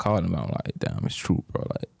homework. I called him out. I'm like, damn, it's true, bro.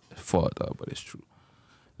 Like, it's fucked up, but it's true.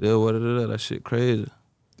 Yeah, what it is? That shit crazy.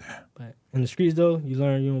 But in the streets though, you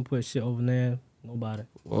learn you don't put shit over there. Nobody.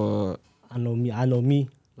 I know me.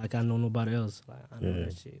 Like I know nobody else. Like I know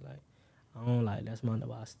that shit. Like I don't like that's my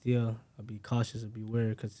number. I be cautious and be wary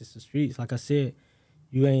because it's the streets. Like I said,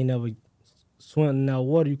 you ain't never swim in that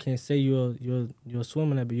water. You can't say you're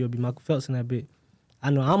swimming that bit. You'll be Michael Phelps in that bit. I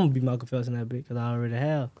know I'm gonna be Michael Phelps in that bit because I already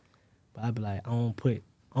have. But I be like, I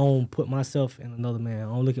don't put myself in another man. I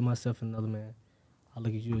don't look at myself in another man. I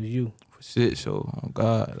look at you as you. For shit show. Oh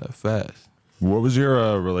God, that fast. What was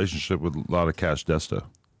your relationship with a lot of Cash Desto?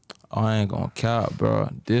 Oh, I ain't gonna cap, bro.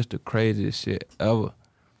 This the craziest shit ever.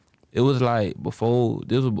 It was like this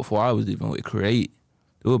was before I was even with Create.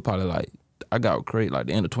 It was probably like, I got with Create like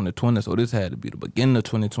the end of 2020, so this had to be the beginning of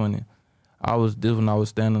 2020. This when I was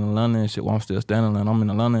standing in London and shit. Well, I'm still standing and I'm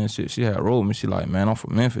in London and shit. She had wrote me. She like, man, I'm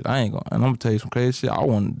from Memphis. I ain't gonna, and I'm gonna tell you some crazy shit. That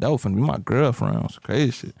was finna be my girlfriend. Some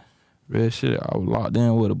crazy shit. Real shit. I was locked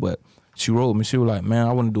in with her, but she wrote me. She was like, man,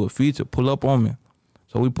 I wanna do a feature. Pull up on me.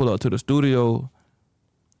 So we pull up to the studio.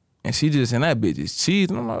 And she just in that bitch is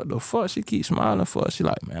cheesing. I'm like, what the fuck? She keep smiling for us. She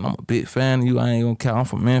like, man, I'm a big fan of you. I ain't gonna count. I'm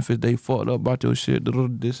from Memphis. They fucked up about your shit,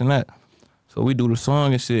 this and that. So we do the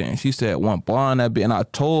song and shit. And she said one bar in that bitch. And I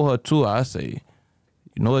told her too, I say,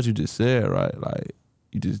 you know what you just said, right? Like,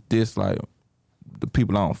 you just diss like the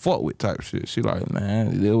people I don't fuck with type shit. She like, man,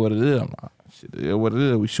 it is what it is. I'm like, shit, it is what it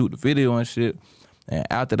is. We shoot the video and shit. And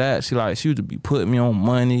after that, she used to be putting me on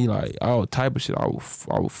money, like all type of shit. I would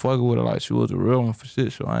fuck with her like she was a real one for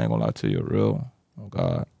shit. So I ain't gonna lie to you, a real one. Oh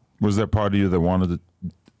God. Was there part of you that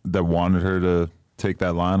wanted her to take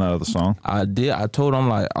that line out of the song? I did. I told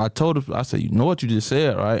her, I said, you know what you just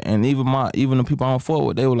said, right? And even the people I don't fuck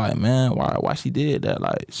with, they were like, man, why she did that?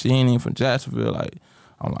 Like, she ain't even from Jacksonville. Like,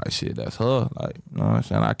 I'm like, shit, that's her. Like, you know what I'm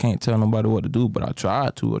saying? I can't tell nobody what to do, but I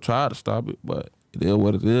tried to stop it, but it is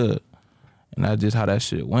what it is. And that's just how that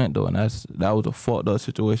shit went though, and that was a fucked up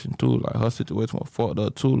situation too. Like her situation was fucked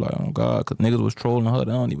up too. Like on God, cause niggas was trolling her.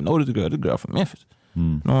 They don't even know this girl from Memphis. You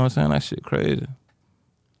know what I'm saying? That shit crazy.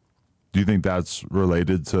 Do you think that's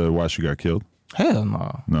related to why she got killed? Hell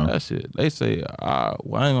no. No. That shit. They say I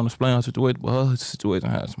ain't gonna explain her situation, but her situation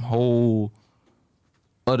had some whole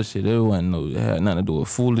other shit. It had nothing to do with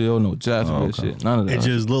Foolio, no Jacksonville shit. None of that. It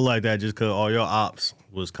just looked like that just cause all your ops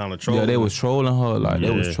was kind of trolling. Yeah, they was trolling her. Like,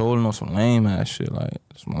 they was trolling on some lame ass shit. Like,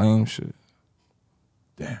 some lame shit.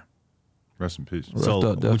 Damn. Rest in peace.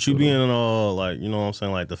 So, with you being like, you know what I'm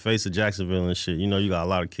saying, like the face of Jacksonville and shit, you know, you got a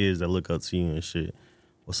lot of kids that look up to you and shit.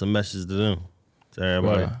 What's the message to them? To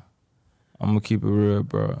everybody? Bruh, I'm gonna keep it real,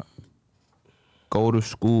 bro. Go to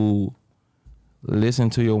school. Listen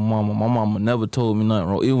to your mama. My mama never told me nothing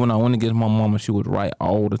wrong. Even when I went against my mama, she was right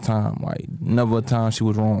all the time. Like, never a time she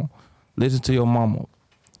was wrong. Listen to your mama.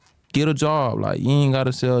 Get a job. Like, you ain't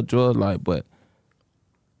gotta sell drugs. Like, but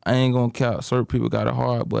I ain't gonna count. Certain people got it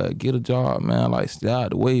hard, but get a job, man. Like, stay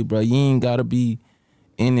out the way, bro. You ain't gotta be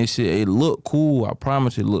in this shit. It look cool. I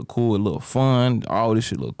promise it look cool. It look fun. All this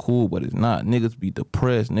shit look cool, but it's not. Niggas be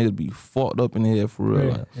depressed. Niggas be fucked up in the head for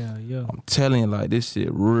real. Like, Yeah. I'm telling you, like, this shit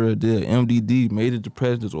real deal. MDD, major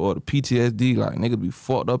depression or the PTSD. Like, niggas be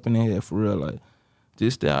fucked up in the head for real. Like,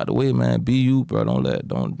 just stay out the way, man. Be you, bro.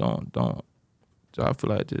 Don't. So I feel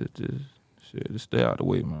like just stay out the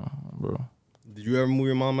way, man, bro. Did you ever move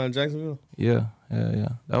your mom out of Jacksonville? Yeah.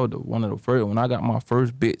 That was one of the first. When I got my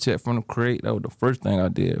first bit check from the crate, that was the first thing I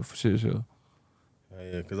did for sure.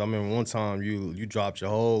 Yeah, because I remember one time you dropped your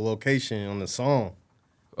whole location on the song.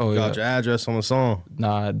 Oh, you dropped your address on the song.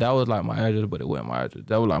 Nah, that was like my address, but it wasn't my address.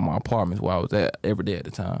 That was like my apartments where I was at every day at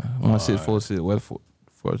the time. 1646 West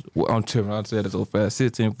 4th. I'm tripping. I said it so fast.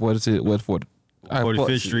 1646 West 4th.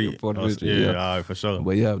 45th Street. 45th Street. Yeah, all right, for sure.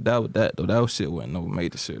 But yeah, that was that though. That was shit wasn't no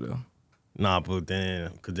major shit though. Nah, but then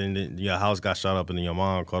your house got shot up and then your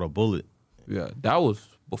mom caught a bullet. Yeah, that was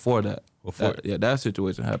before that. That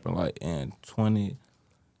situation happened like in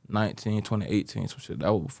 2019, 2018, some shit.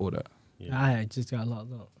 That was before that. Yeah. I had just got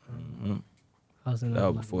locked up. Mm-hmm. House in That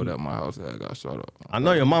was like, before that my house had got shot up. I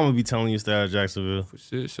know your mama be telling you to stay out of Jacksonville. For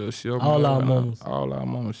shit, so she on All my our ass. mamas. All our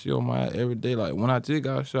mamas. She on my ass every day. Like when I just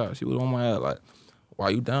got shot, she was on my ass like, why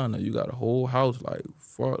you down there? You got a whole house, like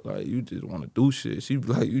fuck, like you just want to do shit. She be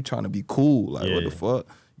like, you trying to be cool, like what the fuck?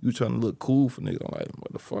 You trying to look cool for nigga? I'm like,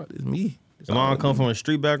 what the fuck? It's me. Your mom come from a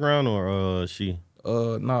street background or she?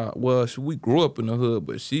 Nah. Well, we grew up in the hood,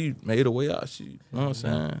 but she made her way out. She, you know what I'm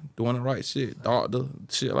saying, doing the right shit, doctor,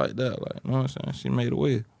 shit like that. Like, you know what I'm saying? She made a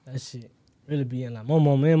way. That shit really be in like my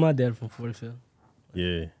mom and my dad from 45th.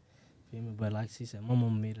 Yeah. Feel me? But like she said, my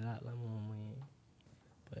mom made it out. Like my mom ain't.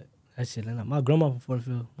 But that shit, like my grandma from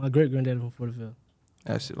 45th. My great granddad from 45th.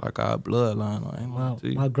 That shit like our bloodline. I ain't gonna tell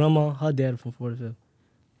you. My grandma, her dad from 45th.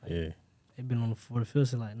 Yeah. They been on the 45th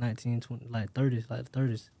since like 1920, like 30s, like the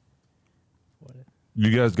 30s.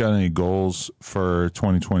 You guys got any goals for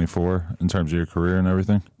 2024 in terms of your career and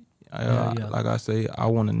everything? Yeah. Like I say, I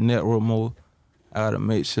want to network more. I gotta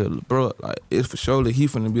make sure, bro. Like it's for sure that he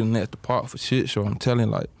finna be the next part for shit show. I'm telling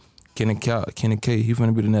you, like Kenny K, he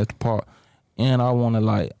finna be the next part. And I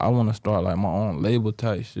wanna start like my own label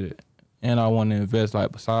type shit. And I wanna invest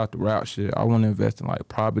like besides the rap shit, I wanna invest in like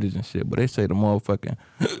properties and shit. But they say the motherfucking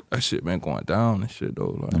that shit been going down and shit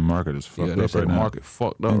though. Like, The market is fucked they up say right the now. market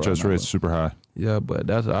fucked up. Interest right now, rates super high. yeah, but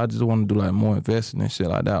I just want to do like more investing and shit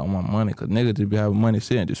like that on my money. Cause niggas just be having money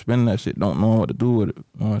sitting, just spending that shit, don't know what to do with it. You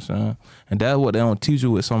know what I'm saying? And that's what they don't teach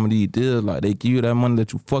you with some of these deals. Like they give you that money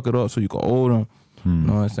that you fuck it up so you can owe them. You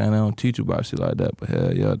know what I'm saying? They don't teach you about shit like that. But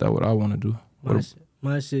hell yeah, that's what I want to do.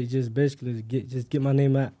 My shit just basically to get my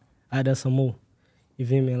name out there some more. You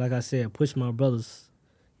feel me? Like I said, push my brothers.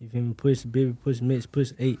 You feel me? Push Baby, push Mitch,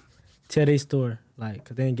 push 8. Tell their story. Like,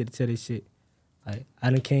 cause they didn't get to tell their shit. Like,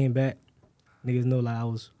 I done came back. Niggas know like I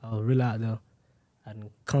was really out there. I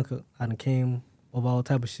done conquered. I done came over all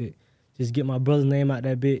type of shit. Just get my brother's name out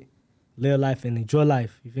that bit. Live life and enjoy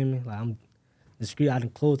life. You feel me? Like I'm the street. I done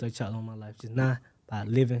closed that chapter on my life. Just now by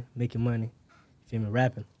living, making money. You feel me?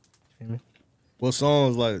 Rapping. You feel me? What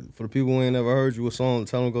songs, like, for the people who ain't never heard you, what song,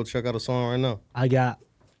 tell them to go check out a song right now. I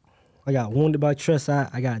got Wounded by Trust out.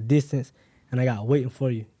 I got Distance, and I got Waiting for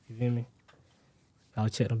You. You feel me? Y'all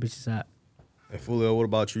check them bitches out. And Foolio, what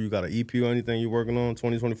about you? You got an EP or anything you working on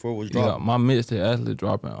 2024? What's Yeah, dropping? my mixtape actually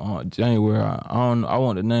dropping on January. I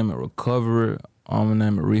want to name it Recovery. I'm gonna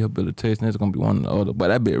name it Rehabilitation. It's gonna be one or the other. But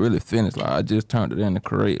that bit really finished. Like I just turned it in to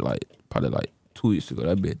create like probably like 2 weeks ago.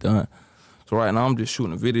 That bit done. So right now I'm just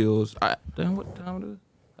shooting videos. Damn, what time it is?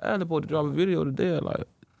 I had supposed to drop a video today at like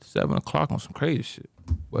 7 o'clock on some crazy shit.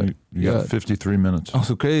 But You got 53 minutes. on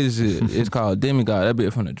some crazy shit. It's called Demigod. That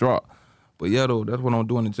bit from the drop. But yeah, though, that's what I'm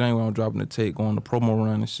doing in January. I'm dropping the tape, going to promo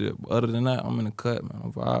run and shit. But other than that, I'm in the cut, man.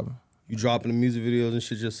 I'm vibing. You dropping the music videos and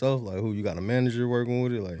shit yourself? Like, who, you got a manager working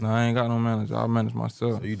with it? Like, Nah, I ain't got no manager. I manage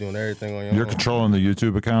myself. so you doing everything on your You're own? controlling the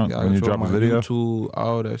YouTube account Yeah, I when you control drop a my video? YouTube,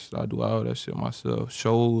 all that shit. I do all that shit myself.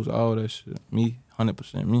 Shows, all that shit. Me,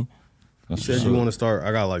 100% me. You said you want to start,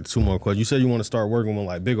 I got like 2 more questions. You said you want to start working with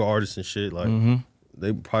like bigger artists and shit. Like,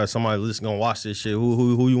 they probably, somebody just gonna watch this shit.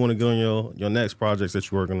 Who you want to get on your next projects that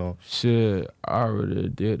you working on? Shit, I already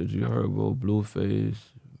did the G Herbo, Blueface,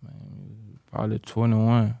 man, probably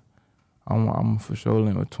 21. I'm for sure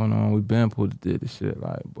linked with 21. We been put did the shit,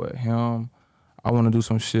 like, but him, I want to do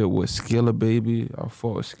some shit with Skilla Baby. I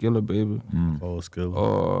fought with Skilla Baby. Oh, Skill.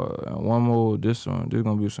 And one more, this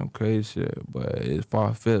gonna be some crazy shit, but it's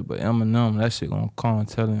far-fetched. But Eminem, that shit gonna come and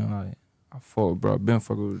tell him, like, I fought, bro, been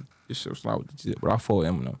fucking with this shit was like with the shit, but I fought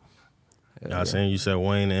Eminem. Yeah, I seen you said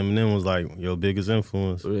Wayne and Eminem was like your biggest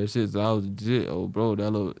influence. Bro, that shit, I was legit, bro. That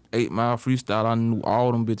little 8 Mile freestyle, I knew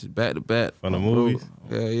all them bitches back to back. From the bro. movies?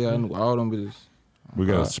 Yeah, I knew all them bitches. We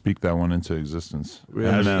got to speak that one into existence.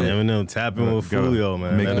 Eminem tapping with Gotta Foolio,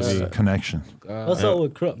 man. Make That'd this be- connection. What's up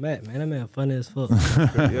with Crip Mac, man? That man funny as fuck.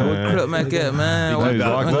 Yeah, what Crip Mac at, man? He's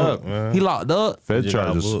got locked booked, up. man. He locked up? Fed Just got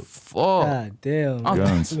charges. booked. Fuck. God damn.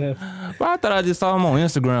 Guns. Man, Bro, I thought I just saw him on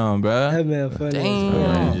Instagram, bro. that man funny Damn. as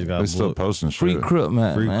Man, fuck. he just got They still booked. posting Free shit. Crip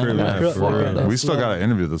Mac, Free man. Crip Mac, Crip for Mac real. got that We still slug. got an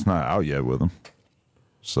interview that's not out yet with him.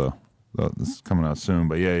 So it's coming out soon.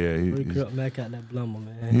 But yeah, Free Crip Mac out that blumber,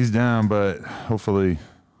 man. he's down. But hopefully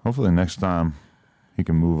next time he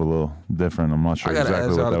can move a little different. I'm not sure I gotta exactly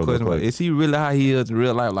ask what y'all that a would question. look like. Is he really how he is in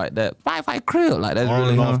real life like that? Fight Crip. Like, that's On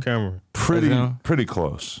really and him? off camera. Pretty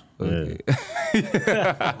close. Okay.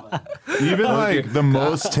 Even like the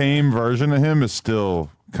most tame version of him is still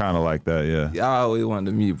kind of like that. Yeah. Yeah, I always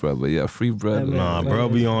wanted to meet, bro. But yeah, free brother. man. Nah, bro,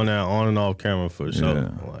 be on that on and off camera for sure. Yeah.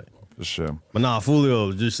 Like, For sure. but nah,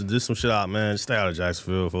 Foolio, just some shit out, man. Just stay out of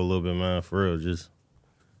Jacksonville for a little bit, man. For real, just.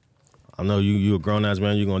 I know you a grown ass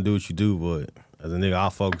man. You gonna do what you do, but as a nigga, I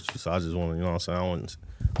fuck with you, so I just want to, you know what I'm saying.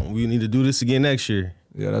 we need to do this again next year.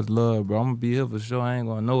 Yeah, that's love, bro. I'm gonna be here for sure. I ain't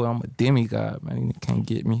gonna know it. I'm a demigod, man. You can't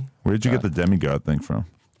get me. Where'd you get the demigod thing from?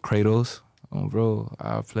 Kratos, bro.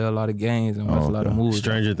 I play a lot of games and watch a lot of movies.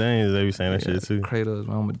 Stranger Things, they be saying that shit too. Kratos,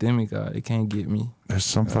 man. I'm a demigod. They can't get me. There's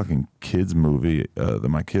some fucking kids movie that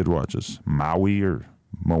my kid watches, Maui or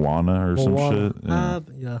Moana or some shit.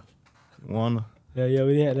 Yeah. Wanna? Yeah,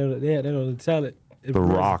 we had that on the talent. The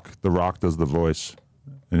Rock does the voice,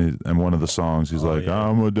 and one of the songs he's like, yeah.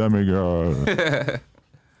 "I'm a demigod."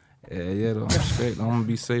 Yeah, though. I'm straight. I'm gonna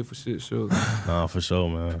be safe for shit, sure. Nah, for sure,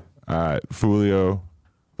 man. All right, Foolio,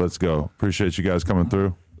 let's go. Appreciate you guys coming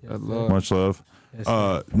through. Yeah, love. Much love.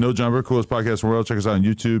 No Jumper, coolest podcast in the world. Check us out on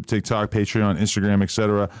YouTube, TikTok, Patreon, Instagram,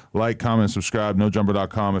 etc. Like, comment, subscribe.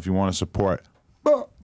 NoJumper.com if you want to support